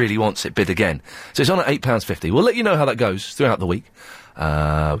I think really wants it, bid again. So it's on at £8.50. We'll let you know how that goes throughout the week.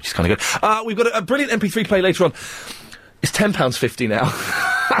 Which is kind of good. We've got a brilliant MP3 play later on. It's £10.50 now.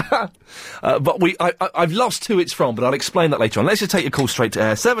 But I've lost who it's from, but I'll explain that later on. Let's just take your call straight to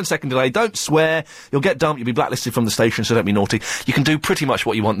air. 7-second delay. Don't swear. You'll get dumped. You'll be blacklisted from the station, so don't be naughty. You can do pretty much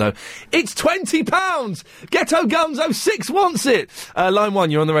what you want, though. It's £20! Ghetto Guns 06 wants it! Line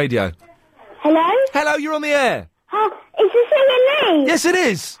 1, you're on the radio. Hello? Hello, you're on the air. Oh, is this Elaine? Yes, it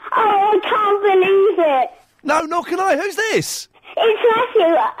is. Oh, I can't believe it. No, nor can I. Who's this? It's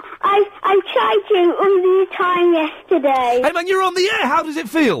Matthew. I tried you all the time yesterday. Hey, man, you're on the air. How does it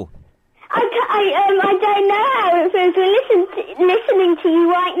feel? I don't know how it feels. We're listening to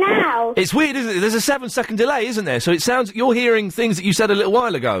you right now. It's weird, isn't it? There's a 7-second delay, isn't there? So it sounds... You're hearing things that you said a little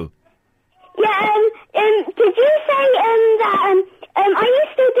while ago. Yeah, did you say, that, are you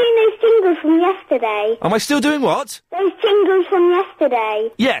still doing those jingles from yesterday? Am I still doing what? Those jingles from yesterday.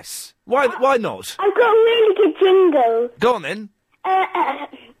 Yes. Why not? I've got a really good jingle. Go on, then.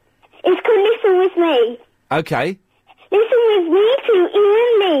 It's called Listen With Me. Okay. Listen with me to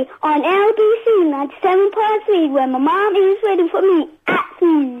Ian Lee on LBC 97.3, where my mom is waiting for me at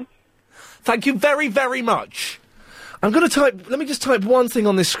home. Thank you very, very much. I'm going to type... Let me just type one thing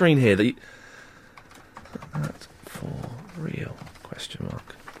on this screen here that... That's for real, question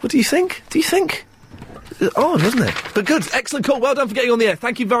mark. What do you think? Do you think? Odd, wasn't it? But good. Excellent call. Well done for getting on the air.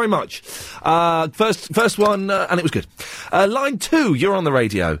 Thank you very much. First one, and it was good. Line 2, you're on the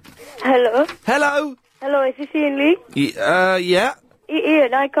radio. Hello. Hello. Hello, is this Ian Lee? Yeah.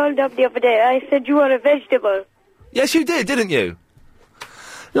 Ian, I called up the other day. I said you are a vegetable. Yes, you did, didn't you?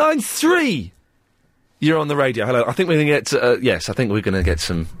 Line 3, you're on the radio. Hello. I think we're going to get... yes, I think we're going to get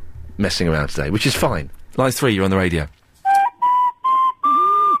some messing around today, which is fine. Line 3, you're on the radio.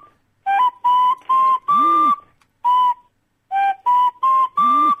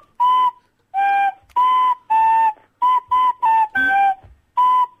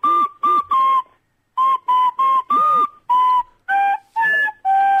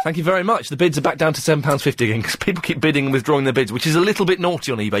 Thank you very much. The bids are back down to £7.50 again, because people keep bidding and withdrawing their bids, which is a little bit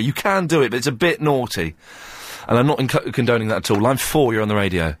naughty on eBay. You can do it, but it's a bit naughty. And I'm not condoning that at all. Line 4, you're on the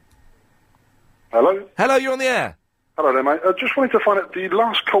radio. Hello? Hello, you're on the air. Hello there, mate. I just wanted to find out the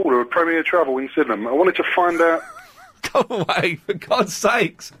last caller of Premier Travel in Sydenham. I wanted to find out... Go away, for God's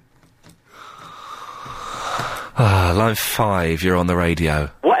sakes. Line 5, you're on the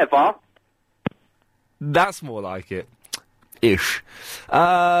radio. Whatever. That's more like it. Ish.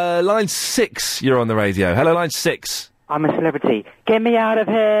 Line 6, you're on the radio. Hello, line 6. I'm a celebrity. Get me out of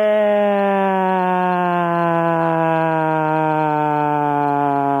here!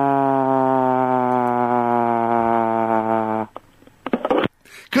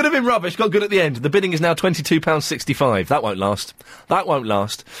 Could have been rubbish, got good at the end. The bidding is now £22.65. That won't last. That won't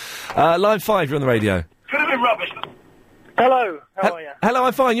last. Line 5, you're on the radio. Could have been rubbish. Hello, how are you? Hello,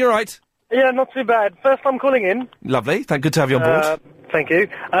 I'm fine, you're right. Yeah, not too bad. First time calling in. Lovely, good to have you on board. Thank you.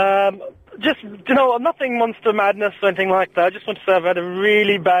 Just, you know, nothing monster madness or anything like that. I just want to say I've had a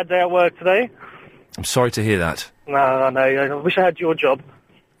really bad day at work today. I'm sorry to hear that. No, I wish I had your job.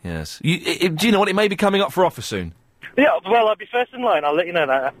 Yes. Do you know what? It may be coming up for offer soon. Yeah, well, I'll be first in line. I'll let you know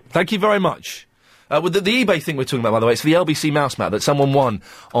that. Thank you very much. With the eBay thing we're talking about, by the way, it's the LBC mouse mat that someone won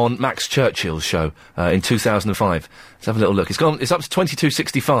on Max Churchill's show in 2005. Let's have a little look. It's up to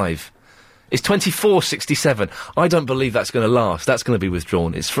 £22.65. It's £24.67. I don't believe that's going to last. That's going to be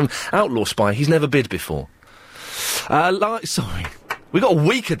withdrawn. It's from Outlaw Spy. He's never bid before. Sorry. We got a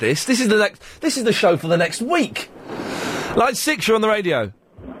week of this. This is the show for the next week. Line 6, you're on the radio.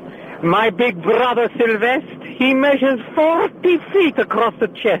 My big brother Sylvester, he measures 40 feet across the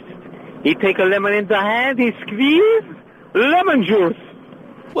chest. He take a lemon in the hand, he squeeze, lemon juice.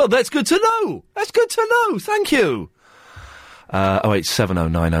 Well, that's good to know. That's good to know. Thank you.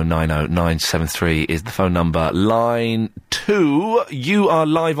 08709090973 is the phone number. Line 2, you are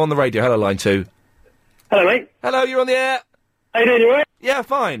live on the radio. Hello, line 2. Hello, mate. Hello, you're on the air. How you doing, you alright? Yeah,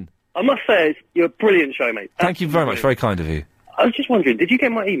 fine. I must say, you're a brilliant show, mate. Thank you very much, very kind of you. I was just wondering, did you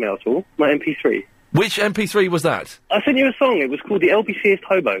get my email at all? My MP3? Which MP3 was that? I sent you a song, it was called The LBCest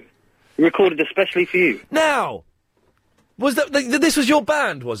Hobo. Recorded especially for you. Now! Was that... this was your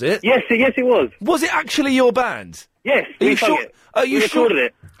band, was it? Yes, it was. Was it actually your band? Yes, Are you sure? We recorded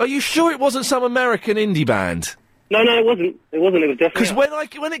it. Are you sure it wasn't some American indie band? No, it wasn't. It was definitely... Because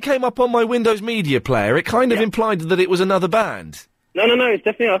when it came up on my Windows Media Player, it kind of implied that it was another band. No, it's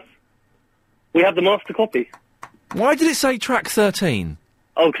definitely us. We have the master copy. Why did it say track 13?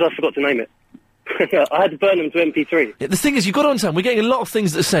 Oh, because I forgot to name it. I had to burn them to MP3. Yeah, the thing is, you've got to understand, we're getting a lot of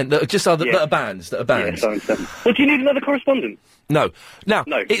things that are sent that are just that are bands. Yes, I understand. Well, do you need another correspondent? No. Now,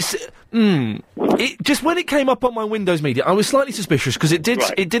 it's... just when it came up on my Windows Media, I was slightly suspicious, because it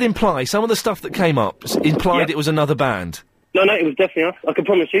did imply, some of the stuff that came up implied it was another band. No, it was definitely us. I can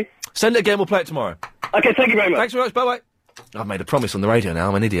promise you. Send it again, we'll play it tomorrow. Okay, thank you very much. Thanks very much, bye-bye. I've made a promise on the radio now,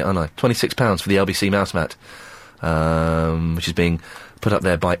 I'm an idiot, aren't I? £26 for the LBC mouse mat, which is being put up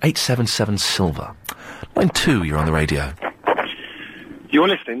there by 877 Silver. Line 2, you're on the radio. You're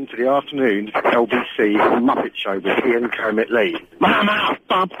listening to the afternoon LBC Muppet Show with Ian Kermit Lee.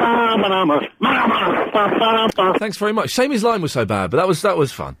 Thanks very much. Shame his line was so bad, but that was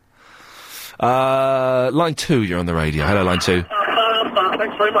fun. Line 2, you're on the radio. Hello, line 2.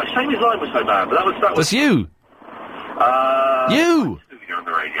 Thanks very much. Shame his line was so bad, but that was... That's you. You. You're on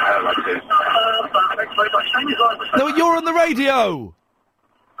the radio. Hello, line 2. Thanks very much. Shame his line was so No, you're on the radio.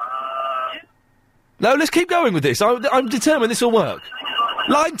 No, let's keep going with this. I'm determined this will work.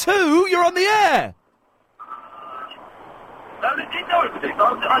 Line 2, you're on the air. No, let's keep going with this.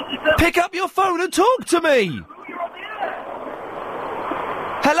 Pick up your phone and talk to me.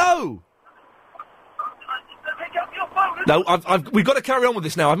 Hello. Pick up your phone No, we've got to carry on with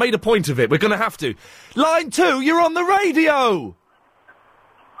this now. I've made a point of it. We're going to have to. Line 2, you're on the radio!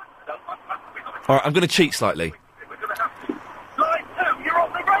 All right, I'm going to cheat slightly. Line 2, you're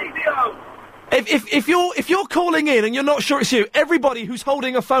on the radio! If you're calling in and you're not sure it's you, everybody who's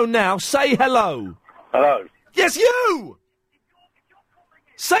holding a phone now, say hello. Hello. Yes, you!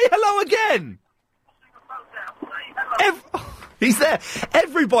 Say hello again! He's there.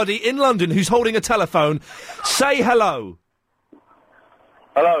 Everybody in London who's holding a telephone, say hello.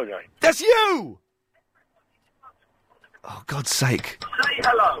 Hello, Jane. That's you! Oh, God's sake. Say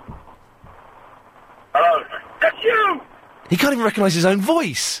hello. Hello, Jane. That's you! He can't even recognise his own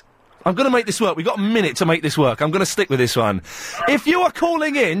voice. I'm going to make this work. We've got a minute to make this work. I'm going to stick with this one. If you are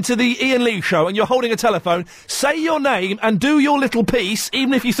calling in to the Ian Lee Show and you're holding a telephone, say your name and do your little piece,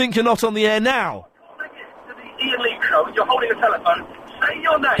 even if you think you're not on the air now. Ian Lee Show, and you're holding a telephone, say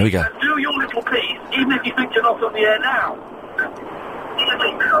your name Here we go. and do your little piece, even if you think you're not on the air now. Ian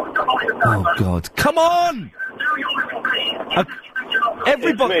Lee Show, you're holding a telephone. Oh, God. Come on! Do your little piece,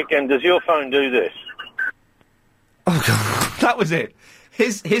 Everybody... It's Mick, and does your phone do this? Oh, God. That was it.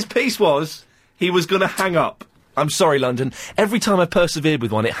 His piece was, he was going to hang up. I'm sorry, London. Every time I've persevered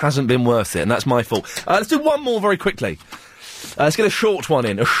with one, it hasn't been worth it, and that's my fault. Let's do one more very quickly. Let's get a short one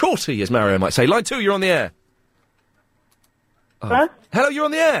in. A shorty, as Mario might say. Line 2, you're on the air. Oh. Hello? Hello, you're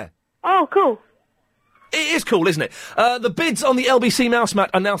on the air. Oh, cool. It is cool, isn't it? The bids on the LBC mouse mat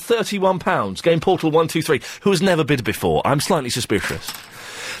are now £31. Game Portal 123, who has never bid before. I'm slightly suspicious.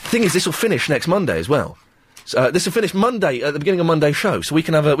 The thing is, this will finish next Monday as well. This will finish Monday at the beginning of Monday's show, so we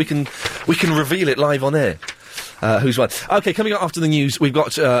can have we can reveal it live on air. Who's won? Okay, coming up after the news, we've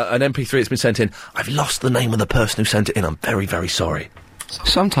got an MP3 that's been sent in. I've lost the name of the person who sent it in. I'm very, very sorry.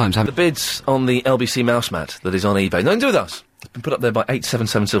 Sometimes the bids on the LBC mouse mat that is on eBay. Nothing to do with us. It's been put up there by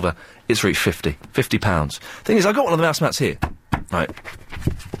 877 Silver. It's reached £50. Thing is, I've got one of the mouse mats here. Right.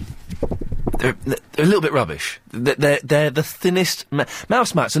 They're a little bit rubbish. They're the thinnest...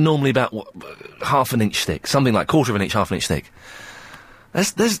 mouse mats are normally about, half an inch thick. Something like quarter of an inch, half an inch thick.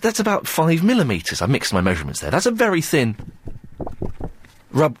 That's about 5 millimetres. I've mixed my measurements there. That's a very thin...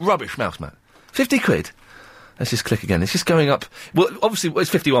 rubbish mouse mat. 50 quid. Let's just click again. It's just going up. Well, obviously,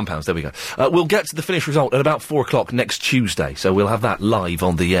 it's £51. There we go. We'll get to the finished result at about 4 o'clock next Tuesday, so we'll have that live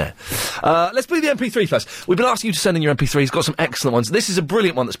on the air. Let's play the MP3 first. We've been asking you to send in your MP3s. Got some excellent ones. This is a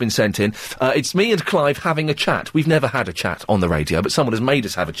brilliant one that's been sent in. It's me and Clive having a chat. We've never had a chat on the radio, but someone has made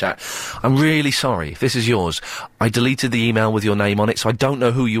us have a chat. I'm really sorry if this is yours. I deleted the email with your name on it, so I don't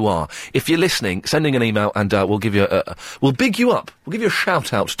know who you are. If you're listening, sending an email and we'll give you we'll big you up. We'll give you a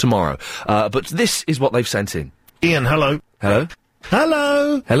shout-out tomorrow. But this is what they've sent in. Ian, hello. Hello?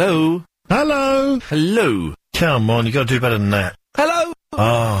 Hello. Hello? Hello. Hello? Come on, you got to do better than that. Hello?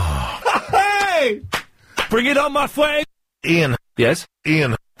 Oh. Hey! Bring it on, my friend! Ian. Yes?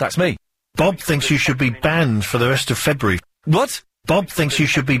 Ian. That's me. Bob thinks you should be banned for the rest of February. What? Bob thinks you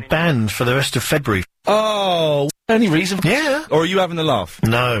should be banned for the rest of February. Oh, any reason? Yeah. Or are you having a laugh?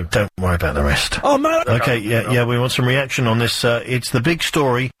 No, don't worry about the rest. Oh, man. Okay, yeah, we want some reaction on this. It's the big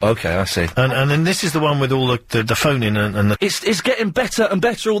story. Okay, I see. And then this is the one with all the phoning and the... It's getting better and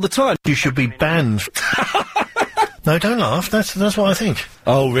better all the time. You should be banned. No, don't laugh. That's what I think.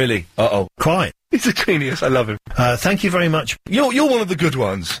 Oh, really? Uh-oh. Quiet. He's a genius. I love him. Thank you very much. You're one of the good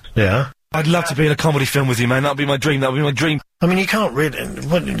ones. Yeah? I'd love to be in a comedy film with you, man. That'd be my dream. I mean, you can't really...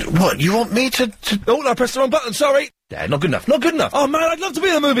 What? You want me to... Oh, no, I pressed the wrong button. Sorry. Yeah, not good enough. Not good enough. Oh, man, I'd love to be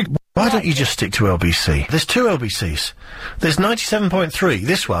in a movie. Why don't you just stick to LBC? There's 2 LBCs. There's 97.3,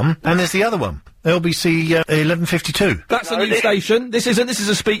 this one, and there's the other one. LBC 1152. That's a news station. This is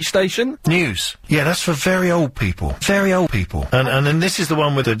a speech station. News. Yeah, that's for very old people. Very old people. And then this is the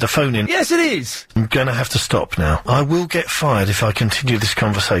one with the phone in. Yes, it is. I'm gonna have to stop now. I will get fired if I continue this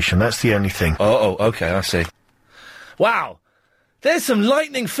conversation. That's the only thing. Oh, okay, I see. Wow. There's some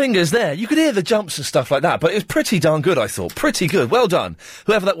lightning fingers there. You could hear the jumps and stuff like that, but it was pretty darn good, I thought. Pretty good. Well done.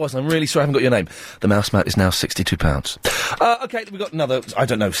 Whoever that was, I'm really sorry I haven't got your name. The mouse mat is now £62. Okay, we've got another,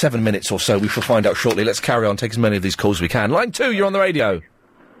 7 minutes or so. We shall find out shortly. Let's carry on, take as many of these calls as we can. Line 2, you're on the radio. Is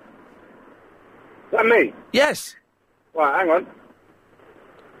that me? Yes. Right, hang on.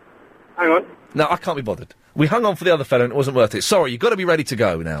 No, I can't be bothered. We hung on for the other fellow and it wasn't worth it. Sorry, you've got to be ready to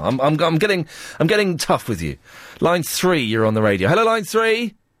go now. I'm getting tough with you. Line 3, you're on the radio. Hello, line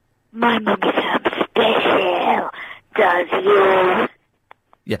 3. My mummy sounds special. Does yours?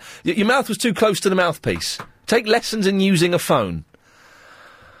 Yeah, your mouth was too close to the mouthpiece. Take lessons in using a phone.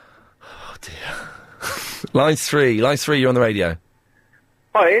 Oh, dear. Line 3, you're on the radio.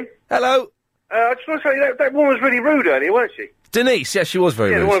 Hi, Ian. Hello. I just want to say that woman was really rude earlier, weren't she? Denise, yes, she was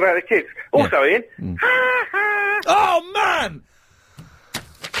very Yeah, rude. the one about the kids. Also, Ian. Oh, man!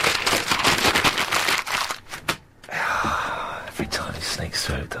 Every time it sneaks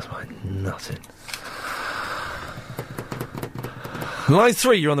through, it does my nutting. Line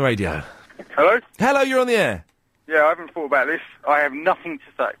 3, you're on the radio. Hello? Hello, you're on the air. Yeah, I haven't thought about this. I have nothing to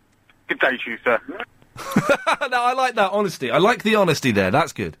say. Good day to you, sir. No, I like that honesty. I like the honesty there.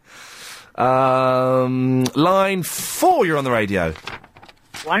 That's good. Line 4, you're on the radio.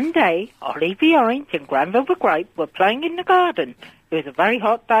 One day, Ollie the Orange and Granville the Grape were playing in the garden. It was a very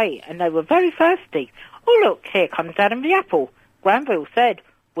hot day, and they were very thirsty. Oh, look, here comes Adam the Apple. Granville said,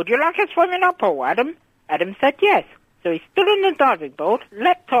 "Would you like a swimming apple, Adam?" Adam said yes. So he stood on the diving board,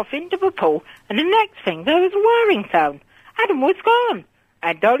 leapt off into the pool, and the next thing, there was a whirring sound. Adam was gone.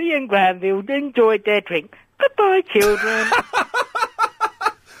 And Ollie and Granville enjoyed their drink. Goodbye, children.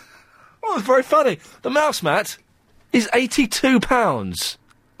 Oh, it's very funny. The mouse mat is £82.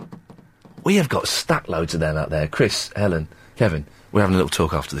 We have got stack loads of them out there. Chris, Helen, Kevin, we're having a little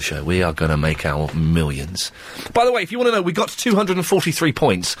talk after the show. We are going to make our millions. By the way, if you want to know, we got to 243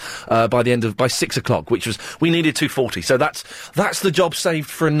 points by 6 o'clock, which was, we needed 240. So that's the job saved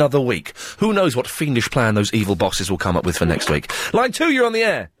for another week. Who knows what fiendish plan those evil bosses will come up with for next week. Line 2, you're on the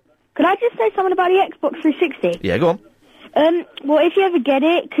air. Could I just say something about the Xbox 360? Yeah, go on. Well, if you ever get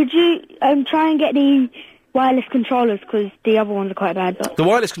it, could you try and get the wireless controllers, because the other ones are quite bad. But... The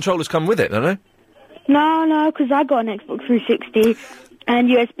wireless controllers come with it, don't they? No, because I got an Xbox 360 and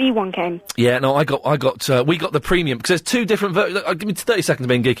USB one came. Yeah, no, we got the premium, because there's two different give me 30 seconds of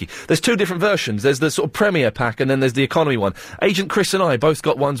being geeky. There's two different versions. There's the sort of Premier pack, and then there's the economy one. Agent Chris and I both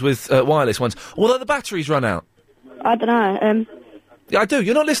got ones with wireless ones, although the batteries run out. I don't know, Yeah, I do.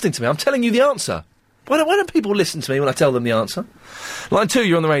 You're not listening to me. I'm telling you the answer. Why don't people listen to me when I tell them the answer? Line 2,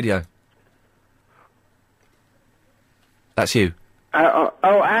 you're on the radio. That's you.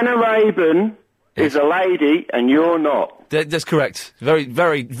 Anna Raven is a lady, and you're not. That's correct. Very,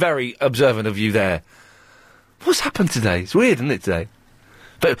 very, very observant of you there. What's happened today? It's weird, isn't it, today?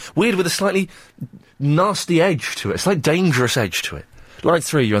 But weird with a slightly nasty edge to it. A slight dangerous edge to it. Line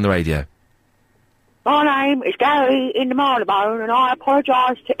 3, you're on the radio. My name is Gary in the Marylebone, and I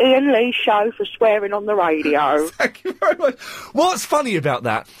apologise to Ian Lee's show for swearing on the radio. Thank you very much. What's funny about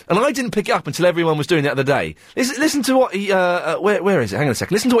that, and I didn't pick it up until everyone was doing it the other day, listen to what he, where is it? Hang on a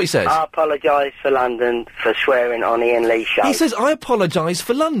second. Listen to what he says. I apologise for London for swearing on Ian Lee's show. He says, I apologise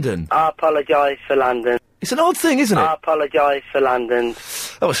for London. I apologise for London. It's an odd thing, isn't it? I apologise for London.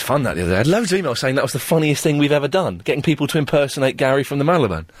 That was fun, that, the other day. I had loads of emails saying that was the funniest thing we've ever done, getting people to impersonate Gary from the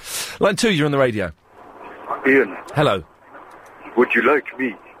Marylebone. Line 2, you're on the radio. Ian. Hello. Would you like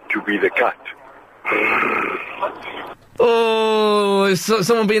me to be the cat? Oh, it's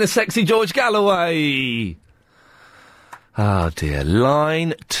someone being a sexy George Galloway. Oh, dear.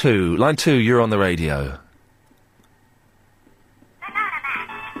 Line 2. Line 2, you're on the radio.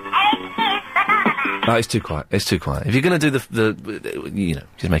 No, it's too quiet. It's too quiet. If you're going to do the,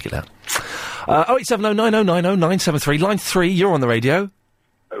 just make it loud. 0870 9090 973. Line 3, you're on the radio.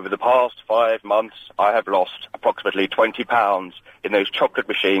 Over the past 5 months, I have lost approximately £20 in those chocolate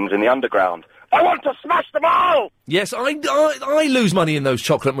machines in the underground. I want to smash them all! Yes, I lose money in those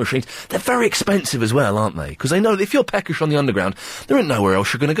chocolate machines. They're very expensive as well, aren't they? Because they know that if you're peckish on the underground, there ain't nowhere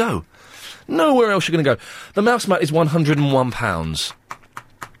else you're going to go. Nowhere else you're going to go. The mouse mat is £101.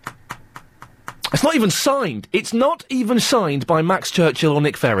 It's not even signed. It's not even signed by Max Churchill or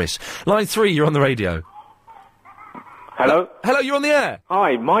Nick Ferris. Line 3, you're on the radio. Hello? Hello, you're on the air.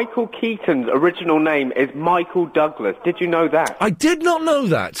 Hi, Michael Keaton's original name is Michael Douglas. Did you know that? I did not know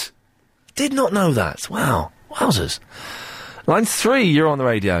that. Did not know that. Wow. Wowzers. Line 3, you're on the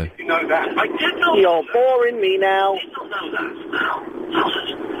radio. You know that? I did not. You're boring me now.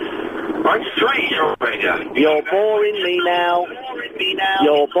 Line 3, you're on the radio. You're boring me now.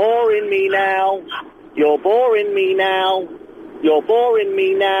 You're boring me now. You're boring me now. You're boring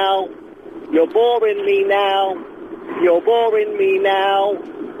me now. You're boring me now. You're boring me now.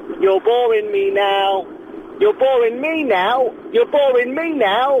 You're boring me now. You're boring me now. You're boring me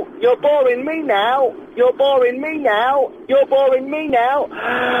now. You're boring me now. You're boring me now. You're boring me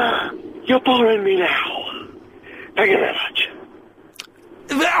now. You're boring me now. Thank you very much.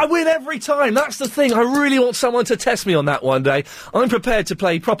 I win every time. That's the thing. I really want someone to test me on that one day. I'm prepared to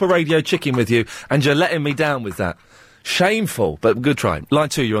play proper radio chicken with you, and you're letting me down with that. Shameful, but good try. Line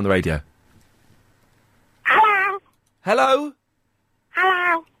 2, you're on the radio. Hello. Hello?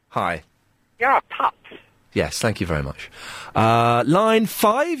 Hello. Hi. You're a pup. Yes, thank you very much. Line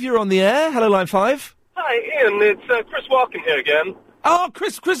 5, you're on the air. Hello, Line 5. Hi, Ian. It's Chris Walken here again. Oh,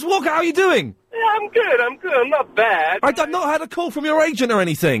 Chris Walker, how are you doing? Yeah, I'm good. I'm not bad. I've not had a call from your agent or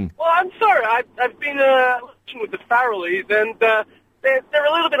anything. Well, I'm sorry. I've been with the Farrellys, and they're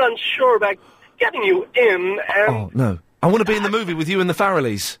a little bit unsure about getting you in. And Oh, no. I want to be in the movie with you and the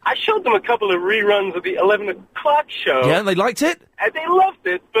Farrellys. I showed them a couple of reruns of the 11 o'clock show. Yeah, and they liked it? And they loved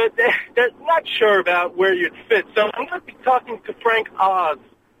it, but they're not sure about where you'd fit. So I'm going to be talking to Frank Oz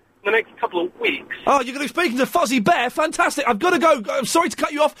in the next couple of weeks. Oh, you're going to be speaking to Fozzie Bear? Fantastic. I've got to go. I'm sorry to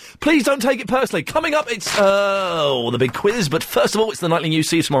cut you off. Please don't take it personally. Coming up, it's, the big quiz. But first of all, it's the Nightly News.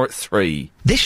 See you tomorrow at 3. This